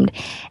live streamed.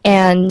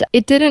 And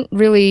it didn't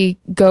really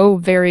go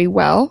very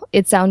well.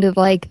 It sounded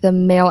like the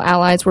male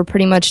allies were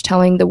pretty much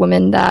telling the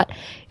women that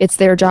it's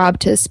their job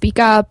to speak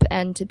up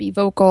and to be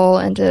vocal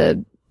and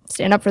to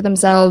stand up for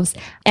themselves.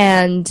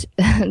 And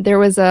there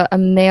was a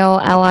male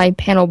ally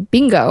panel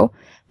bingo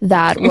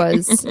that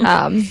was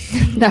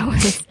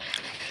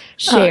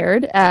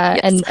shared,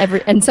 yes.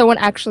 and someone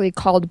actually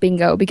called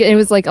bingo because it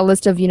was like a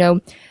list of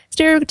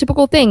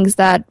stereotypical things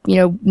that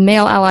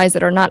male allies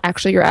that are not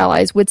actually your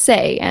allies would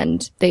say,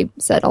 and they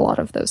said a lot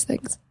of those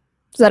things.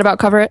 Does that about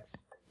cover it?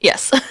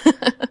 Yes.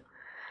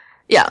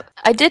 Yeah,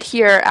 I did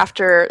hear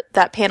after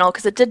that panel,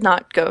 because it did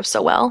not go so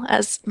well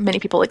as many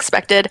people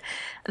expected,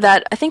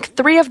 that I think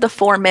 3 of the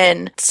 4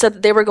 men said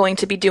that they were going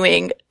to be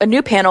doing a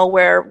new panel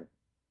where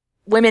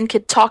women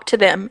could talk to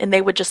them and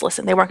they would just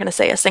listen. They weren't going to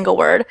say a single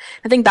word.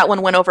 I think that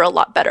one went over a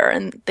lot better,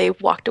 and they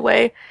walked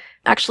away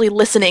actually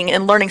listening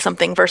and learning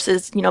something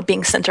versus,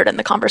 being centered in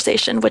the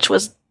conversation, which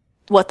was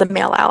what the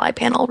male ally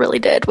panel really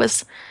did,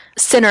 was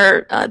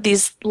center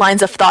these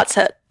lines of thoughts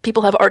that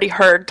people have already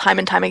heard time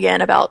and time again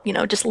about,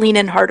 just lean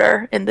in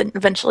harder and then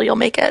eventually you'll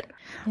make it.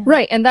 Yeah.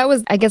 Right. And that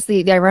was, I guess,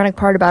 the ironic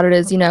part about it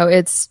is,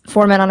 it's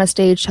 4 men on a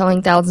stage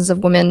telling thousands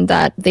of women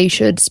that they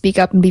should speak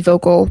up and be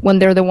vocal when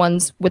they're the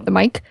ones with the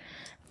mic.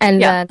 And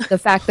then the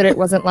fact that it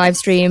wasn't live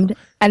streamed,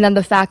 and then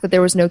the fact that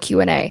there was no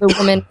Q&A. The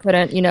women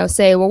couldn't,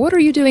 say, well, what are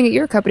you doing at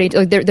your company?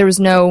 Like, there was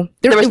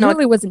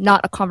really was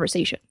not a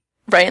conversation.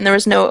 Right, and there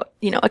was no,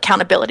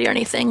 accountability or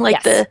anything.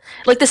 Like the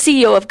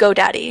CEO of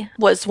GoDaddy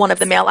was one of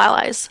the male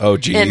allies. Oh,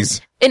 geez.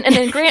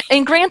 And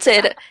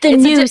granted, the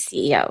new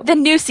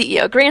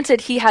CEO.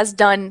 Granted, he has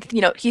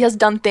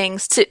done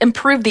things to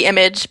improve the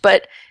image,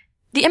 but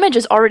the image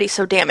is already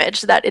so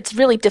damaged that it's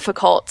really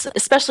difficult,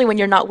 especially when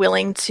you're not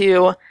willing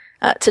to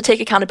take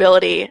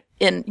accountability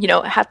and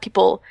have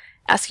people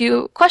ask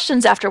you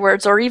questions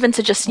afterwards, or even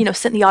to just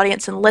sit in the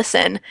audience and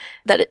listen.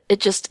 That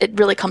it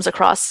really comes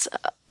across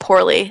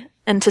poorly.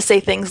 and to say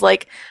things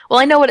like, well,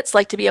 I know what it's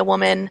like to be a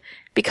woman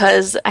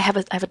because I have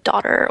a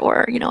daughter,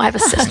 or, I have a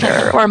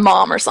sister or a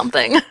mom or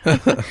something.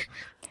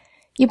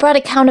 You brought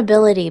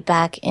accountability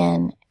back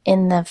in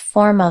the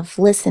form of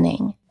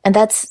listening. And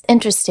that's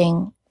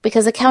interesting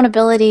because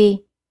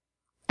accountability,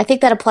 I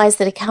think that applies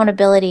that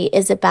accountability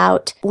is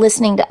about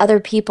listening to other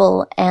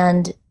people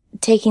and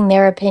taking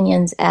their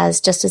opinions as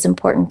just as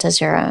important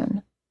as your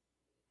own.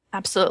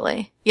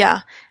 Absolutely.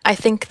 Yeah. I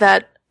think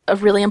that a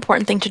really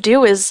important thing to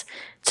do is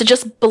to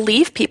just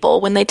believe people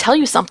when they tell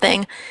you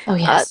something. Oh,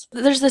 yes.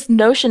 There's this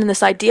notion and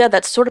this idea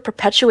that's sort of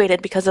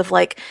perpetuated because of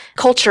like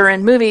culture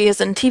and movies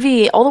and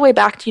TV, all the way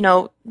back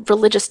to,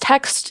 religious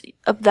text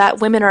of that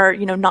women are,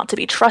 not to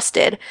be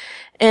trusted.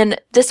 And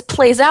this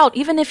plays out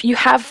even if you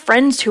have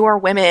friends who are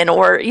women,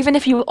 or even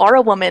if you are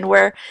a woman,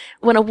 where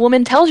when a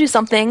woman tells you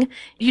something,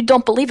 you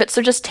don't believe it.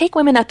 So just take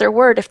women at their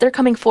word. If they're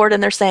coming forward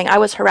and they're saying, I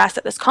was harassed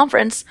at this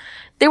conference,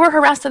 they were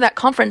harassed at that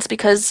conference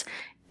because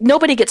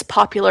nobody gets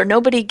popular.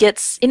 Nobody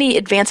gets any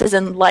advances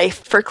in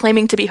life for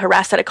claiming to be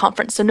harassed at a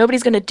conference. So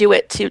nobody's going to do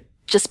it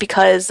just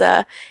because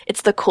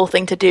it's the cool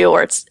thing to do,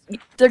 or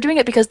they're doing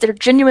it because they're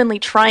genuinely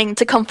trying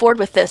to come forward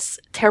with this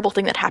terrible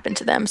thing that happened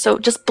to them. So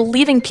just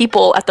believing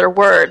people at their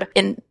word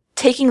and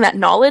taking that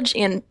knowledge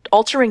and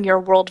altering your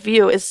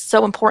worldview is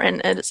so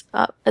important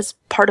as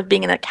part of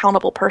being an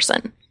accountable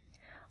person.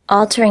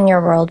 Altering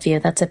your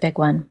worldview, that's a big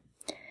one.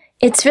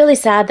 It's really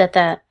sad that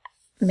the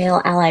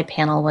male ally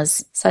panel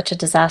was such a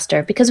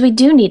disaster, because we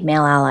do need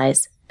male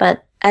allies.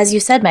 But as you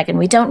said, Meagan,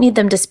 we don't need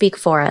them to speak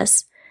for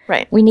us.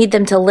 Right. We need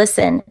them to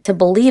listen, to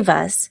believe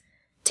us,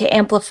 to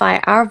amplify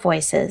our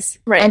voices,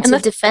 right, and to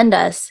defend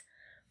us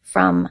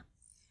from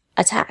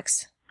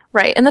attacks.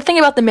 Right. And the thing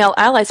about the Male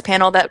Allies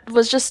panel that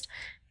was just,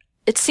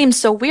 it seems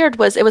so weird,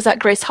 was it was at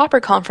Grace Hopper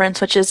Conference,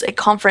 which is a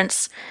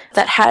conference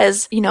that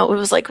has, it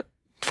was like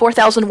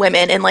 4,000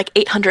 women and like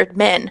 800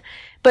 men.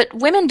 But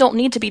women don't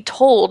need to be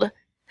told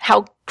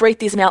how great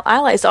these male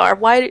allies are.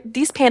 Why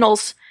these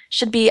panels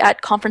should be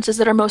at conferences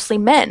that are mostly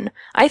men,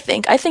 I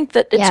think. I think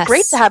that it's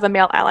great to have a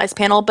male allies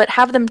panel, but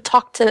have them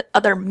talk to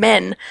other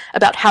men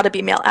about how to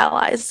be male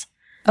allies.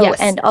 Oh,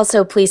 and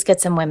also please get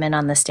some women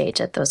on the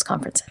stage at those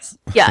conferences.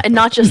 Yeah, and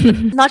not just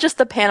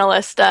the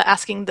panelist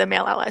asking the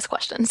male allies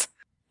questions.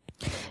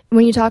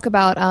 When you talk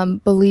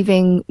about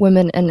believing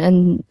women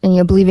and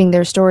believing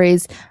their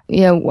stories,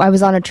 I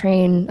was on a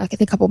train I think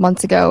a couple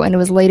months ago, and it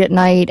was late at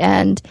night,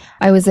 and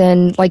I was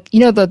in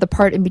the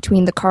part in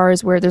between the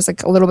cars where there's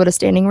like a little bit of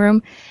standing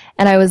room,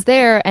 and I was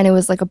there, and it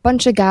was like a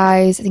bunch of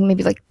guys, I think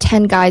maybe like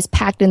 10 guys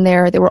packed in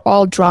there. They were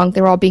all drunk,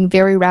 they were all being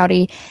very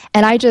rowdy,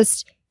 and I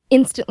just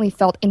instantly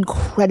felt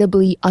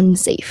incredibly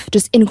unsafe,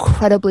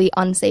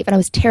 and I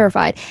was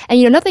terrified.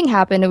 And, nothing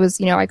happened. It was,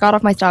 I got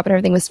off my stop and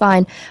everything was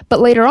fine. But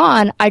later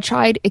on, I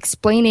tried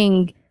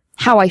explaining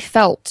how I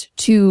felt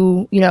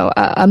to,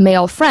 a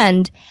male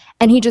friend,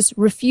 and he just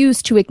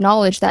refused to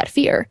acknowledge that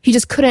fear. He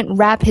just couldn't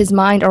wrap his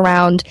mind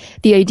around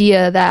the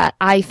idea that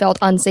I felt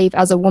unsafe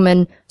as a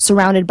woman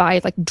surrounded by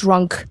like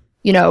drunk,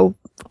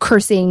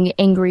 cursing,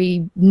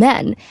 angry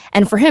men.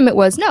 And for him, it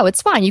was, no,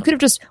 it's fine. You could have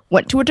just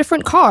went to a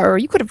different car, or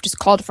you could have just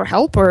called for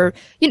help, or,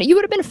 you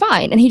would have been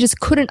fine. And he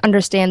just couldn't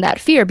understand that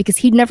fear because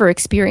he'd never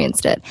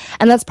experienced it.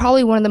 And that's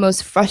probably one of the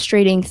most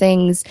frustrating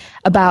things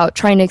about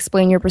trying to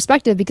explain your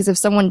perspective, because if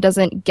someone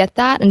doesn't get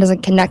that and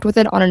doesn't connect with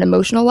it on an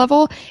emotional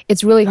level,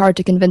 it's really hard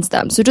to convince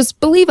them. So just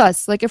believe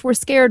us. Like, if we're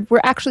scared,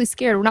 we're actually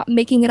scared. We're not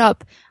making it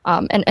up.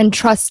 And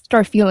trust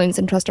our feelings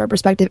and trust our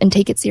perspective and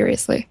take it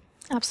seriously.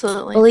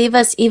 Absolutely. Believe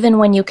us even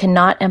when you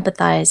cannot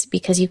empathize,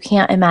 because you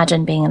can't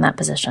imagine being in that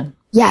position.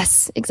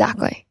 Yes,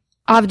 exactly.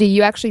 Avdi,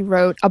 you actually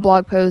wrote a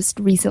blog post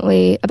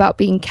recently about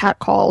being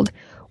catcalled,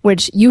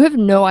 which you have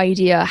no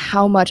idea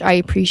how much I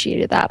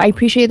appreciated that. I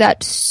appreciate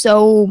that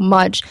so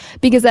much,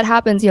 because that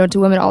happens, to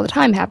women all the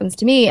time, happens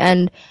to me.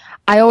 And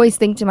I always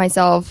think to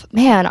myself,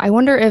 man, I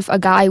wonder if a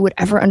guy would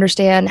ever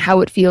understand how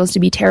it feels to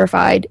be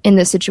terrified in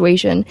this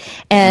situation.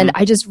 And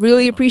I just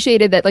really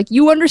appreciated that, like,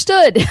 you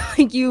understood,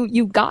 like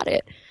you got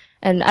it.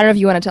 And I don't know if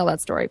you want to tell that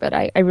story, but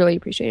I really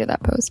appreciated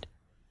that post.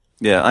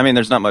 Yeah, I mean,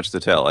 there's not much to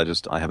tell.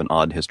 I have an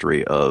odd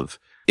history of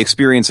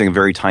experiencing a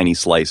very tiny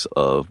slice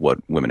of what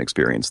women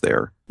experience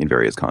there in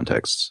various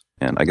contexts.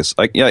 And I guess,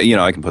 I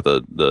can put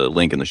the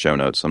link in the show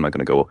notes. So I'm not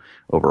going to go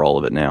over all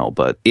of it now,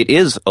 but it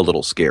is a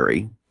little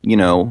scary.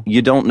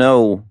 You don't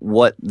know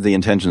what the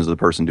intentions of the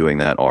person doing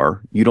that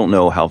are. You don't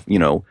know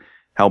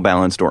how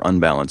balanced or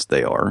unbalanced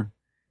they are.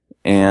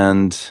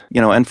 And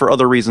for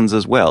other reasons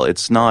as well.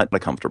 It's not a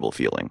comfortable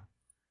feeling.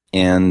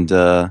 And,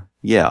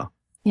 yeah,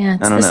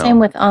 it's the same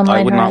with online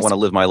I would not harassment. want to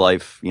live my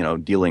life,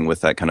 dealing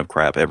with that kind of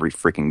crap every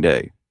freaking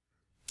day.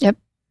 Yep.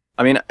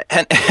 I mean,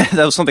 and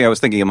that was something I was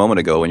thinking a moment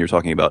ago when you're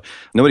talking about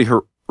nobody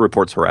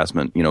reports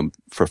harassment,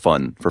 for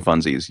fun, for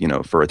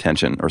funsies, for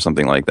attention or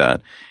something like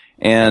that.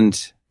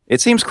 And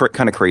it seems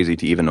kind of crazy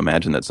to even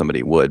imagine that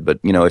somebody would. But,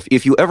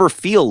 if you ever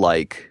feel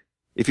like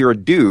if you're a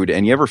dude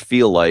and you ever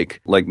feel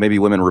like maybe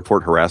women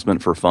report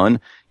harassment for fun,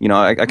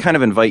 I kind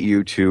of invite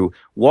you to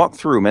walk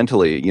through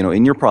mentally,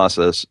 in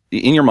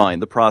your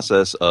mind, the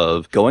process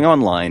of going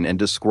online and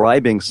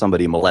describing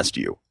somebody molest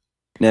you.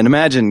 And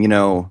imagine,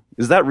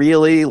 is that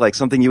really like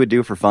something you would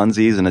do for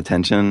funsies and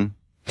attention?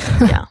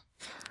 Yeah.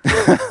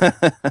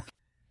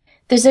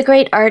 There's a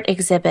great art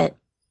exhibit,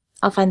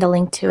 I'll find the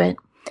link to it,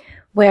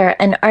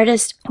 where an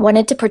artist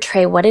wanted to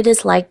portray what it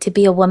is like to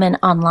be a woman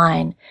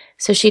online.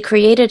 So she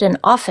created an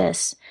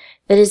office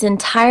that is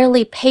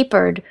entirely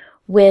papered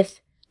with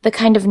the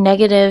kind of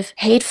negative,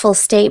 hateful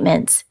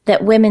statements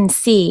that women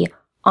see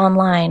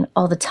online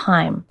all the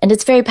time. And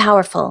it's very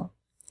powerful.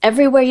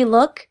 Everywhere you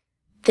look,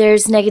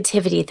 there's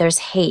negativity, there's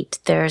hate,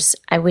 there's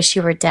I wish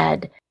you were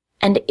dead.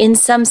 And in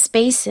some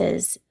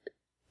spaces,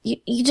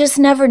 you just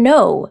never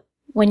know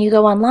when you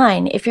go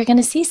online if you're going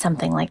to see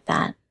something like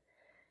that.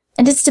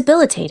 And it's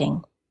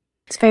debilitating.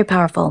 It's a very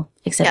powerful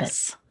exhibit.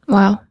 Yes.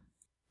 Wow.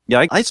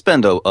 Yeah, I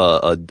spend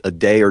a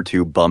day or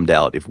two bummed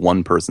out if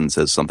one person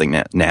says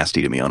something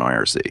nasty to me on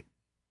IRC.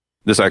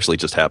 This actually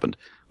just happened.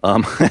 Oh,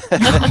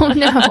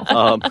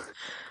 no.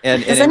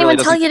 Does anyone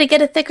tell you to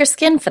get a thicker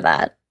skin for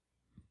that?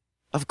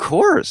 Of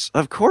course.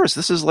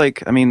 This is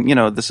like,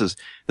 this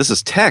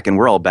is tech, and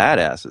we're all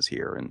badasses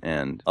here,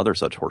 and other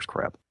such horse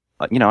crap.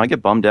 I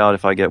get bummed out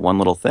if I get one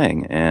little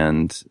thing,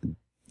 and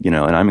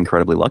I'm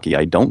incredibly lucky.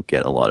 I don't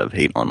get a lot of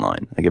hate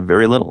online. I get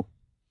very little.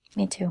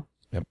 Me too.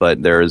 But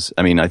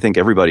I think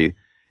everybody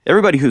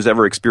who's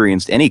ever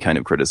experienced any kind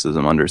of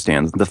criticism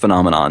understands the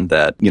phenomenon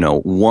that,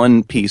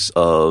 one piece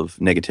of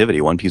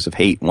negativity, one piece of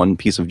hate, one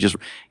piece of just,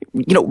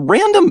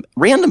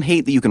 random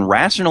hate that you can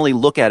rationally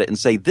look at it and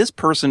say, this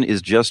person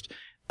is just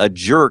a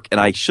jerk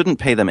and I shouldn't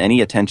pay them any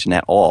attention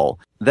at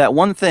all. That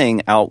one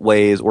thing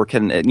outweighs or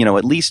can, at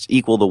least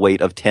equal the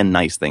weight of 10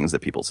 nice things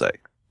that people say.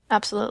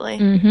 Absolutely.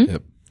 Mm-hmm.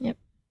 Yep.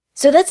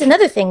 So that's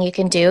another thing you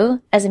can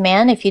do as a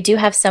man if you do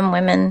have some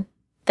women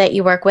that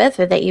you work with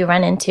or that you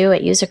run into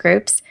at user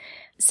groups.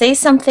 Say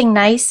something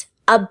nice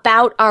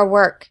about our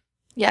work.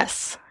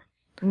 Yes.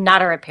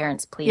 Not our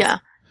appearance, please. Yeah.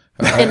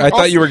 I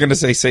thought you were going to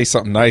say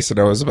something nice, and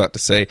I was about to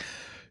say,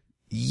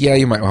 yeah,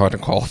 you might want to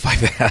qualify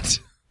that.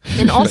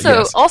 And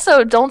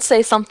also don't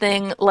say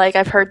something like,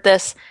 I've heard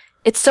this,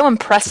 it's so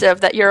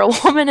impressive that you're a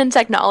woman in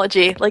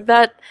technology. Like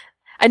that,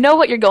 I know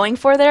what you're going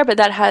for there, but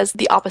that has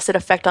the opposite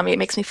effect on me. It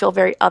makes me feel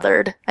very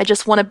othered. I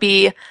just want to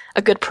be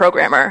a good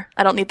programmer.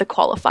 I don't need the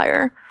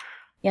qualifier.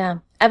 Yeah.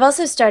 I've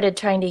also started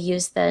trying to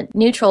use the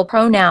neutral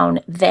pronoun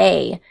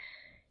they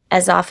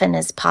as often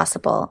as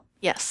possible.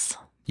 Yes.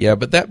 Yeah,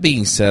 but that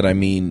being said,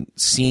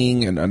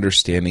 seeing and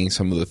understanding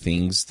some of the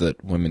things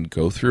that women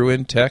go through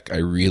in tech, I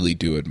really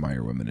do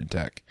admire women in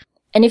tech.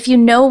 And if you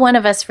know one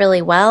of us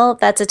really well,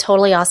 that's a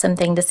totally awesome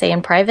thing to say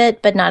in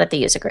private, but not at the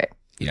user group.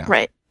 Yeah.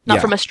 Right. Not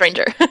from a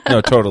stranger.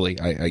 No, totally.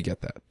 I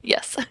get that.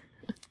 Yes.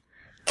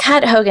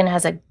 Kat Hogan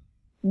has a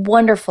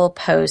wonderful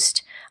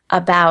post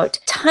about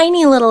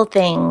tiny little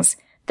things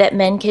that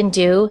men can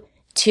do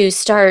to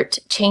start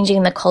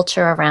changing the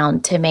culture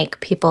around to make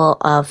people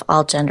of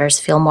all genders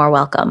feel more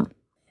welcome.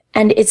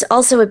 And it's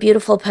also a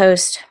beautiful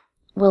post.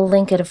 We'll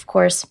link it, of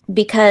course,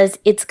 because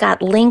it's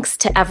got links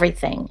to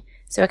everything.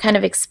 So it kind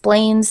of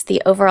explains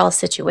the overall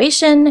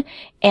situation,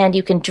 and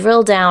you can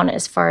drill down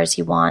as far as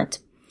you want.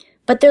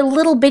 But they're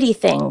little bitty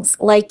things,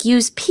 like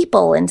use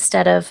people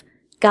instead of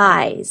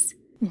guys.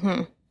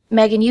 Mm-hmm.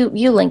 Meagan,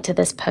 you linked to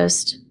this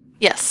post.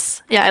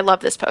 Yes. Yeah, I love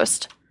this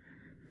post.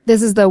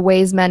 This is the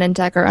ways men in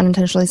tech are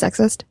unintentionally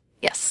sexist.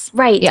 Yes.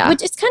 Right. Yeah.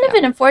 Which is kind of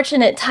an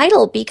unfortunate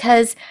title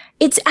because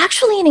it's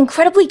actually an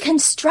incredibly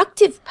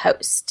constructive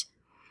post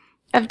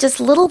of just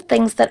little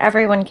things that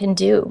everyone can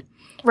do.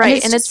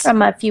 Right. And it's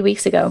from a few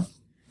weeks ago.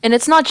 And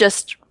it's not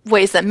just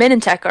ways that men in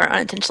tech are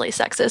unintentionally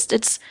sexist.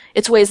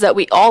 It's ways that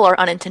we all are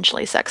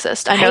unintentionally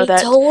sexist. I know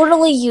that.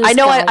 Totally use I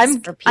know guys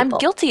for people. I'm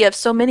guilty of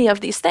so many of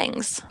these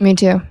things. Me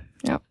too.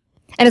 Yeah.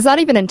 And it's not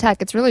even in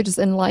tech. It's really just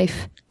in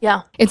life.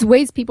 Yeah. It's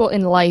ways people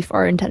in life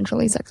are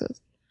intentionally sexist.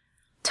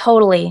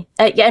 Totally.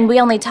 And we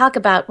only talk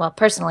about, well,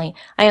 personally,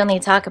 I only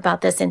talk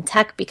about this in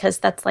tech because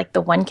that's like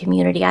the one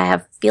community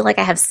feel like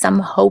I have some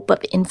hope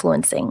of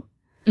influencing.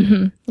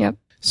 Mm-hmm. Yep.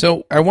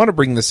 So I want to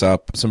bring this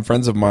up. Some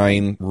friends of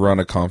mine run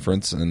a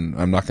conference, and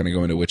I'm not going to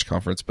go into which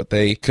conference, but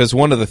because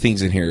one of the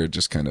things in here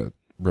just kind of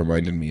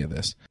reminded me of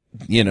this.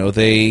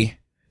 They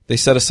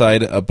set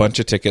aside a bunch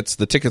of tickets.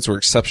 The tickets were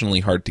exceptionally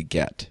hard to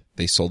get.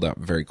 They sold out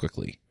very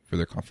quickly for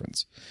their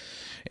conference.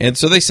 And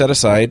so they set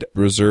aside a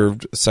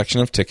reserved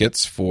section of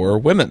tickets for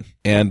women.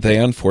 And they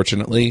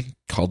unfortunately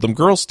called them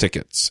girls'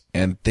 tickets.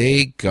 And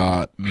they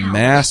got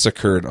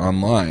massacred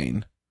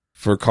online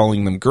for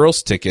calling them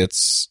girls'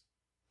 tickets,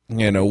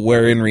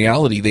 where in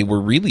reality they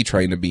were really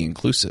trying to be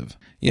inclusive.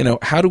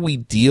 How do we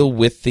deal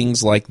with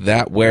things like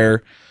that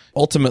where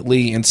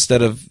ultimately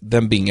instead of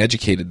them being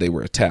educated, they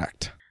were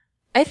attacked?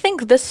 I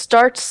think this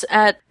starts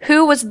at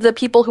who was the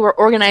people who were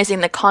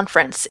organizing the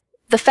conference.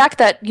 the fact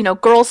that,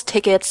 girls'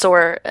 tickets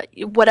or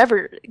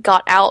whatever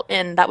got out,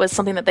 and that was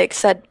something that they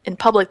said in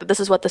public that this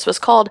is what this was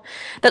called,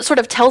 that sort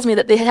of tells me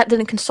that they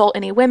didn't consult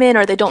any women,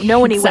 or they don't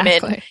know any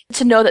women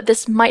to know that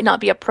this might not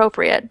be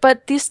appropriate.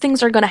 But these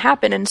things are going to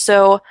happen. And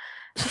so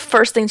the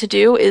first thing to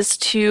do is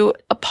to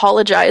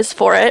apologize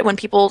for it when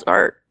people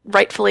are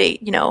rightfully,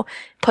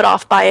 put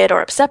off by it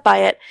or upset by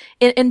it,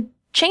 and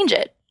change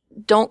it.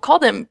 Don't call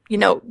them,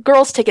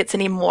 girls' tickets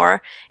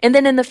anymore. And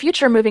then in the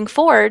future, moving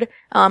forward,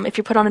 if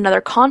you put on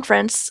another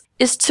conference,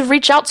 is to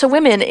reach out to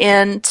women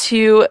and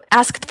to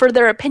ask for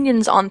their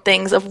opinions on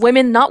things of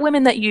women, not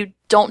women that you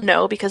don't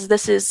know, because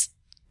this is,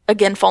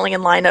 again, falling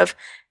in line of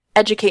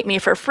educate me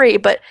for free,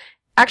 but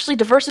actually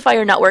diversify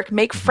your network,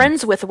 make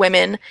friends with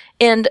women,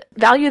 and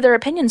value their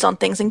opinions on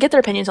things and get their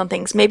opinions on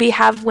things. Maybe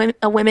have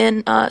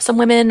some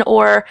women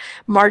or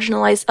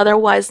otherwise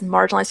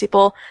marginalized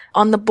people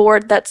on the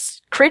board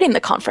that's creating the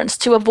conference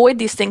to avoid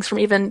these things from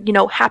even,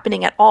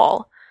 happening at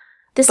all.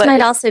 This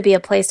might also be a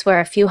place where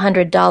a few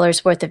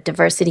 $100s worth of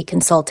diversity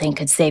consulting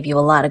could save you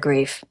a lot of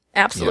grief.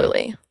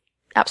 Absolutely. Yeah.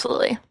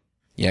 Absolutely.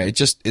 Yeah,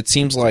 it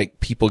seems like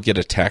people get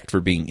attacked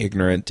for being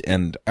ignorant,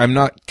 and I'm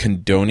not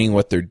condoning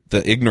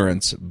the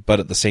ignorance, but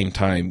at the same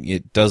time,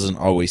 it doesn't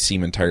always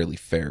seem entirely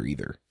fair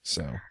either.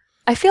 So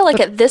I feel like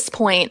at this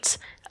point,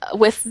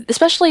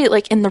 especially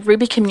like in the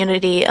Ruby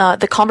community,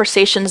 the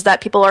conversations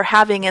that people are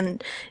having,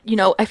 and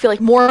I feel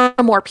like more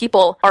and more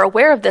people are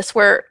aware of this,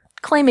 where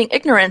claiming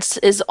ignorance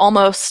is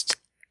almost,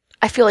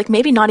 I feel like,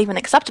 maybe not even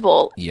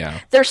acceptable. Yeah,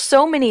 there's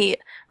so many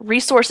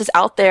resources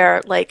out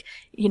there, like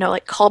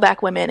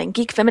Callback Women and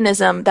Geek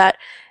Feminism, that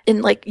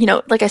like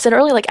I said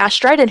earlier, like Ash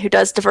Dryden, who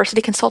does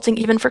diversity consulting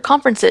even for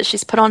conferences.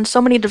 She's put on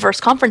so many diverse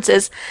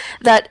conferences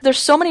that there's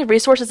so many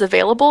resources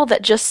available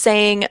that just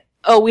saying,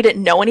 oh, we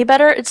didn't know any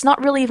better, it's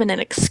not really even an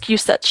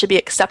excuse that should be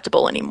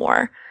acceptable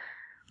anymore.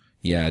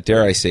 Yeah,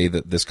 dare I say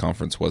that this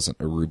conference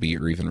wasn't a Ruby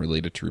or even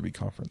related to Ruby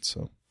conference,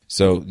 so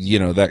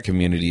that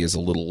community is a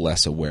little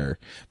less aware.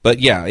 But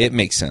yeah, it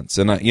makes sense.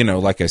 And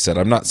like I said,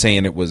 I'm not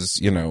saying it was,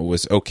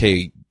 was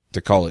okay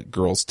to call it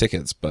girls'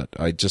 tickets, but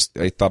I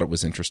thought it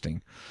was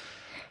interesting.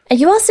 And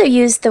you also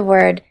used the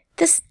word,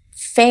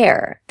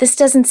 fair. This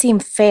doesn't seem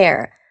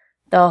fair.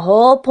 The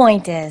whole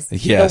point is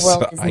the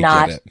world is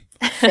not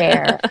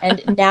fair.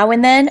 And now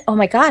and then, oh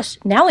my gosh,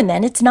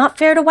 it's not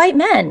fair to white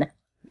men.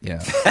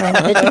 Yeah.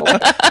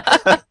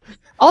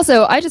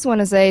 Also, I just want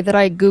to say that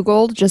I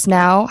Googled just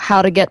now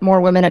how to get more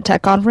women at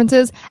tech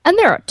conferences, and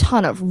there are a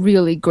ton of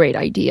really great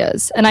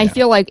ideas. And I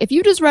feel like if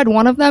you just read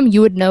one of them,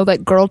 you would know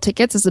that girl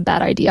tickets is a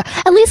bad idea.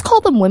 At least call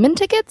them women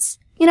tickets,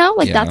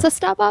 that's a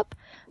step up.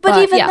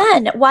 But even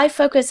then, why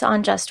focus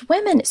on just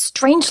women?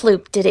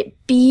 Strangeloop did it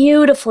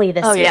beautifully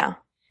this year. Oh, yeah.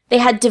 They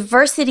had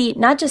diversity,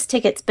 not just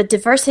tickets, but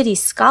diversity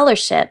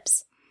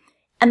scholarships.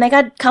 And they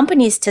got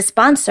companies to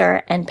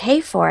sponsor and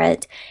pay for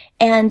it.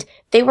 And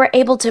they were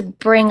able to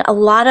bring a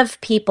lot of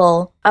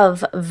people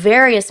of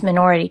various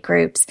minority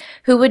groups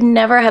who would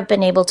never have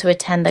been able to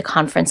attend the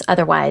conference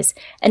otherwise.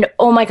 And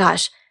oh my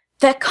gosh,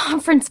 that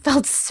conference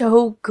felt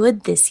so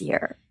good this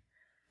year.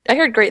 I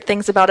heard great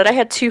things about it. I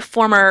had 2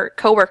 former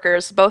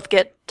coworkers both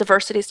get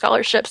diversity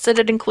scholarships, and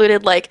it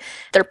included like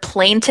their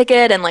plane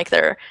ticket and like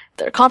their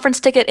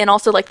conference ticket and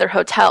also like their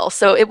hotel.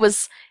 So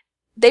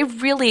they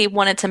really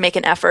wanted to make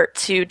an effort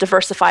to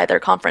diversify their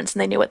conference,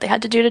 and they knew what they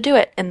had to do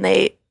it, and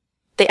they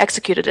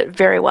executed it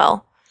very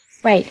well.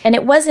 Right. And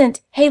it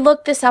wasn't, hey,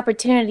 look, this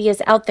opportunity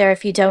is out there.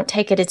 If you don't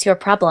take it, it's your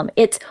problem.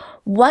 It's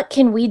what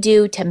can we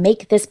do to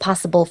make this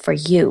possible for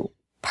you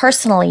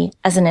personally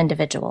as an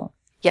individual?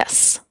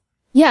 Yes.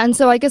 Yeah, and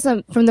so I guess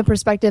from the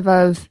perspective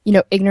of,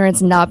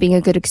 ignorance not being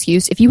a good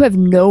excuse, if you have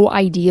no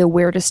idea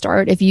where to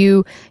start, if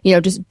you,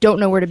 just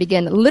don't know where to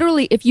begin,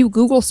 literally, if you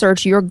Google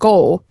search your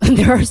goal,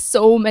 there are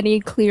so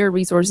many clear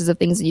resources of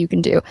things that you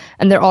can do,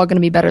 and they're all going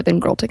to be better than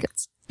girl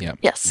tickets. Yeah.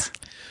 Yes.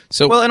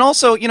 So, well, and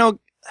also,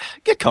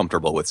 get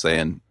comfortable with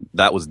saying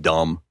that was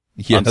dumb.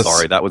 Yes. I'm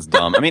sorry, that was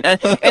dumb. I mean,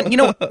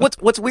 and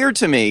what's weird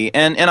to me,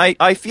 and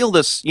I feel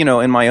this,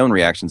 in my own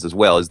reactions as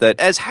well, is that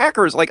as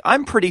hackers, like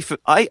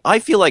I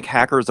feel like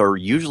hackers are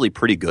usually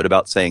pretty good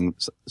about saying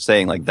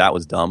like that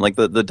was dumb. Like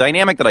the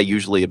dynamic that I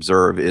usually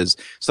observe is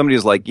somebody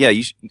is like, yeah,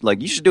 you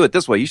should do it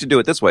this way, you should do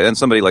it this way. Then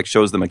somebody like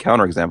shows them a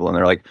counterexample, and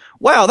they're like,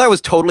 wow, that was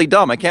totally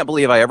dumb. I can't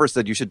believe I ever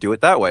said you should do it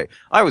that way.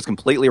 I was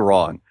completely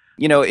wrong.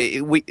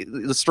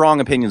 The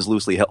strong opinions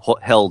loosely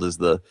held is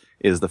the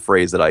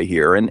phrase that I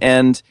hear,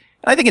 and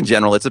I think in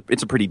general it's a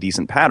pretty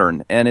decent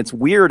pattern. And it's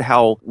weird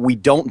how we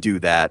don't do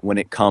that when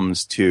it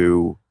comes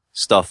to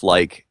stuff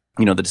like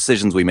the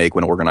decisions we make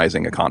when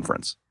organizing a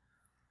conference.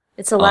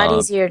 It's a lot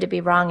easier to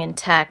be wrong in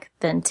tech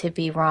than to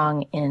be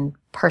wrong in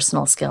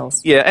personal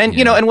skills. Yeah, and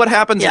and what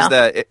happens is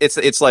that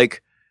it's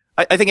like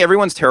I think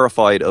everyone's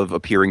terrified of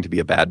appearing to be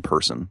a bad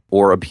person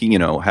or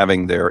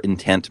having their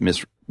intent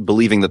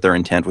believing that their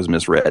intent was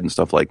misread and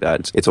stuff like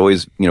that. It's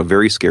always,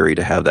 very scary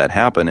to have that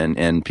happen.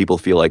 And people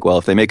feel like, well,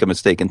 if they make a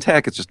mistake in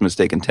tech, it's just a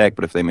mistake in tech.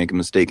 But if they make a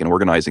mistake in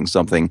organizing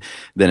something,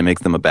 then it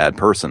makes them a bad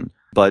person.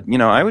 But,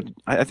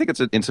 I think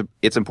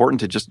it's important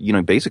to just,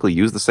 basically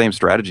use the same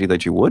strategy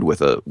that you would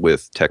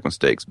with tech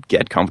mistakes.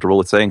 Get comfortable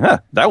with saying,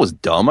 that was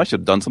dumb. I should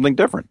have done something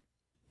different.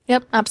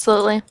 Yep,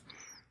 absolutely.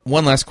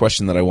 One last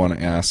question that I want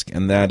to ask,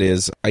 and that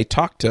is, I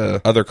talked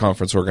to other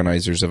conference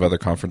organizers of other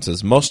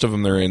conferences. Most of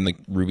them are in the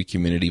Ruby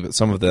community, but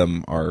some of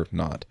them are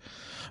not.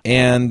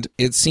 And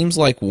it seems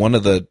like one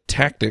of the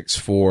tactics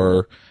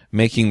for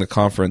making the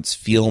conference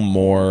feel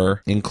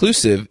more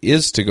inclusive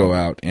is to go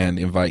out and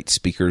invite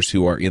speakers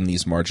who are in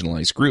these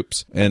marginalized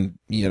groups. And,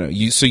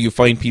 you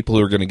find people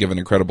who are going to give an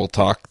incredible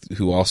talk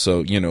who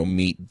also,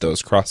 meet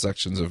those cross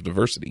sections of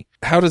diversity.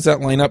 How does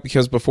that line up?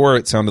 Because before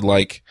it sounded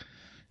like,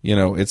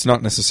 it's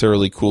not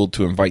necessarily cool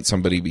to invite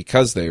somebody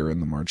because they are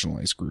in the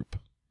marginalized group.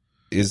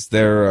 Is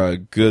there a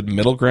good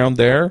middle ground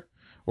there?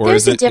 Or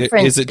There's a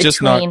difference is it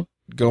just not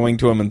going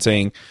to them and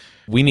saying,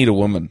 we need a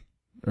woman,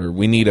 or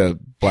we need a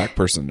black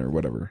person, or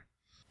whatever?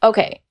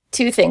 Okay,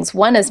 two things.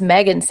 One, as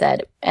Meagan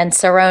said, and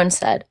Saron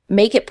said,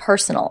 make it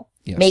personal.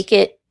 Yes. Make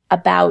it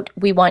about,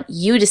 we want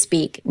you to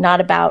speak, not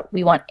about,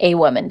 we want a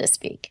woman to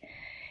speak.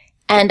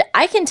 And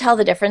I can tell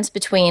the difference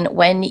between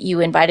when you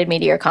invited me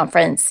to your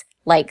conference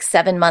like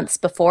 7 months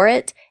before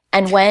it,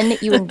 and when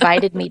you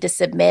invited me to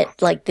submit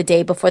like the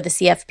day before the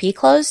CFP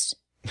closed.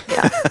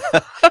 Yeah.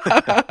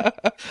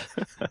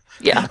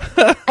 Yeah.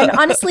 And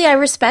honestly, I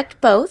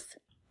respect both,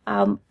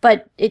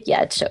 but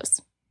it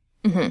shows.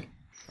 Mm-hmm.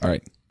 All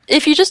right.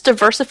 If you just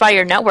diversify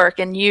your network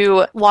and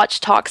you watch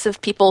talks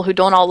of people who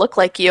don't all look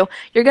like you,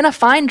 you're going to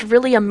find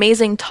really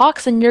amazing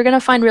talks, and you're going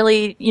to find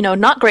really,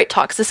 not great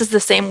talks. This is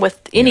the same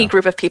with any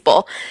group of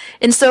people.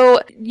 And so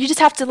you just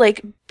have to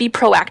be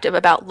proactive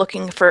about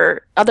looking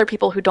for other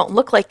people who don't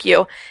look like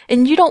you.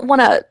 And you don't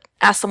want to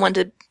ask someone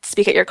to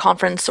speak at your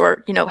conference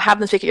or, have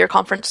them speak at your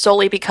conference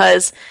solely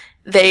because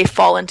they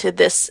fall into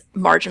this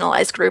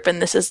marginalized group and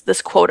this is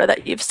this quota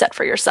that you've set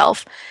for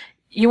yourself.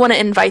 You want to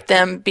invite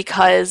them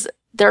because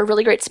they're a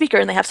really great speaker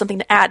and they have something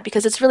to add,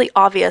 because it's really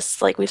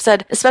obvious, like we've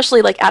said,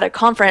 especially at a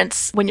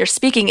conference when you're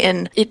speaking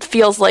it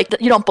feels like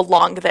you don't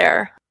belong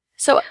there.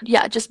 So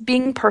yeah, just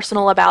being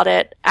personal about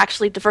it,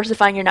 actually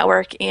diversifying your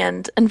network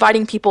and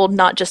inviting people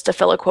not just to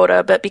fill a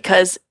quota, but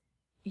because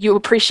you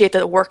appreciate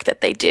the work that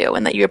they do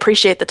and that you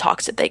appreciate the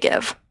talks that they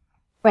give.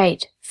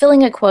 Right.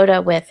 Filling a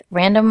quota with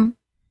random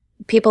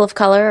people of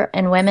color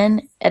and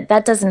women,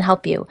 that doesn't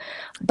help you.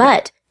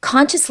 But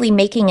consciously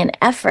making an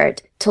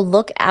effort to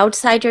look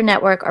outside your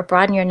network or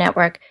broaden your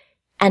network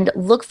and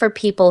look for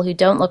people who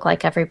don't look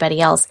like everybody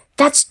else,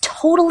 that's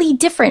totally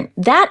different.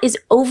 That is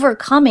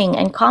overcoming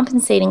and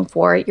compensating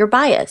for your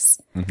bias.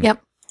 Mm-hmm.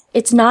 Yep.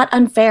 It's not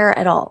unfair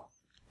at all.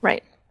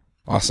 Right.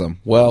 Awesome.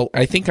 Well,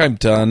 I think I'm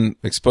done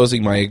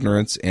exposing my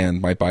ignorance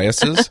and my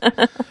biases.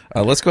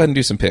 Let's go ahead and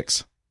do some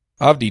picks.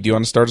 Avdi, do you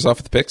want to start us off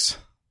with the picks?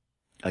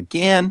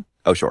 Again?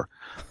 Oh, sure.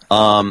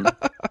 All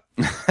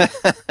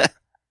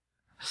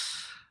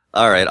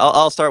right,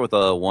 I'll start with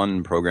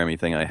one programming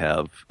thing I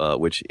have,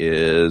 which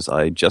is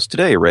I just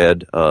today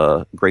read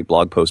a great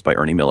blog post by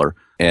Ernie Miller,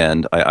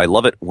 and I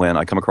love it when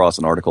I come across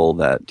an article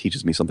that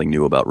teaches me something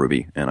new about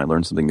Ruby, and I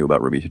learned something new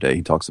about Ruby today.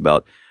 He talks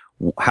about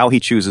how he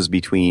chooses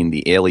between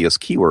the alias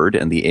keyword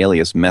and the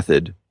alias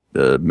method,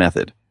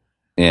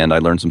 and I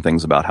learned some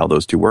things about how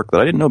those two work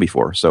that I didn't know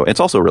before. So it's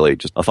also really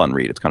just a fun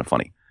read. It's kind of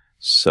funny.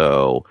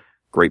 So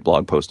great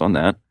blog post on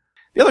that.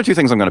 The other two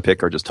things I'm going to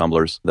pick are just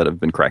Tumblrs that have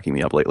been cracking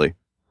me up lately.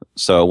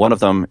 So one of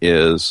them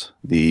is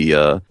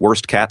the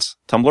Worst Cats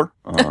Tumblr.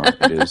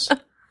 It is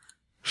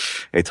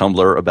a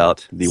Tumblr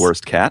about the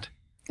worst cat.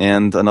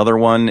 And another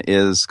one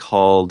is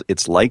called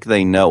It's Like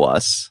They Know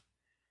Us.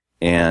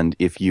 And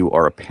if you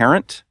are a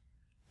parent,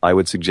 I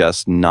would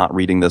suggest not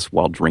reading this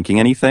while drinking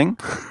anything.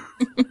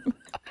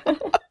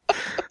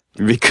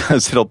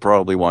 Because it'll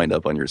probably wind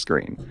up on your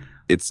screen.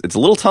 It's a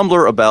little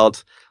Tumblr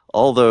about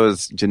all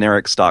those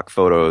generic stock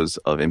photos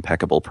of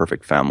impeccable,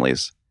 perfect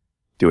families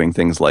doing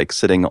things like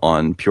sitting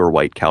on pure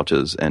white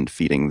couches and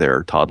feeding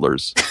their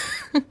toddlers.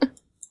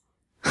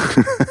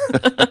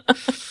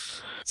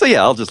 So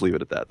yeah, I'll just leave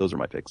it at that. Those are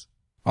my picks.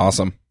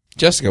 Awesome.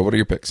 Jessica, what are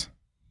your picks?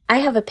 I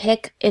have a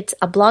pick. It's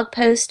a blog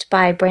post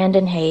by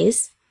Brandon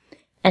Hayes,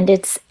 and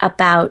it's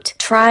about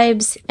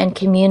tribes and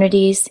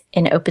communities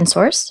in open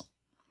source.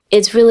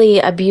 It's really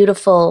a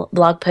beautiful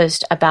blog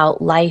post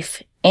about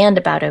life and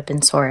about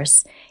open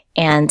source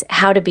and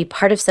how to be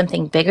part of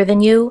something bigger than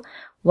you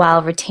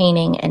while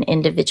retaining an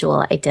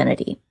individual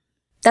identity.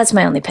 That's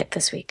my only pick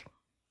this week.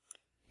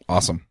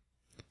 Awesome.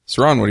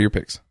 Saron, what are your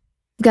picks?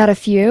 Got a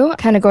few,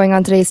 kind of going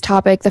on today's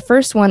topic. The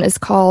first one is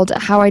called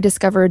How I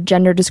Discovered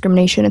Gender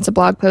Discrimination. It's a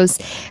blog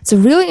post. It's a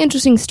really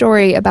interesting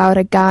story about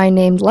a guy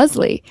named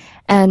Leslie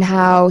and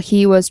how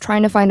he was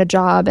trying to find a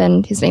job,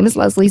 and his name is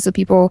Leslie, so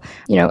people,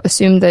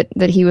 assumed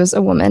that he was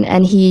a woman,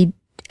 and he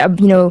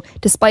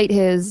despite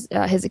his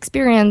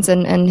experience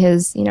and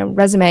his,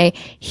 resume,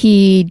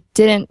 he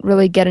didn't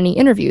really get any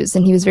interviews,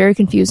 and he was very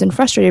confused and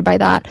frustrated by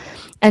that.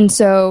 And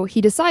so he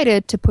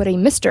decided to put a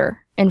Mr.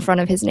 in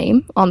front of his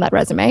name on that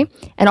resume.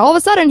 And all of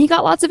a sudden, he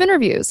got lots of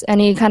interviews, and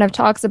he kind of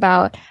talks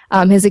about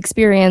his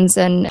experience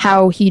and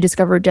how he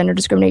discovered gender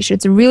discrimination.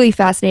 It's a really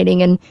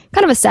fascinating and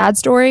kind of a sad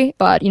story,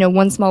 but,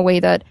 one small way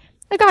that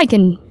a guy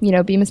can,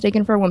 be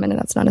mistaken for a woman, and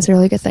that's not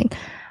necessarily a good thing.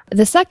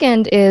 The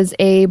second is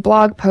a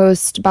blog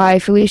post by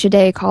Felicia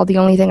Day called The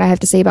Only Thing I Have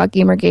to Say About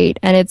Gamergate,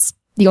 and it's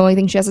the only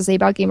thing she has to say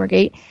about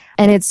Gamergate.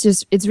 And it's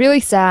really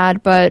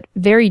sad, but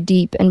very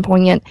deep and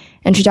poignant.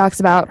 And she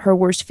talks about her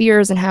worst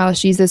fears and how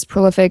she's this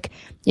prolific,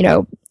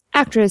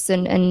 actress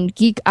and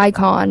geek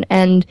icon.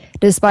 And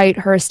despite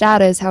her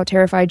status, how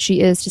terrified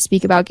she is to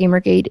speak about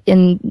Gamergate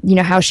in,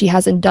 how she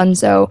hasn't done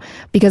so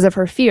because of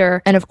her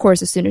fear. And of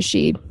course, as soon as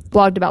she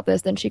blogged about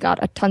this, then she got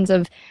a tons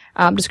of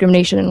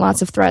discrimination and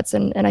lots of threats.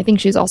 And I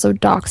think she's also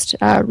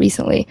doxxed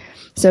recently.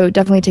 So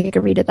definitely take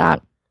a read of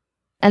that.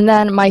 And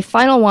then my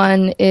final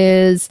one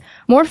is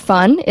more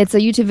fun. It's a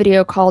YouTube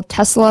video called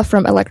Tesla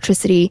from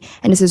Electricity.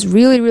 And it's this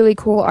really, really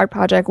cool art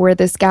project where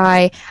this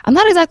guy, I'm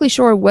not exactly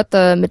sure what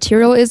the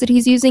material is that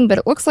he's using, but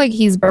it looks like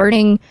he's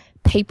burning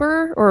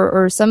paper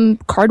or some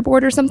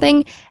cardboard or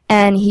something.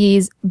 And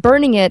he's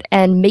burning it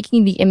and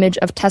making the image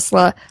of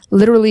Tesla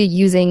literally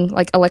using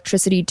like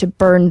electricity to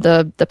burn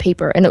the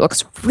paper. And it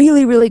looks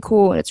really, really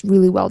cool. And it's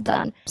really well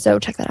done. So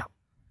check that out.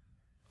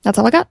 That's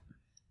all I got.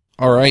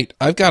 All right.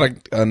 I've got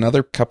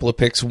another couple of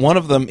picks. One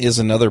of them is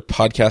another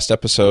podcast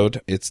episode.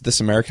 It's This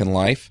American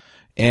Life.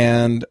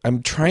 And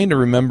I'm trying to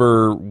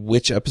remember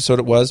which episode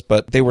it was,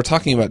 but they were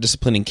talking about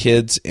disciplining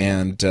kids,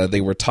 and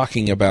they were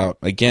talking about,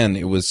 again,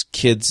 it was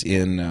kids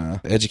in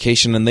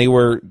education, and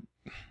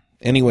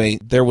anyway,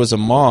 there was a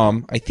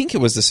mom, I think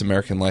it was This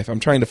American Life. I'm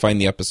trying to find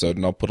the episode,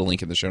 and I'll put a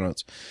link in the show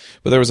notes.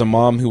 But there was a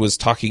mom who was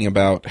talking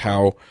about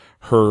how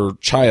her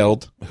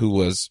child, who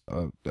was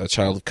a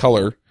child of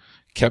color,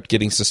 kept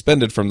getting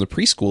suspended from the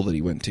preschool that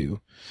he went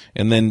to.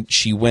 And then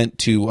she went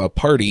to a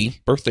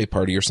birthday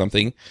party or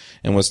something,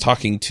 and was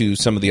talking to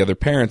some of the other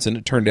parents, and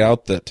it turned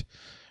out that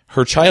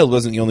her child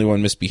wasn't the only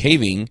one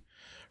misbehaving.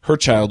 Her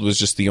child was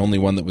just the only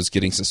one that was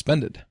getting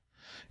suspended.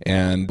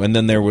 And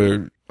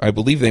then I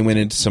believe they went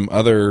into some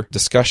other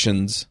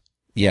discussions.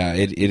 Yeah,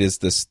 it is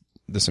this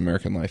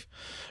American Life.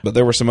 But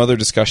there were some other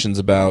discussions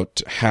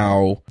about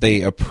how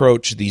they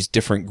approach these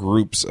different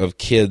groups of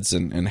kids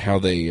and how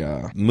they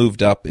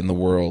moved up in the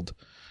world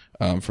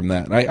from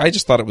that. And I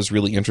just thought it was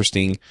really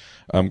interesting,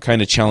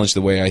 kind of challenged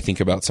the way I think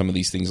about some of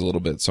these things a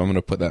little bit. So I'm going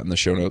to put that in the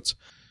show notes.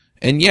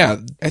 And yeah,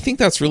 I think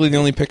that's really the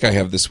only pick I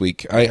have this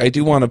week. I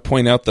do want to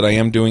point out that I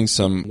am doing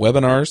some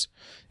webinars.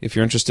 If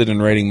you're interested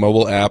in writing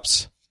mobile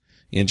apps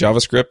in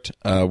JavaScript,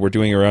 we're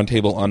doing a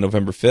roundtable on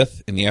November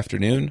 5th in the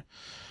afternoon.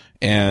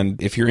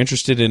 And if you're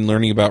interested in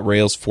learning about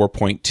Rails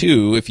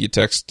 4.2, if you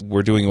text,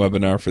 we're doing a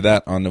webinar for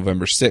that on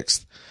November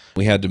 6th.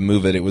 We had to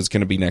move it. It was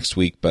going to be next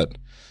week, but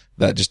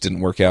that just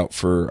didn't work out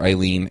for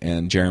Eileen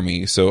and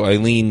Jeremy. So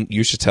Eileen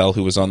Ushatel,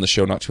 who was on the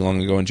show not too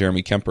long ago, and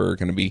Jeremy Kemper are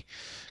going to be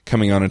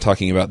coming on and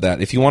talking about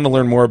that. If you want to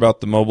learn more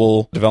about the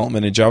mobile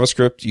development in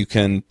JavaScript, you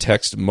can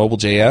text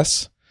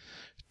mobile.js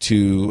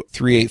to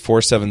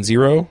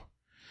 38470.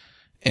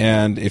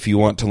 And if you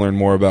want to learn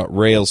more about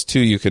Rails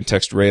too, you can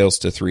text Rails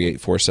to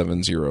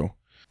 38470,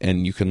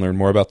 and you can learn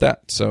more about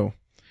that. So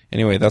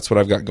anyway, that's what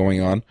I've got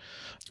going on.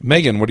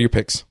 Meagan, what are your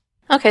picks?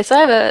 Okay, so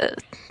I have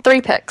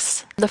 3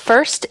 picks. The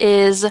first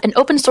is an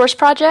open source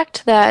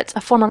project that a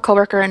former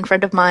coworker and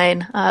friend of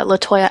mine,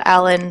 LaToya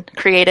Allen,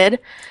 created.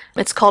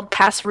 It's called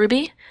Pass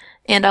Ruby,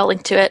 and I'll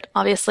link to it,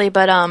 obviously,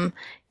 but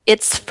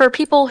it's for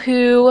people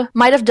who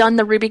might have done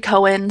the Ruby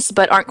koans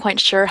but aren't quite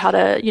sure how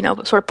to,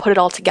 sort of put it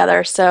all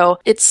together. So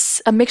it's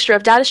a mixture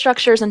of data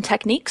structures and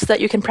techniques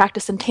that you can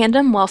practice in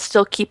tandem while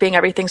still keeping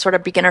everything sort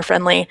of beginner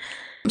friendly.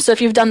 So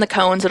if you've done the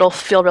koans, it'll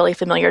feel really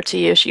familiar to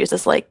you. She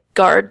uses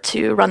Guard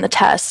to run the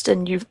test,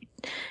 and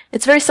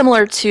it's very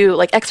similar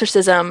to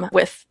Exorcism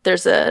with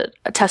there's a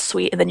test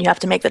suite and then you have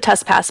to make the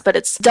test pass, but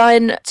it's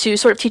done to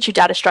sort of teach you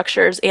data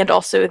structures and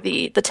also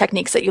the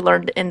techniques that you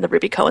learned in the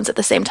Ruby koans at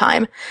the same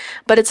time.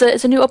 But it's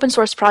a new open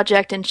source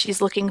project, and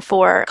she's looking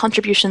for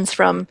contributions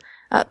from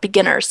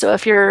beginners. So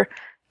if you're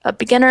a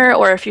beginner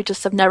or if you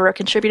just have never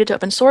contributed to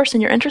open source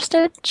and you're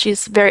interested,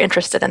 she's very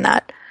interested in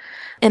that.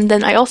 And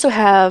then I also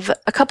have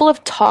a couple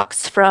of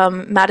talks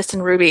from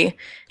Madison Ruby.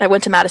 I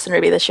went to Madison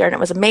Ruby this year and it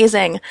was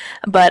amazing.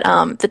 But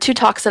the 2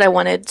 talks that I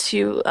wanted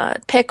to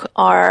pick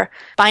are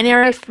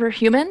Binary for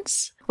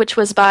Humans, which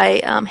was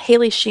by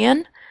Haley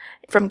Sheehan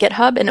from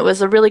GitHub. And it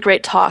was a really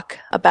great talk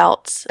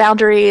about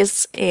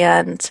boundaries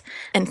and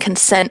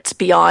consent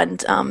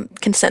beyond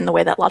consent in the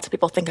way that lots of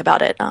people think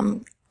about it.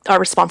 Our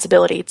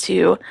responsibility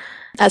to,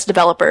 as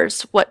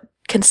developers, what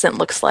consent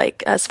looks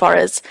like as far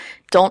as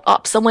don't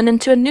opt someone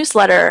into a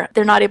newsletter.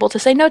 They're not able to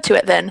say no to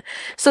it then.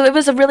 So it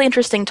was a really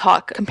interesting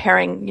talk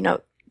comparing,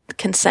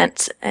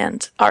 consent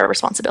and our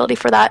responsibility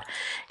for that.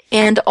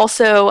 And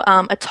also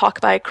a talk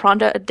by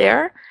Kronda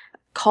Adair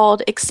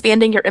called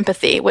Expanding Your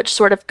Empathy, which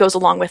sort of goes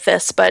along with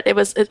this, but it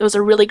was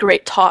a really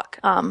great talk.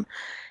 And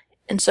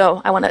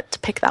so I wanted to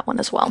pick that one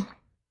as well.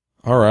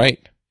 All right.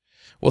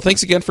 Well,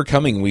 thanks again for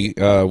coming. We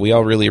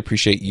all really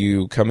appreciate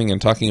you coming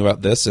and talking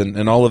about this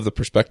and all of the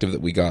perspective that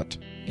we got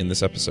in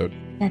this episode.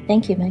 Yeah,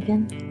 thank you,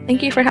 Meagan.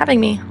 Thank you for having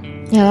me.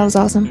 Yeah, that was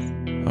awesome.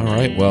 All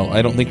right, well,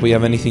 I don't think we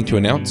have anything to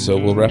announce, so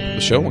we'll wrap up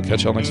the show. We'll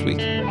catch y'all next week.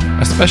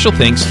 A special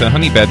thanks to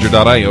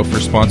honeybadger.io for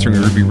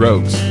sponsoring Ruby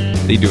Rogues.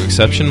 They do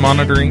exception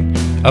monitoring,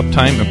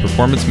 uptime, and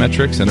performance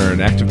metrics and are an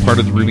active part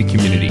of the Ruby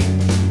community.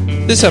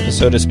 This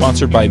episode is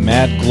sponsored by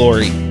Mad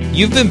Glory.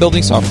 You've been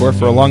building software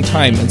for a long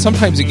time, and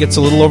sometimes it gets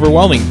a little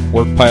overwhelming.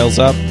 Work piles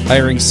up,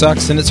 hiring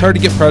sucks, and it's hard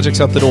to get projects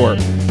out the door.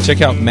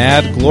 Check out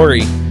Mad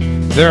Glory.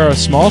 They're a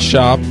small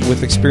shop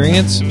with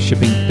experience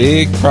shipping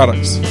big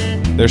products.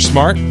 They're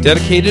smart,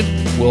 dedicated,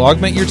 will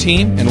augment your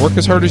team, and work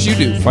as hard as you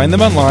do. Find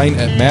them online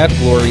at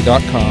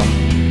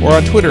madglory.com or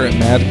on Twitter at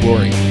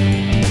madglory.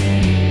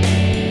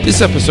 This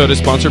episode is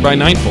sponsored by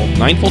Ninefold.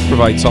 Ninefold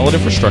provides solid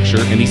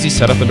infrastructure and easy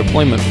setup and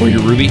deployment for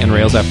your Ruby and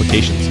Rails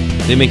applications.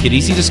 They make it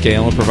easy to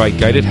scale and provide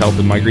guided help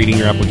in migrating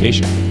your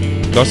application.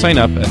 Go sign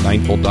up at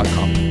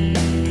ninefold.com.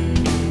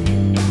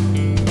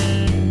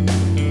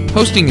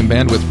 Hosting and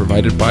bandwidth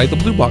provided by the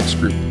Blue Box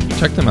Group.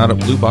 Check them out at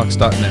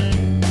bluebox.net.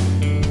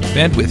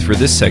 Bandwidth for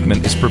this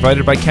segment is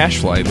provided by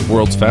CacheFly, the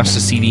world's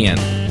fastest CDN.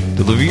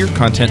 Deliver your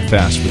content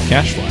fast with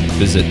CacheFly.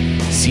 Visit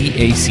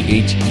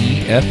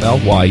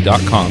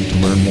CacheFly.com to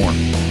learn more.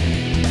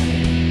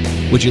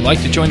 Would you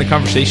like to join the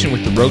conversation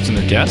with the Rogues and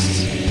their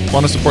guests?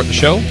 Want to support the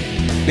show?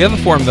 We have a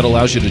forum that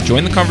allows you to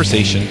join the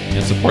conversation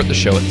and support the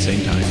show at the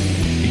same time.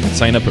 You can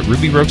sign up at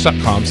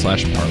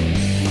rubyrogues.com/parlor.